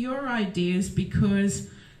to hear your ideas because,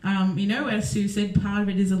 you know, as Sue said, part of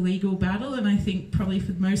it is a legal battle. And I think probably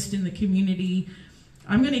for most in the community,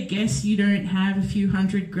 I'm going to guess you don't have a few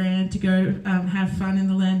 $100,000 to go have fun in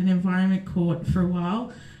the Land and Environment Court for a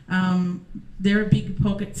while. There are big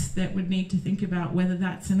pockets that would need to think about whether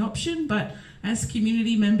that's an option, but as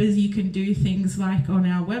community members you can do things like on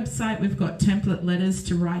our website we've got template letters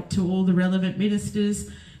to write to all the relevant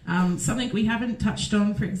ministers. Something we haven't touched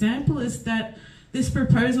on, for example, is that this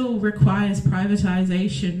proposal requires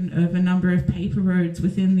privatisation of a number of paper roads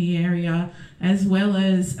within the area, as well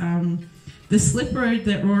as the slip road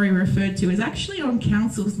that Rory referred to is actually on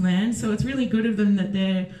council's land, so it's really good of them that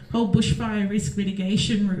their whole bushfire risk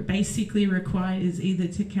mitigation basically requires either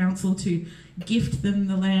to council to gift them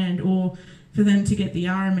the land or for them to get the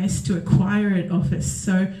RMS to acquire it office.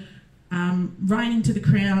 So writing to the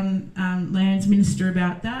Crown Lands Minister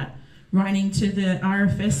about that, writing to the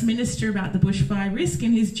RFS Minister about the bushfire risk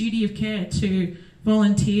and his duty of care to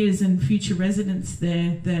volunteers and future residents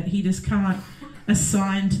there that he just can't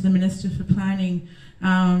assign to the Minister for Planning,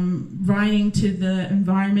 writing to the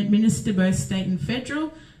Environment Minister, both state and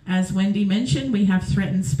federal. As Wendy mentioned, we have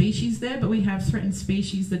threatened species there, but we have threatened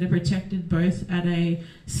species that are protected both at a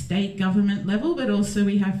state government level, but also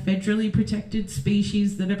we have federally protected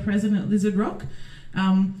species that are present at Lizard Rock.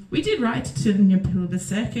 We did write to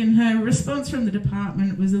Nipilbasek, and her response from the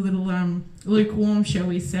department was a little lukewarm, shall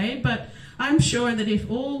we say, but I'm sure that if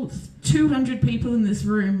all 200 people in this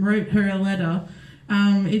room wrote her a letter,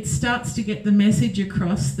 it starts to get the message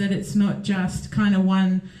across that it's not just kind of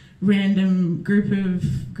one random group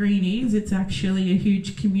of greenies, it's actually a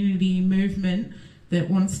huge community movement that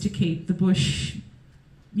wants to keep the bush,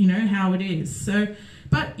 you know, how it is. So,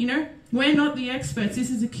 but, you know, we're not the experts.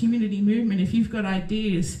 This is a community movement. If you've got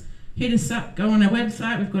ideas, hit us up, go on our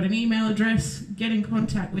website, we've got an email address, get in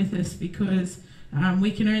contact with us because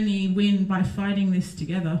we can only win by fighting this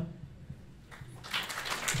together.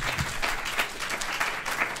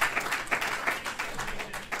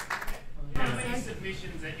 How many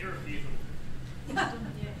submissions are irrefutable?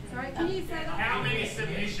 Sorry, can you say that? How many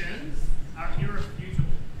submissions are irrefutable?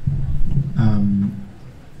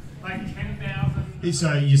 Like 10,000?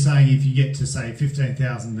 So you're saying if you get to, say,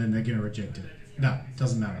 15,000, then they're going to reject it? No,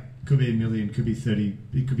 doesn't matter. Could be 1 million, could be 30,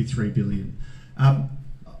 it could be 3 billion.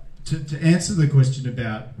 To answer the question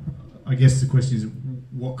about, I guess the question is,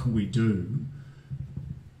 what can we do?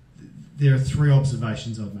 There are 3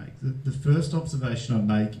 observations I'd make. The first observation I'd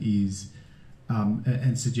make is,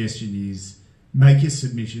 and suggestion is, make your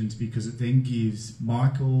submissions because it then gives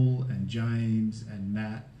Michael and James and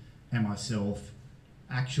Matt and myself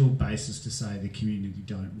actual basis to say the community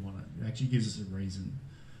don't want it. It actually gives us a reason.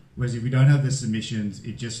 Whereas if we don't have the submissions,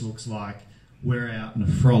 it just looks like we're out in a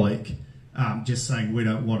frolic, just saying we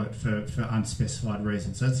don't want it for unspecified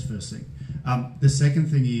reasons. That's the first thing. The second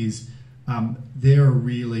thing is there are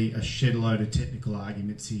really a shed load of technical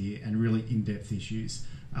arguments here and really in-depth issues.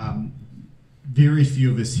 Very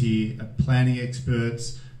few of us here are planning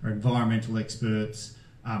experts or environmental experts.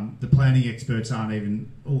 The planning experts aren't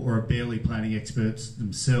even, or are barely planning experts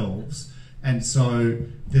themselves. And so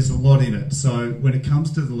there's a lot in it. So when it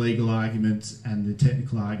comes to the legal arguments and the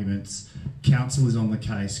technical arguments, council is on the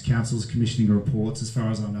case. Council's commissioning reports. As far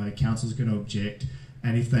as I know, council's going to object.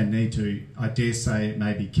 And if they need to, I dare say it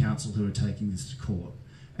may be council who are taking this to court.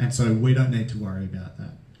 And so we don't need to worry about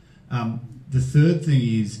that. The third thing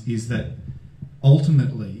is that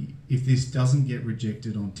ultimately, if this doesn't get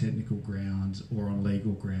rejected on technical grounds or on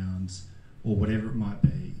legal grounds or whatever it might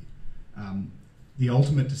be, the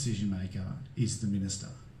ultimate decision maker is the minister,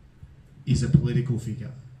 is a political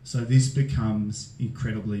figure. So this becomes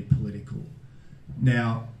incredibly political.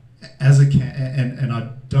 Now, and I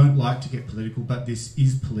don't like to get political, but this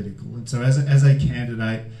is political. And so as a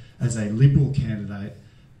candidate, as a Liberal candidate,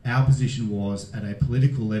 our position was at a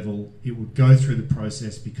political level, it would go through the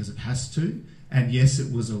process because it has to. And yes,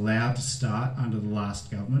 it was allowed to start under the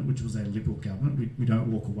last government, which was a Liberal government. We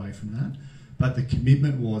don't walk away from that. But the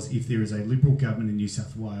commitment was, if there is a Liberal government in New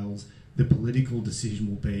South Wales, the political decision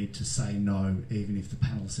will be to say no, even if the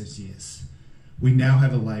panel says yes. We now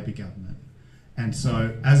have a Labor government. And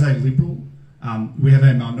so as a Liberal, we have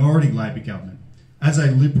a minority Labor government. As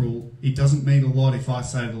a Liberal, it doesn't mean a lot if I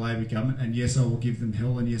say to the Labor government, and yes, I will give them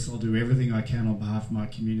hell, and yes, I'll do everything I can on behalf of my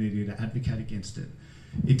community to advocate against it.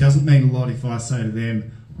 It doesn't mean a lot if I say to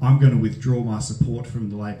them, I'm going to withdraw my support from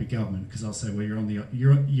the Labor government, because I'll say, well, you're in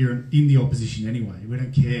the opposition anyway. We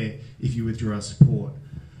don't care if you withdraw our support.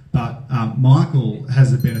 But Michael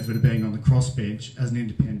has the benefit of being on the crossbench as an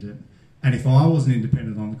independent. And if I was an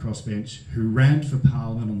independent on the crossbench who ran for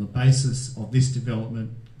Parliament on the basis of this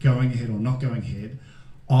development going ahead or not going ahead,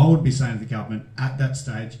 I would be saying to the government at that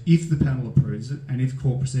stage, if the panel approves it and if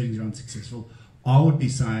court proceedings are unsuccessful, I would be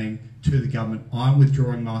saying to the government, I'm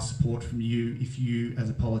withdrawing my support from you if you as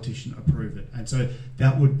a politician approve it. And so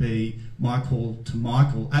that would be my call to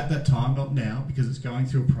Michael at that time, not now because it's going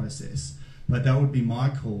through a process, but that would be my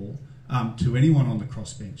call to anyone on the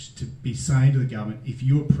crossbench to be saying to the government, if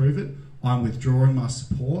you approve it, I'm withdrawing my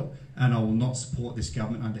support and I will not support this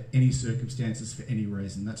government under any circumstances for any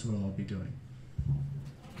reason. That's what I'll be doing.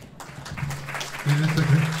 Yeah, that's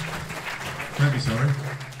okay. Don't be sorry.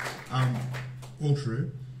 All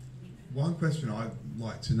true. One question I'd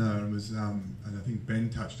like to know was, and I think Ben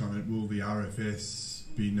touched on it, will the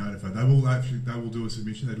RFS be notified? They will do a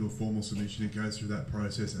submission, they do a formal submission, it goes through that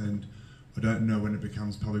process, and I don't know when it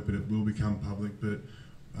becomes public, but it will become public. But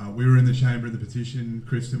we were in the chamber of the petition,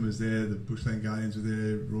 Kristyn was there, the Bushland Guardians were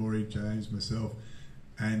there, Rory, James, myself,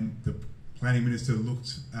 and the Planning Minister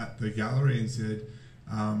looked at the gallery and said,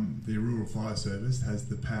 the Rural Fire Service has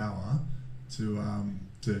the power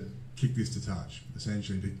to kick this to touch,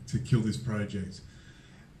 essentially, to kill this project.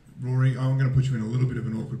 Rory, I'm going to put you in a little bit of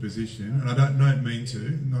an awkward position, and I don't mean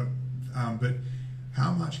to, but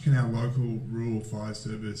how much can our local Rural Fire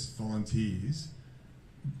Service volunteers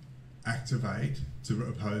activate to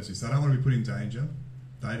oppose this? They don't want to be put in danger.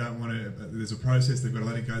 They don't want to, there's a process, they've got to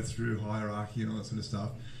let it go through hierarchy and all that sort of stuff.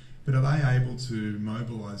 But are they able to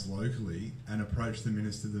mobilise locally and approach the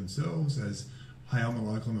minister themselves as, hey, I'm a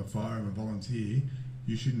local, I'm a fire, I'm a volunteer,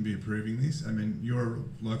 you shouldn't be approving this? I mean, you're a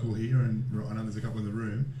local here, and I know there's a couple in the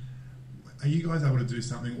room. Are you guys able to do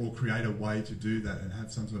something or create a way to do that and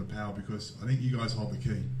have some sort of power? Because I think you guys hold the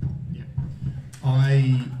key. Yeah.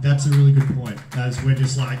 That's a really good point, as we're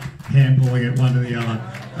just like handballing it one to the other.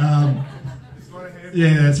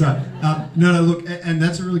 Yeah, that's right. No, look, and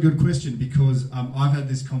that's a really good question, because I've had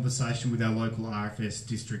this conversation with our local RFS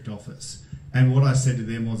district office, and what I said to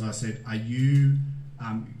them was, I said, are you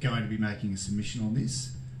going to be making a submission on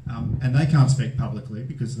this? And they can't speak publicly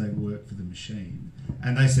because they work for the machine.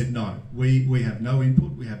 And they said, no, we have no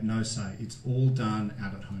input, we have no say. It's all done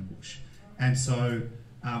out at Homebush. And so,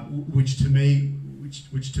 which to me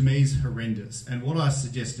is horrendous. And what I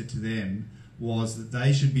suggested to them was that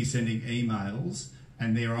they should be sending emails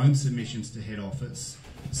and their own submissions to head office,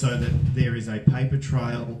 so that there is a paper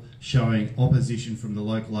trail showing opposition from the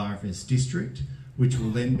local RFS district, which will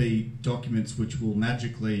then be documents which will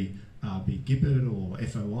magically be gippered or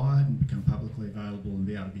FOI'd and become publicly available and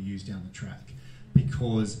be able to be used down the track.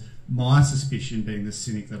 Because my suspicion, being the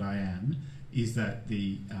cynic that I am, is that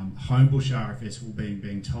the Homebush RFS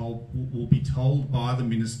will be told by the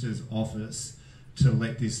Minister's office to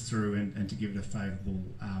let this through and to give it a favourable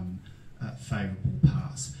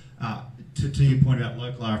pass. To your point about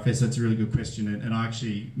local RFS, that's a really good question, and I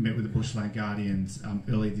actually met with the Bushland Guardians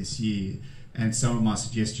earlier this year, and some of my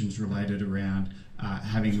suggestions related around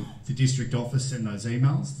having the district office send those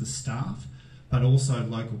emails, the staff, but also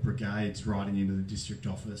local brigades writing into the district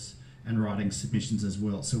office and writing submissions as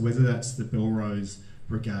well. So whether that's the Belrose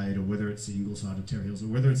Brigade or whether it's the Ingleside or Terry Hills or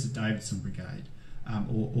whether it's the Davidson Brigade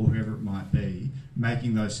or whoever it might be,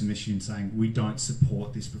 making those submissions saying we don't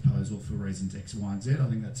support this proposal for reasons X, Y and Z. I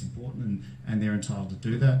think that's important and they're entitled to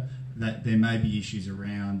do that. That there may be issues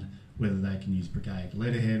around whether they can use brigade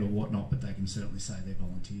letterhead or whatnot, but they can certainly say they're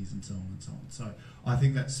volunteers and so on and so on. So I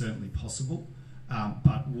think that's certainly possible.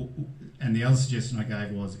 And the other suggestion I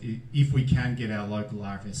gave was if we can get our local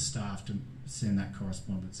RFS staff to send that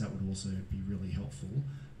correspondence, that would also be really helpful.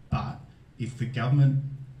 But if the government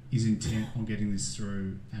is intent on getting this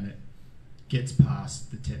through and it gets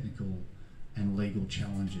past the technical and legal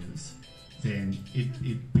challenges, then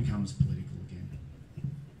it becomes political again.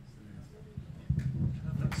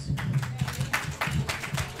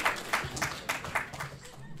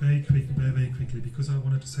 Very quickly, because I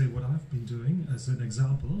wanted to say what I've been doing as an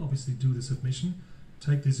example. Obviously, do the submission,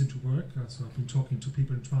 take this into work. So I've been talking to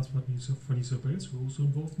people in Transport for New South Wales who are also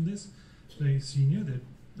involved in this. Very senior, they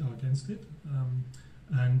are against it.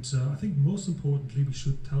 I think most importantly, we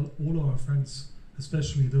should tell all our friends,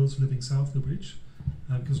 especially those living south of the bridge,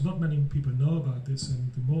 because not many people know about this,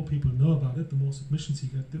 and the more people know about it, the more submissions you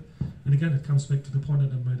get. And again, it comes back to the point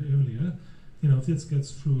that I made earlier. You know, if this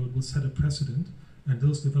gets through, it will set a precedent, and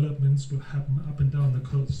those developments will happen up and down the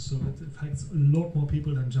coast, so it affects a lot more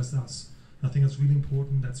people than just us. I think it's really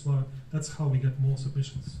important. That's how we get more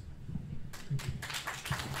submissions. Thank you.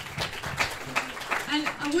 And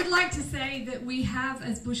I would like to say that we have,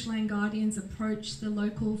 as Bushland Guardians, approached the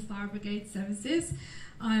local fire brigade services,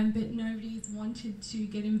 but nobody's wanted to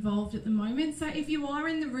get involved at the moment. So if you are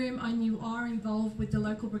in the room and you are involved with the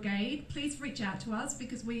local brigade, please reach out to us,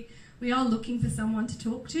 because we are looking for someone to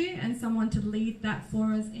talk to and someone to lead that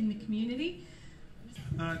for us in the community.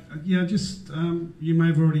 You may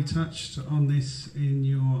have already touched on this in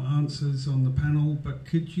your answers on the panel, but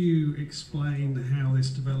could you explain how this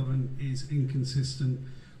development is inconsistent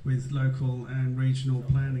with local and regional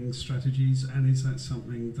planning strategies, and is that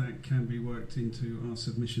something that can be worked into our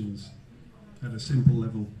submissions at a simple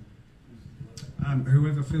level?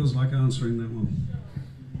 Whoever feels like answering that one.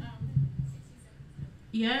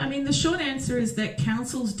 Yeah, I mean, the short answer is that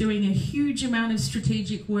Council's doing a huge amount of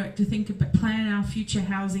strategic work to think about, plan our future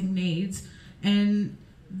housing needs. And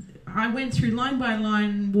I went through line by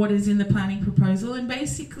line what is in the planning proposal, and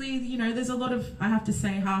basically, you know, there's a lot of, I have to say,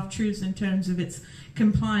 half-truths in terms of its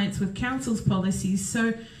compliance with Council's policies.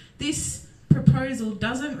 So this proposal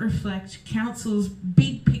doesn't reflect Council's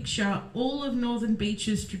big picture, all of Northern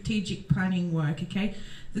Beach's strategic planning work, okay?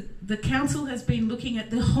 The Council has been looking at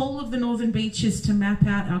the whole of the Northern Beaches to map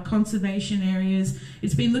out our conservation areas.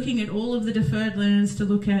 It's been looking at all of the deferred lands to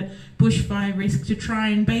look at bushfire risk, to try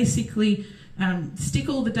and basically stick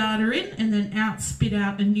all the data in and then spit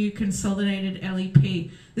out a new consolidated LEP.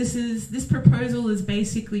 This proposal is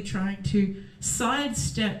basically trying to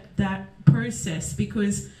sidestep that process,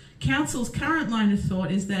 because Council's current line of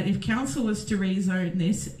thought is that if Council was to rezone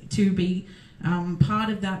this to be part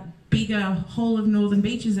of that bigger whole of Northern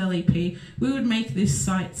Beaches LEP, we would make this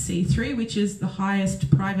site C3, which is the highest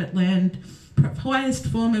private land, highest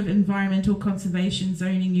form of environmental conservation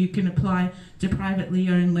zoning you can apply to privately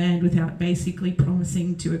owned land without basically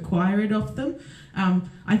promising to acquire it off them.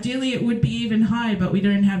 Ideally it would be even higher, but we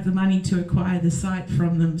don't have the money to acquire the site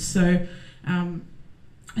from them. So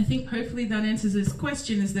I think hopefully that answers this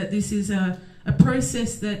question, is that this is a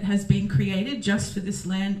process that has been created just for this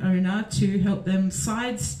landowner to help them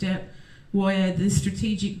sidestep where the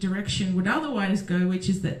strategic direction would otherwise go, which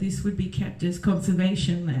is that this would be kept as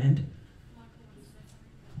conservation land.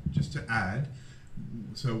 Just to add,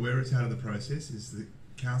 so where it's out of the process is that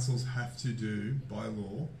councils have to do, by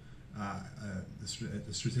law,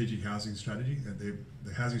 the strategic housing strategy.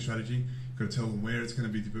 The housing strategy, you've got to tell them where it's going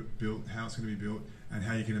to be built, how it's going to be built, and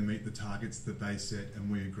how you're going to meet the targets that they set and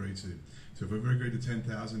we agree to. So if we've agreed to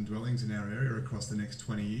 10,000 dwellings in our area across the next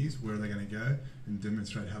 20 years, where are they going to go, and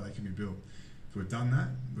demonstrate how they can be built? If we've done that,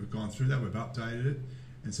 we've gone through that, we've updated it,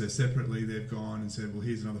 and so separately they've gone and said, well,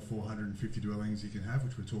 here's another 450 dwellings you can have,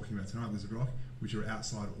 which we're talking about tonight, Lizard Rock, which are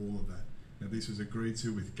outside all of that. Now this was agreed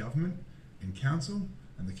to with government and council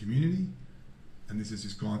and the community, and this has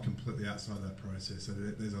just gone completely outside that process. So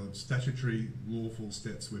there's a statutory, lawful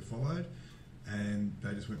steps we've followed, and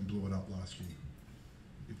they just went and blew it up last year.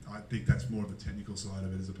 I think that's more of the technical side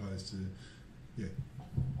of it as opposed to, yeah.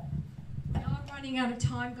 We are running out of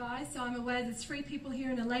time, guys, so I'm aware there's 3 people here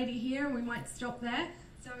and a lady here, and we might stop there.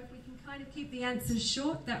 So if we can kind of keep the answers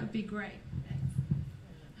short, that would be great. Thanks.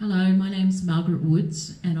 Hello, my name's Margaret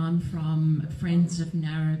Woods, and I'm from Friends of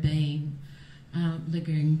Narrabeen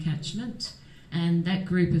Lagoon Catchment. And that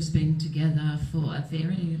group has been together for a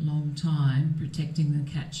very long time, protecting the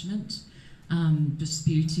catchment,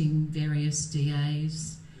 disputing various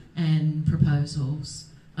DAs and proposals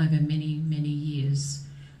over many, many years.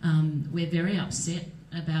 We're very upset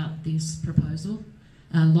about this proposal.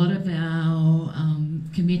 A lot of our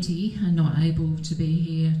committee are not able to be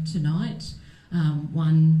here tonight.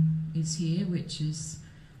 One is here, which is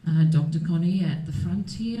Dr. Connie at the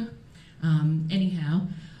front here. Anyhow,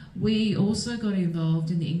 we also got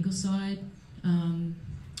involved in the Ingleside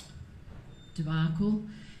debacle,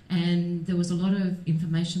 and there was a lot of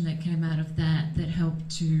information that came out of that that helped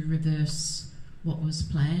to reverse what was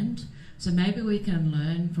planned. So maybe we can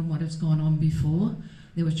learn from what has gone on before.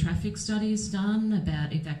 There were traffic studies done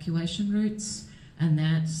about evacuation routes, and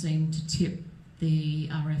that seemed to tip the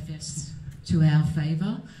RFS to our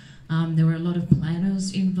favour. There were a lot of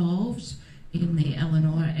planners involved in the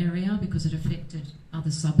Eleanor area because it affected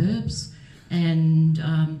other suburbs, and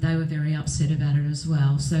they were very upset about it as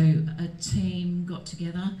well. So a team got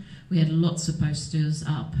together. We had lots of posters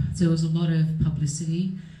up. So there was a lot of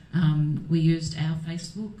publicity. We used our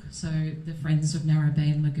Facebook, so the Friends of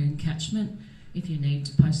Narrabeen Lagoon Catchment. If you need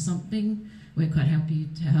to post something, we're quite happy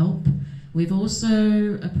to help. We've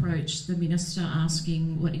also approached the Minister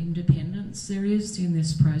asking what independence there is in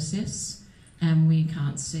this process, and we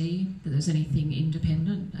can't see that there's anything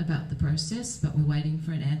independent about the process, but we're waiting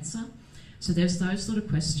for an answer. So there's those sort of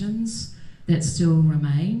questions that still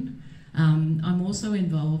remain. I'm also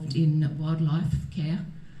involved in wildlife care,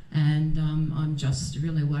 and I'm just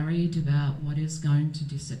really worried about what is going to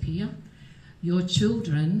disappear. Your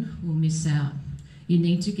children will miss out. You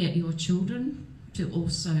need to get your children to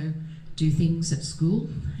also do things at school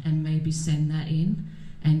and maybe send that in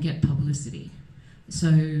and get publicity.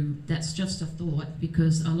 So that's just a thought,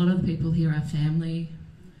 because a lot of the people here are family.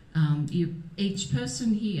 Each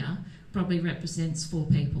person here probably represents 4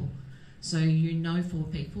 people. So you know 4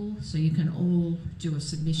 people, so you can all do a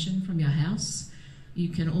submission from your house. You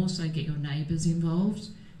can also get your neighbours involved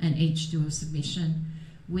and each do a submission.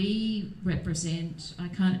 We represent, I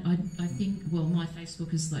think, well, my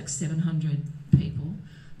Facebook is like 700 people,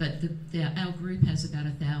 but our group has about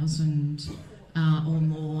 1,000 or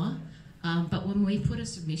more. But when we put a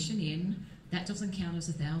submission in, that doesn't count as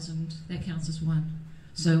 1,000, that counts as 1.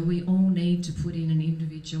 So we all need to put in an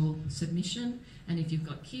individual submission, and if you've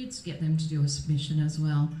got kids, get them to do a submission as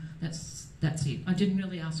well. That's it. I didn't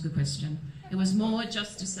really ask a question. It was more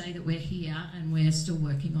just to say that we're here and we're still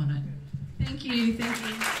working on it. Thank you, thank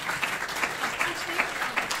you.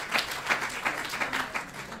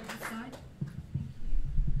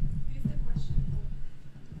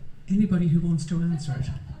 Anybody who wants to answer it.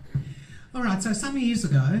 All right, so some years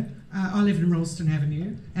ago, I lived in Ralston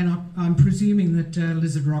Avenue, and I'm presuming that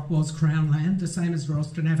Lizard Rock was Crown land, the same as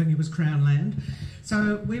Ralston Avenue was Crown land.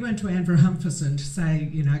 So we went to Andrew Humphreys to say,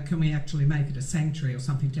 you know, can we actually make it a sanctuary or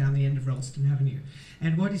something down the end of Ralston Avenue?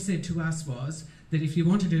 And what he said to us was that if you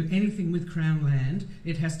want to do anything with Crown land,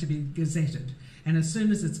 it has to be gazetted. And as soon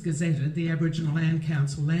as it's gazetted, the Aboriginal Land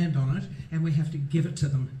Council land on it, and we have to give it to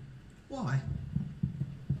them. Why?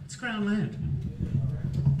 It's Crown land.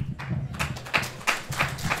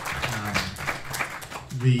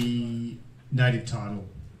 The native title,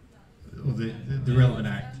 or the relevant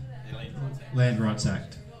act, Land Rights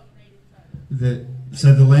Act.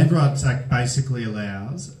 So the Land Rights Act basically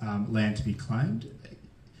allows land to be claimed.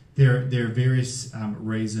 There are various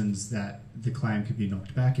reasons that the claim could be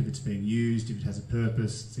knocked back if it's being used, if it has a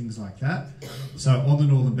purpose, things like that. So on the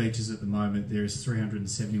Northern Beaches at the moment, there is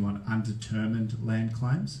 371 undetermined land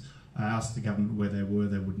claims. I asked the government where they were,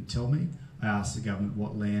 they wouldn't tell me. I asked the government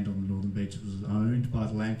what land on the Northern Beaches was owned by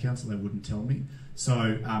the Land Council, they wouldn't tell me.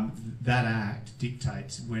 So that act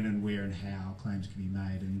dictates when and where and how claims can be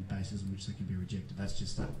made and basis on which they can be rejected. That's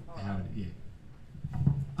just how it, yeah.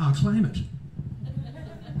 I'll claim it. It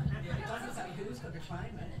doesn't say who's got to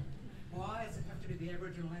claim it. Why does it have to be the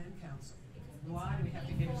Aboriginal Land Council? Why do we have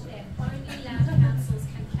to give it to them? Only land councils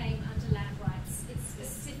can claim under land rights. It's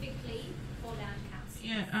specifically for land councils.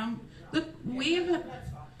 Yeah, look, we have a...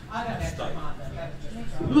 I don't have to mind that.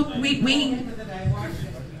 Look, we... At the end of the day, why should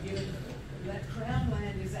it be given? That Crown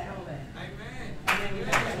land is our land. Amen. And then we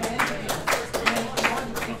have to hand it.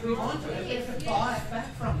 And if we want it, we have to buy it back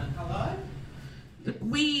from them. Hello?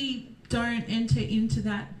 We don't into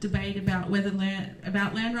that debate about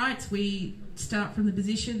land rights. We start from the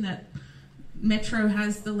position that Metro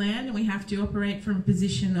has the land, and we have to operate from a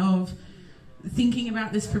position of thinking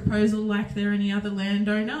about this proposal like they're any other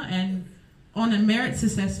landowner, and on a merits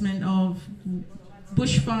assessment of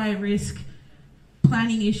bushfire risk,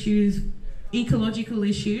 planning issues, ecological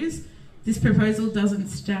issues, this proposal doesn't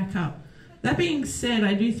stack up. That being said,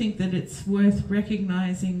 I do think that it's worth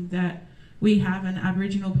recognising that we have an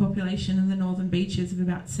Aboriginal population in the Northern Beaches of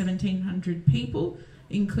about 1,700 people,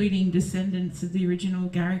 including descendants of the original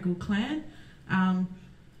Garigal clan.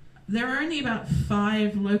 There are only about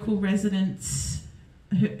 5 local residents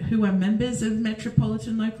who are members of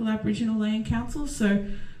Metropolitan Local Aboriginal Land Council, so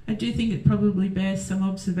I do think it probably bears some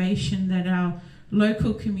observation that our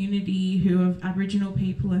local community who are Aboriginal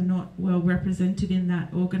people are not well represented in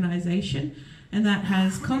that organisation, and that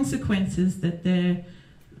has consequences that their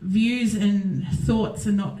views and thoughts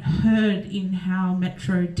are not heard in how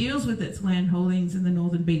Metro deals with its land holdings in the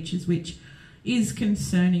Northern Beaches, which is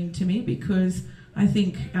concerning to me, because I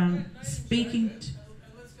think speaking to...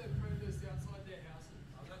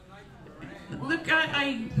 Look,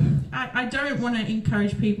 I don't want to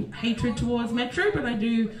encourage people hatred towards Metro, but I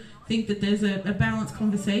do think that there's a balanced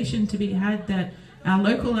conversation to be had, that our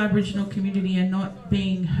local Aboriginal community are not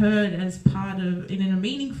being heard as part of, in a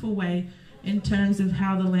meaningful way, in terms of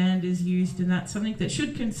how the land is used, and that's something that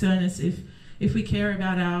should concern us if we care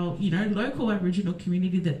about our local Aboriginal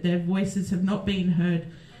community, that their voices have not been heard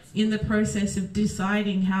in the process of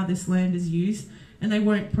deciding how this land is used, and they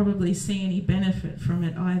won't probably see any benefit from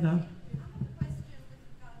it either.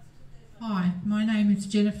 Hi, my name is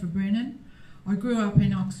Jennifer Brennan. I grew up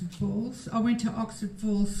in Oxford Falls. I went to Oxford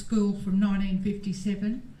Falls School from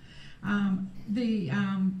 1957,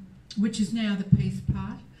 which is now the Peace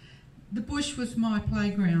Part. The bush was my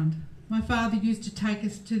playground. My father used to take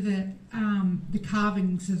us to the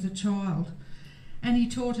carvings as a child, and he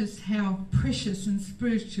taught us how precious and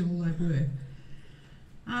spiritual they were.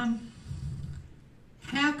 How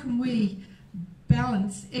can we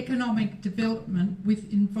balance economic development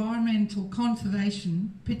with environmental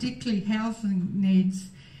conservation, particularly housing needs,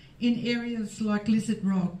 in areas like Lizard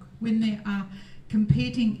Rock, when there are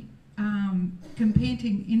competing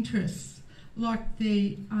interests, like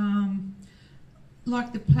the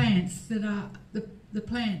plants that are the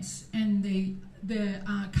plants and the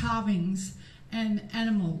carvings and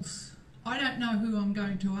animals? I don't know who I'm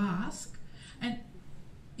going to ask, and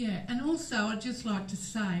also I'd just like to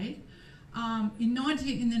say, in the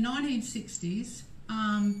 1960s,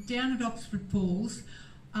 down at Oxford Falls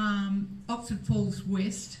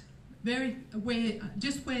West, where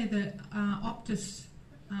the Optus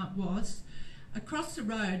was, across the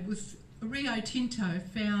road was Rio Tinto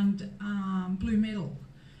found blue metal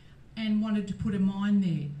and wanted to put a mine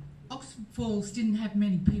there. Oxford Falls didn't have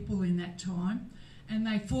many people in that time, and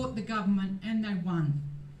they fought the government and they won.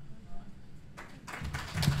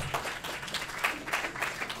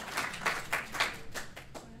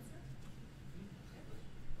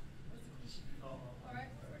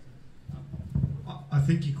 I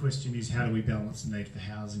think your question is, how do we balance the need for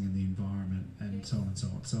housing and the environment, and so on and so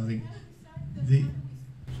on. So I think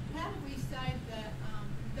How do we say that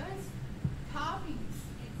those carvings?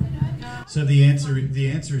 So the answer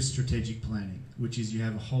is strategic planning, which is you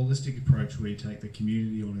have a holistic approach where you take the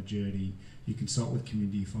community on a journey, you consult with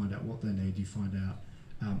community, you find out what they need, you find out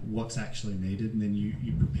what's actually needed, and then you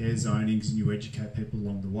prepare zonings and you educate people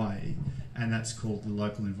along the way, and that's called the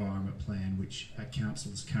local environment plan, which our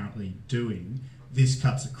council is currently doing. This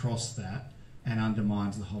cuts across that and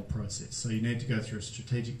undermines the whole process. So you need to go through a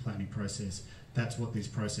strategic planning process. That's what this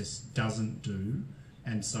process doesn't do,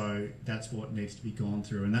 and so that's what needs to be gone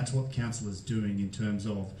through, and that's what the council is doing in terms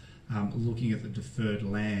of looking at the deferred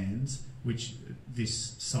lands which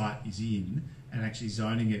this site is in, and actually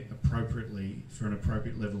zoning it appropriately for an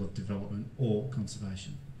appropriate level of development or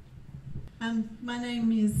conservation. My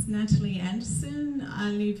name is Natalie Anderson. I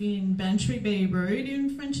live in Bantry Bay Road in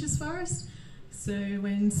Frenchs Forest. So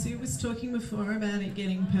when Sue was talking before about it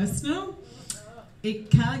getting personal, it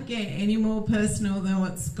can't get any more personal than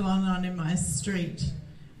what's gone on in my street.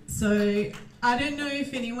 So I don't know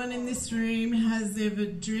if anyone in this room has ever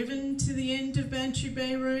driven to the end of Bantry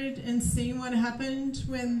Bay Road and seen what happened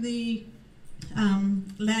when the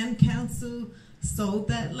Land Council sold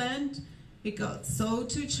that land. It got sold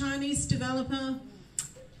to a Chinese developer.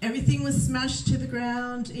 Everything was smashed to the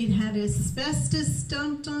ground. It had asbestos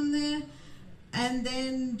dumped on there. And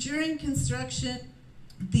then during construction,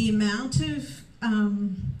 the amount of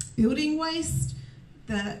building waste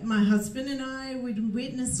that my husband and I would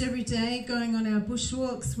witness every day going on our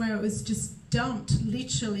bushwalks, where it was just dumped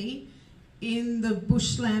literally in the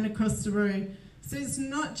bushland across the road. So it's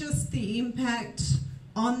not just the impact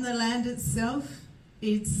on the land itself,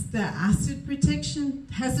 it's the hazard protection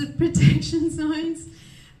zones,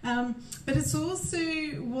 but it's also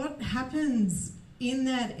what happens in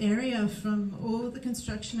that area from all the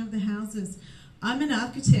construction of the houses. I'm an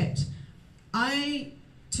architect. I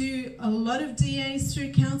do a lot of DAs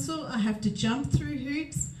through council. I have to jump through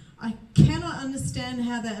hoops. I cannot understand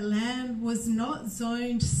how that land was not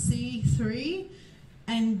zoned C3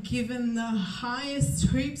 and given the highest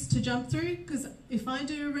hoops to jump through, because if I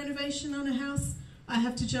do a renovation on a house, I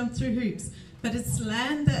have to jump through hoops. But it's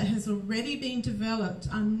land that has already been developed.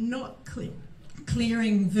 I'm not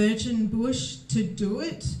clearing virgin bush to do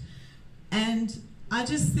it. And I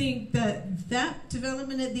just think that that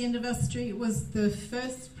development at the end of our street was the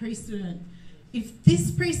first precedent. If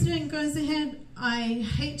this precedent goes ahead, I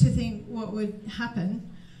hate to think what would happen.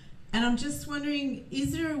 And I'm just wondering,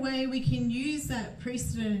 is there a way we can use that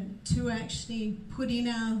precedent to actually put in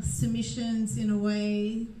our submissions in a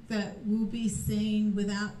way that will be seen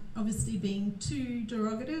without obviously being too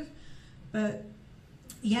derogative? But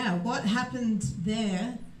yeah, what happened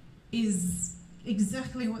there is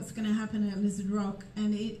exactly what's going to happen at Lizard Rock,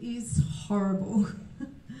 and it is horrible.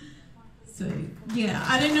 So yeah,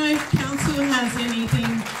 I don't know if council has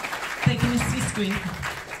anything they can assist with.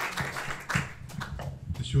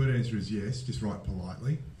 The short answer is yes, just write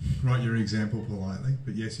politely. Write your example politely,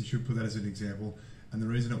 but yes, you should put that as an example. And the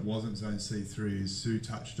reason it wasn't Zone C3, as Sue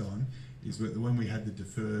touched on, is that when we had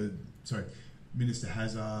the Minister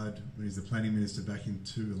Hazard, when he was the planning minister back in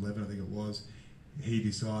 2011, I think it was, he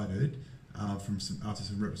decided, after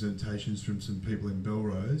some representations from some people in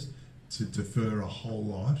Belrose, to defer a whole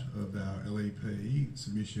lot of our LEP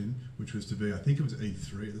submission, which was to be, I think it was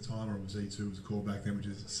E3 at the time, or it was E2, it was called back then, which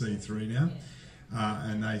is C3 now.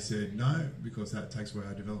 And they said no, because that takes away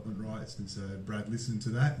our development rights. And so Brad listened to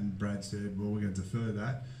that, and Brad said, well, we're going to defer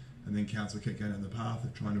that. And then council kept going down the path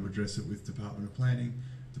of trying to address it with Department of Planning.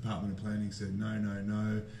 Department of Planning said no,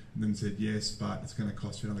 and then said yes, but it's going to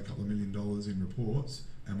cost you another $2 million in reports,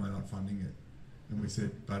 and we're not funding it. And we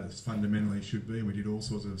said, but it fundamentally should be, and we did all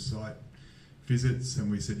sorts of site visits,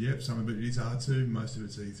 and we said, yep, some of it is R2, most of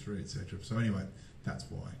it's E3, etc. So anyway, that's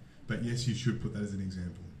why. But yes, you should put that as an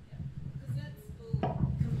example. Because that's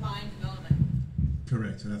full combined development.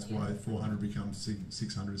 Correct, and that's why 400 becomes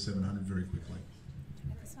 600 or 700 very quickly.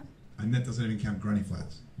 And that doesn't even count granny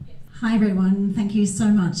flats. Hi everyone, thank you so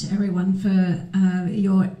much everyone for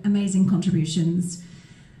your amazing contributions.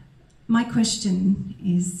 My question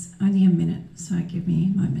is only a minute, so give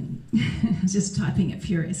me a moment. I was just typing it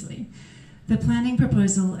furiously. The planning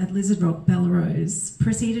proposal at Lizard Rock Belrose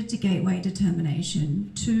proceeded to gateway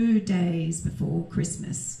determination 2 days before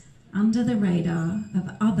Christmas, under the radar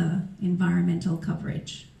of other environmental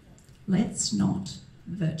coverage. Let's not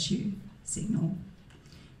virtue signal.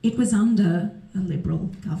 It was under a Liberal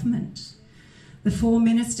government. The 4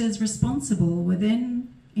 ministers responsible were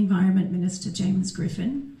then Environment Minister James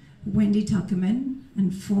Griffin, Wendy Tuckerman,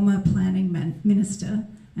 and former Planning Minister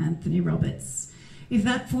Anthony Roberts. If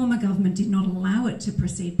that former government did not allow it to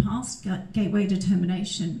proceed past gateway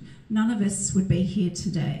determination, none of us would be here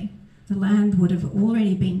today. The land would have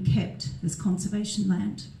already been kept as conservation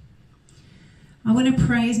land. I want to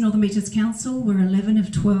praise Northern Beaches Council. We're 11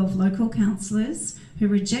 of 12 local councillors who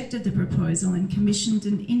rejected the proposal and commissioned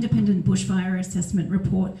an independent bushfire assessment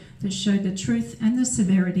report that showed the truth and the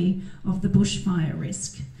severity of the bushfire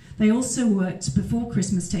risk. They also worked before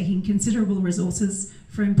Christmas, taking considerable resources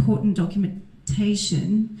for important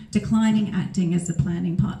documentation, declining acting as the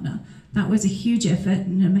planning partner. That was a huge effort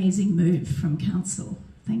and an amazing move from council.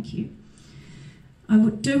 Thank you. I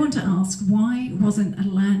do want to ask, why wasn't a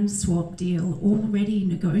land swap deal already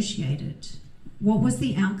negotiated? What was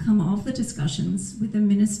the outcome of the discussions with the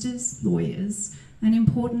ministers, lawyers, and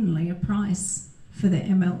importantly, a price for the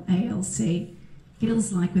ALC?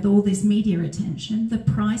 Feels like with all this media attention, the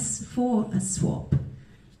price for a swap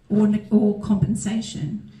or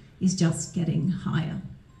compensation is just getting higher.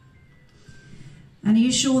 And are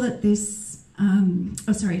you sure that this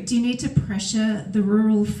do you need to pressure the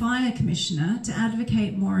Rural Fire Commissioner to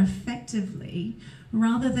advocate more effectively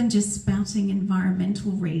rather than just spouting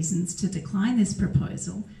environmental reasons to decline this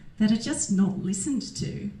proposal that are just not listened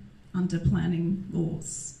to under planning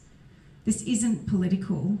laws? This isn't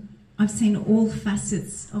political. I've seen all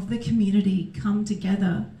facets of the community come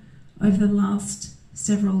together over the last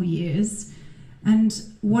several years, and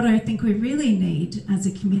what I think we really need as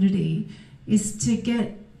a community is to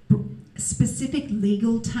get specific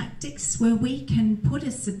legal tactics where we can put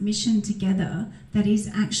a submission together that is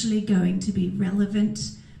actually going to be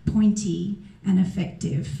relevant, pointy, and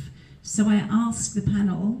effective So I asked the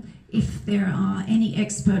panel if there are any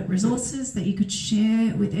expert resources that you could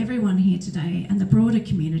share with everyone here today and the broader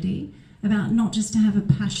community about not just to have a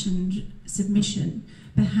passionate submission,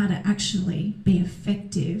 but how to actually be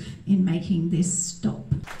effective in making this stop.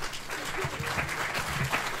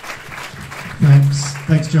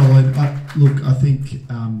 Thanks, Joel. Look, I think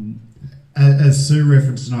as Sue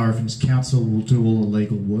referenced and I referenced, Council will do all the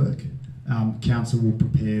legal work. Council will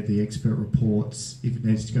prepare the expert reports. If it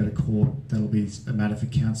needs to go to court, that'll be a matter for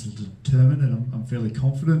Council to determine, and I'm fairly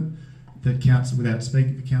confident that Council, without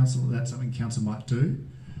speaking for Council, that's something Council might do.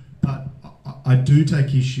 But I do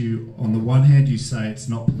take issue, on the one hand you say it's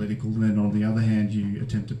not political, and then on the other hand you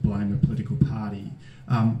attempt to blame a political party.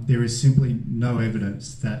 There is simply no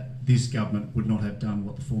evidence that this government would not have done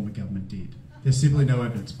what the former government did. There's simply no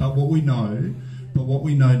evidence. But what we know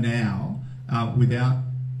now, without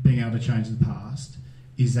being able to change the past,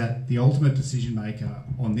 is that the ultimate decision maker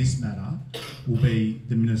on this matter will be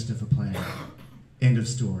the Minister for Planning. End of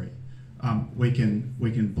story. We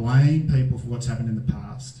can blame people for what's happened in the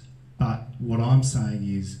past, but what I'm saying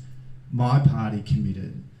is my party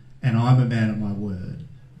committed, and I'm a man of my word,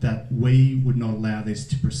 that we would not allow this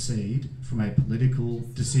to proceed from a political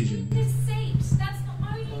decision. This seat, that's the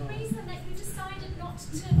only reason that you decided not to,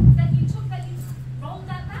 that you rolled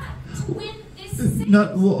that back, to win this seat.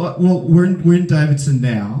 No, well, we're in Davidson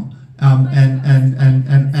now, and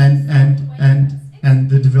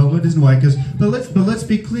the development isn't away. But let's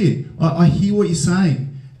be clear. I hear what you're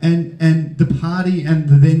saying, and the party and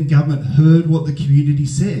the then government heard what the community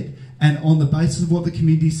said, and on the basis of what the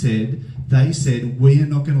community said, they said we are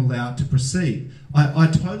not going to allow it to proceed. I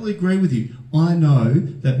totally agree with you. I know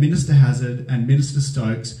that Minister Hazzard and Minister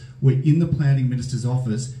Stokes were in the Planning Minister's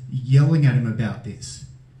office yelling at him about this.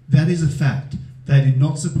 That is a fact. They did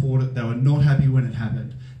not support it. They were not happy when it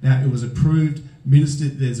happened. Now, it was approved.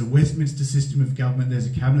 There's a Westminster system of government, there's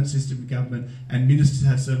a cabinet system of government, and ministers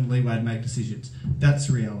have certain leeway to make decisions. That's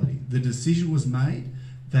reality. The decision was made.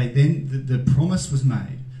 The promise was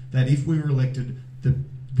made that if we were elected, the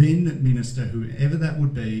then minister, whoever that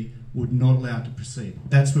would be, would not allow it to proceed.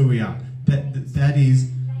 That's where we are. That is,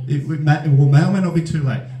 it may or may not be too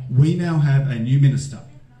late. We now have a new minister.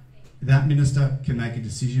 That minister can make a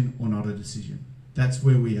decision or not a decision. That's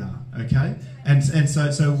where we are, okay? And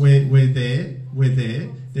so we're there.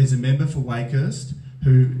 There's a member for Wakehurst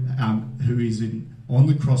who is on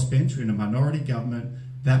the crossbench. We're in a minority government.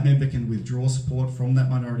 That member can withdraw support from that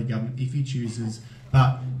minority government if he chooses.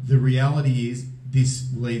 But the reality is this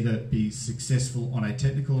will either be successful on a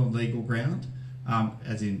technical and legal ground,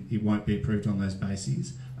 as in it won't be approved on those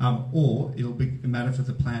bases, or it'll be a matter for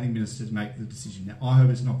the planning minister to make the decision. Now, I hope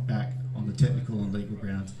it's knocked back on the technical and legal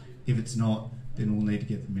grounds. If it's not, then we'll need to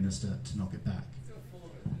get the minister to knock it back.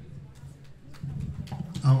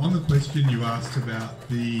 On the question you asked about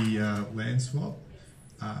the land swap,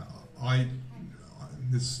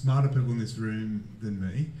 there's smarter people in this room than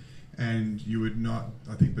me, and you would not,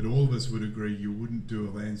 I think, but all of us would agree you wouldn't do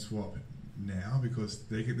a land swap now because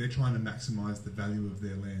they're trying to maximise the value of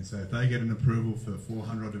their land. So if they get an approval for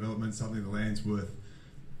 400 development, suddenly the land's worth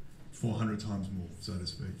 400 times more, so to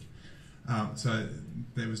speak. So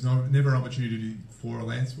there was never an opportunity for a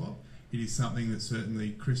land swap. It is something that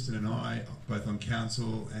certainly Kristyn and I, both on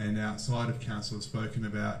council and outside of council, have spoken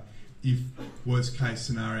about. If worst case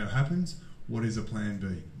scenario happens, what is a plan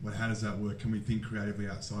B? How does that work? Can we think creatively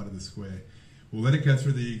outside of the square? We'll let it go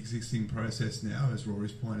through the existing process now, as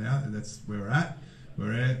Rory's pointed out, and that's where we're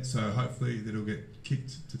at. So hopefully that'll get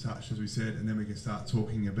kicked to touch, as we said, and then we can start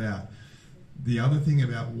talking about the other thing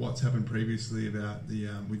about what's happened previously. About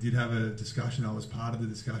we did have a discussion. I was part of the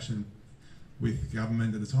discussion with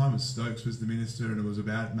government at the time, as Stokes was the minister, and it was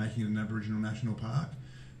about making it an Aboriginal national park.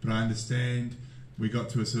 But I understand we got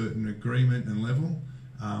to a certain agreement and level.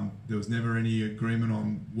 There was never any agreement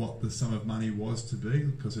on what the sum of money was to be,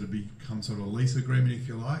 because it had become sort of a lease agreement, if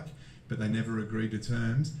you like, but they never agreed to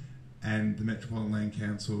terms, and the Metropolitan Land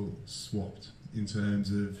Council swapped in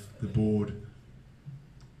terms of the board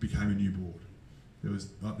became a new board.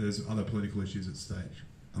 There's other political issues at stake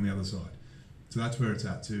on the other side. So that's where it's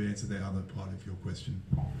at, to answer the other part of your question.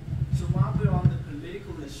 So while we're on the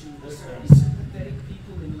political issue, is there any sympathetic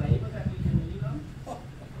people in Labour that we can lean on?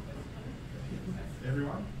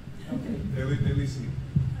 Everyone? Okay. They're listening.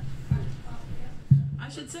 I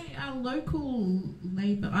should say our local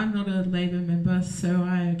Labour, I'm not a Labour member, so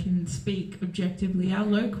I can speak objectively. Our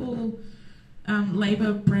local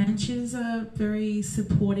Labour branches are very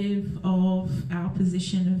supportive of our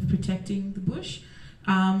position of protecting the bush.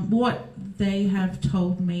 What they have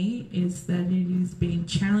told me is that it has been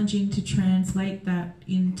challenging to translate that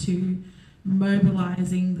into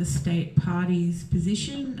mobilising the state party's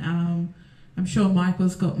position. I'm sure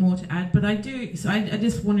Michael's got more to add, but I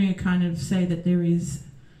just want to kind of say that there is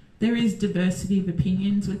diversity of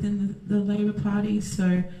opinions within the Labor Party.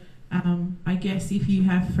 So I guess if you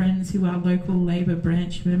have friends who are local Labor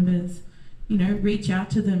branch members, you know, reach out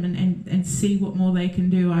to them and see what more they can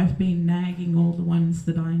do. I've been nagging all the ones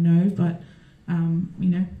that I know, but you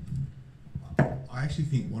know. I actually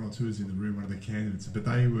think one or two is in the room, one of the candidates, but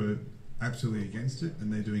they were absolutely against it,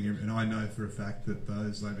 and they're doing everything. And I know for a fact that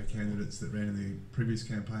those Labor candidates that ran in the previous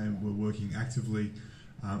campaign were working actively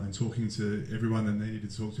and talking to everyone they needed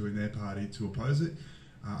to talk to in their party to oppose it.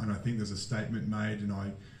 And I think there's a statement made, and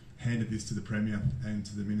I handed this to the Premier and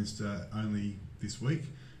to the Minister only this week,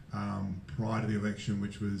 prior to the election,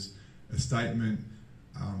 which was a statement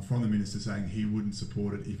from the Minister saying he wouldn't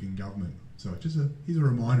support it if in government. So just here's a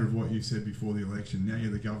reminder of what you said before the election. Now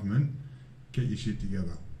you're the government, get your shit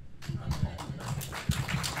together.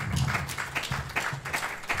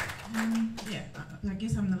 Yeah, I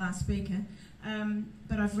guess I'm the last speaker.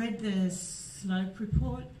 But I've read the slope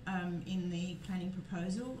report in the planning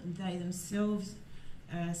proposal, and they themselves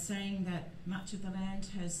saying that much of the land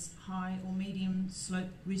has high or medium slope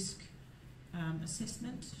risk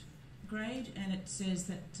assessment grade, and it says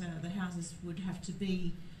that the houses would have to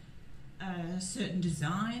be a certain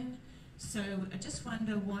design. So I just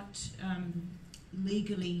wonder what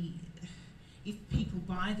legally, if people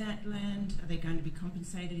buy that land, are they going to be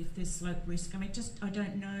compensated if there's slope risk? I mean, I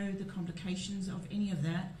don't know the complications of any of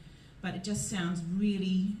that, but it just sounds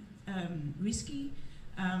really risky.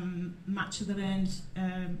 Much of the land,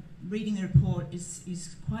 reading the report,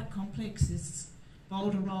 is quite complex. There's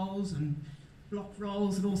boulder rolls and block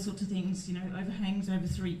rolls and all sorts of things, you know, overhangs over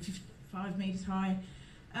 5 metres high.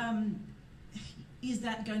 Is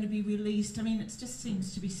that going to be released? I mean, it just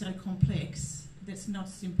seems to be so complex. That's not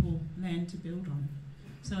simple land to build on.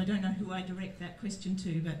 So I don't know who I direct that question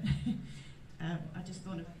to, but I just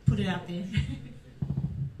thought I'd put it out there.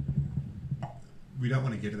 We don't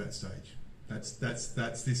want to get to that stage.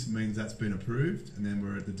 This means that's been approved, and then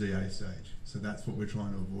we're at the DA stage. So that's what we're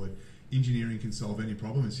trying to avoid. Engineering can solve any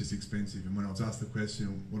problem, it's just expensive. And when I was asked the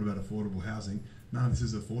question, what about affordable housing? None of this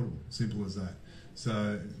is affordable, simple as that.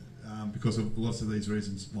 So, because of lots of these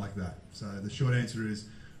reasons like that. So the short answer is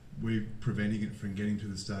we're preventing it from getting to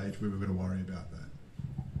the stage where we've got to worry about that.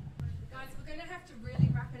 Guys, we're going to have to really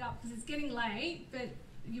wrap it up because it's getting late, but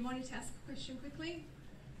you wanted to ask a question quickly?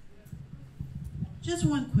 Just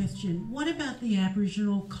one question. What about the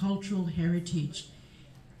Aboriginal cultural heritage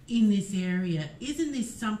in this area? Isn't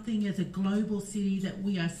this something as a global city that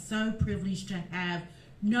we are so privileged to have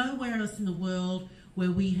nowhere else in the world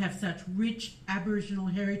where we have such rich Aboriginal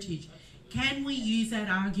heritage? Can we use that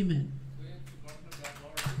argument?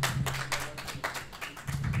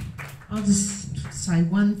 I'll just say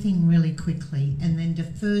one thing really quickly and then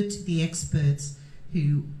defer to the experts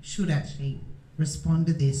who should actually respond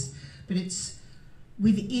to this. But it's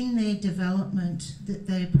within their development that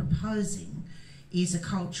they're proposing is a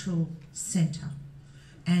cultural centre,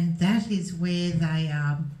 and that is where they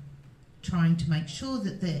are trying to make sure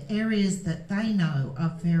that the areas that they know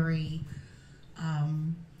are very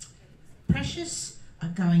precious are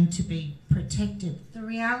going to be protected. The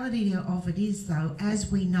reality of it is, though,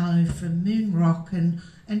 as we know from Moon Rock and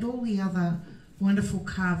all the other wonderful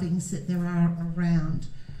carvings that there are around,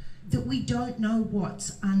 that we don't know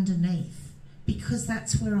what's underneath, because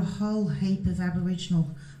that's where a whole heap of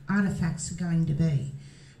Aboriginal artefacts are going to be.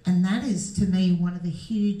 And that is, to me, one of the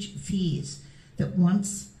huge fears, that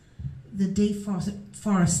once the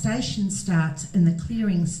deforestation starts and the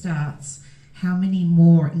clearing starts, how many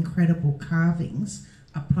more incredible carvings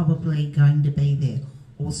are probably going to be there,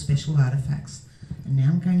 all special artefacts. And now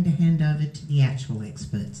I'm going to hand over to the actual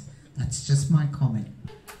experts. That's just my comment.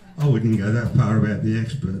 I wouldn't go that far about the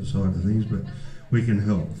expert side of things, but we can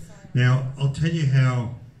help. Now, I'll tell you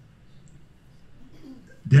how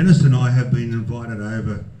Dennis and I have been invited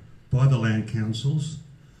over by the land councils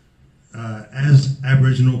as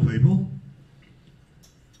Aboriginal people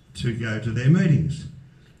to go to their meetings.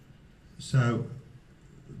 So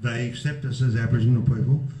they accept us as Aboriginal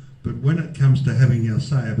people, but when it comes to having our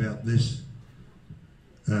say about this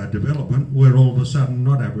development, we're all of a sudden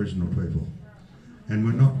not Aboriginal people, and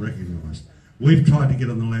we're not recognised. We've tried to get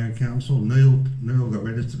on the land council. Neil got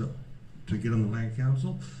registered to get on the land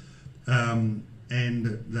council, and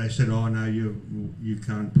they said, "Oh no, you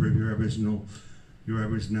can't prove your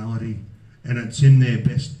Aboriginality," and it's in their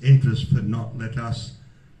best interest for not let us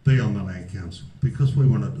be on the land council because we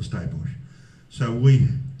wanted to stay bush. So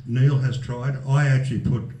Neil has tried. I actually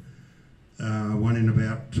put one in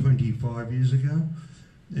about 25 years ago,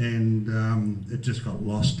 and it just got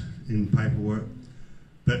lost in paperwork.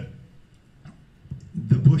 But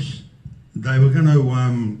the bush, they were going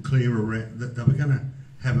to clear around, they were going to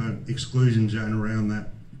have an exclusion zone around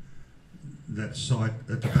that site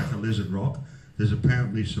at the back of Lizard Rock. There's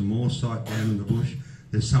apparently some more site down in the bush.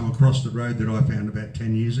 There's some across the road that I found about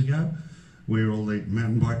 10 years ago, where all the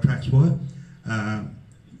mountain bike tracks were.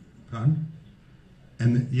 Pardon?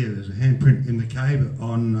 And yeah, there's a handprint in the cave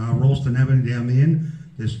on Ralston Avenue down the end.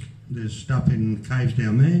 There's stuff in caves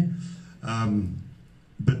down there.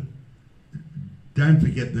 But don't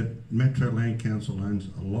forget that Metro Land Council owns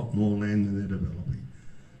a lot more land than they're developing.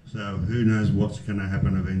 So who knows what's going to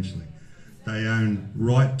happen eventually. They own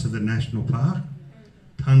right to the National Park,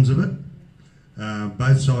 tons of it,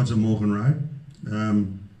 both sides of Morgan Road.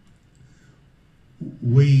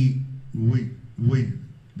 We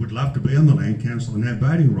would love to be on the Land Council and have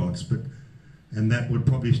voting rights, and that would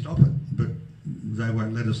probably stop it, but they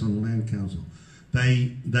won't let us on the Land Council.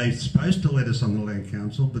 They're supposed to let us on the Land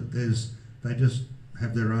Council, but they just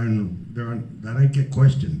have their own, they don't get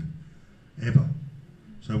questioned, ever.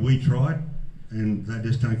 So we tried, and they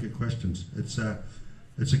just don't get questions. It's a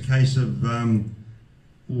case of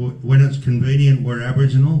when it's convenient, we're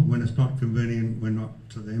Aboriginal. When it's not convenient, we're not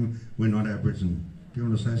to them. We're not Aboriginal. Do you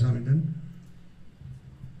want to say something, Dan?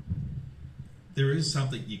 There is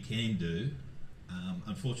something you can do.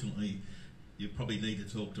 Unfortunately, you probably need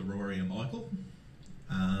to talk to Rory and Michael.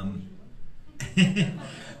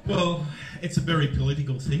 Well, it's a very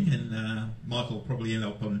political thing, and Michael will probably end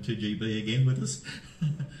up on 2GB again with us.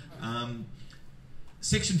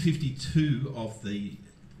 Section 52 of the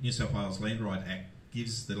New South Wales Land Right Act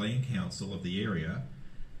gives the Land Council of the area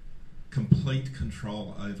complete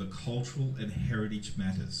control over cultural and heritage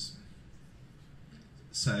matters.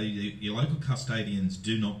 So your local custodians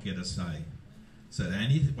do not get a say. So the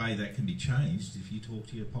only way that can be changed if you talk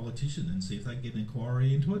to your politician and see if they can get an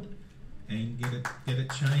inquiry into it and get it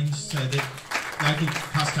changed so that local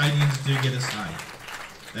custodians do get a say.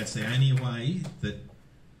 That's the only way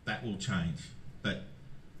that will change. But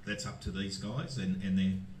that's up to these guys and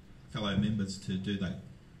their fellow members to do that.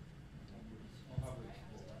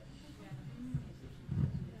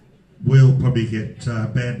 We'll probably get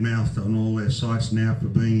bad-mouthed on all their sites now for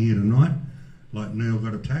being here tonight, like Neil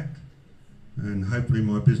got attacked. And hopefully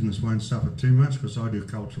my business won't suffer too much because I do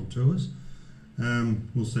cultural tours.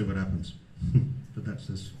 We'll see what happens. But that's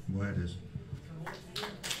just the way it is.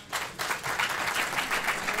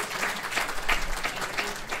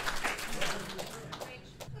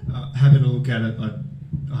 Having a look at it,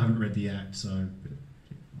 I haven't read the Act, so I'm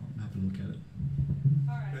happy to look at it.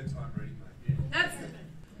 All right. I'm ready, mate. Yeah. That's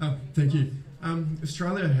thank you.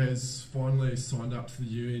 Australia has finally signed up to the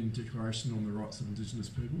UN Declaration on the Rights of Indigenous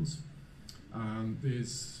Peoples.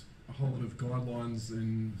 There's a whole lot of guidelines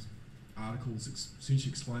and articles essentially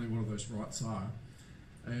explaining what those rights are.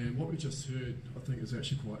 And what we just heard, I think, is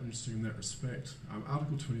actually quite interesting in that respect.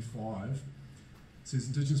 Article 25 says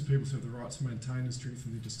Indigenous peoples have the right to maintain and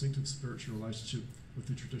strengthen their distinctive spiritual relationship with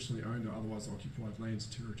their traditionally owned or otherwise occupied lands,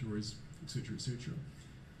 territories, etc., etc.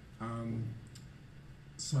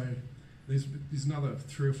 So there's another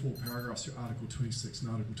 3 or 4 paragraphs to Article 26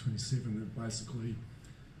 and Article 27 that basically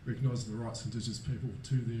recognise the rights of Indigenous people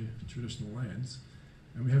to their traditional lands.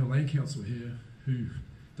 And we have a land council here who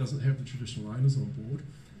doesn't have the traditional owners on board,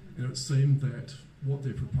 and it seemed that what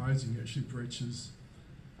they're proposing actually breaches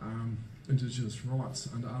Indigenous rights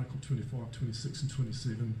under Article 25, 26 and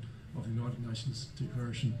 27 of the United Nations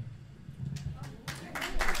Declaration.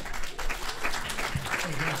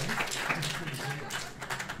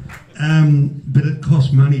 But it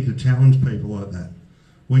costs money to challenge people like that.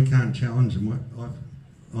 We can't challenge them.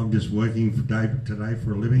 I'm just working today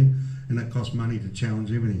for a living, and it costs money to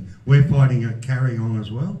challenge everything. We're fighting at Carryong as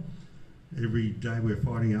well. Every day we're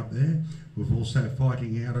fighting up there. We're also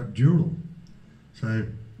fighting out at Dural. So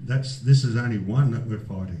this is only one that we're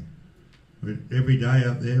fighting. Every day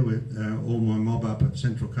up there, with all my mob up at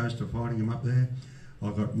Central Coast are fighting them up there.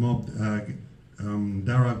 I've got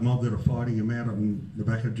Darug mob that are fighting them out in the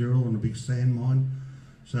back of Dural in a big sand mine.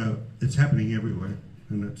 So it's happening everywhere,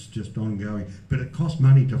 and it's just ongoing. But it costs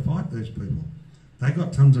money to fight these people. They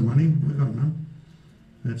got tons of money, we got none.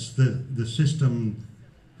 It's the system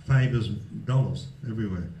favours dollars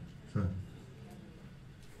everywhere. So.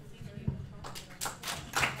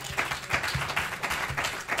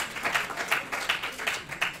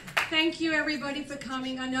 Thank you everybody for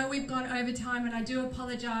coming. I know we've gone over time and I do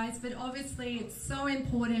apologise, but obviously it's so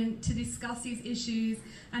important to discuss these issues,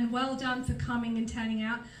 and well done for coming and turning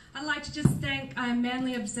out. I'd like to just thank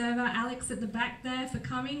Manly Observer Alex at the back there for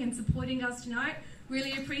coming and supporting us tonight.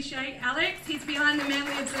 Really appreciate Alex. He's behind the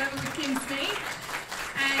Manly Observer with Kim Smee.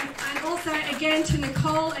 And also, again, to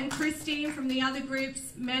Nicole and Kristyn from the other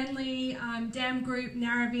groups, Manly, Dam Group,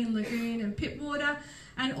 Narrabeen, Lagoon and Pittwater.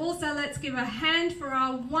 And also, let's give a hand for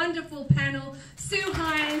our wonderful panel, Sue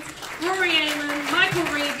Heins, Rory Amon, Michael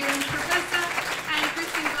Regan, Professor, and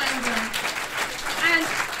Kristyn Glanville. And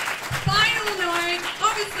final note,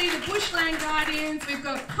 obviously the Bushland Guardians, we've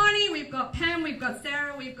got Connie, we've got Pam, we've got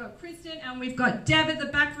Sarah, we've got Kristyn, and we've got Deb at the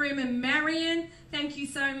back room and Marion. Thank you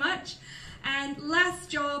so much. And last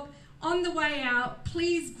job, on the way out,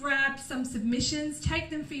 please grab some submissions, take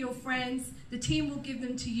them for your friends. The team will give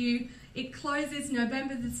them to you. It closes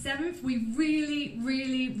November the 7th. We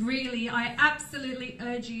really, I absolutely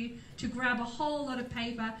urge you to grab a whole lot of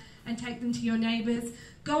paper and take them to your neighbours.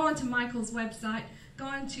 Go onto Michael's website, go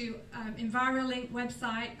onto EnviroLink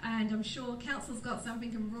website, and I'm sure Council's got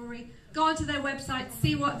something, and Rory. Go onto their website,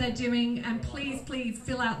 see what they're doing, and please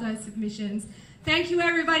fill out those submissions. Thank you,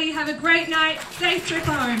 everybody. Have a great night. Safe trip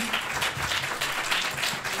home.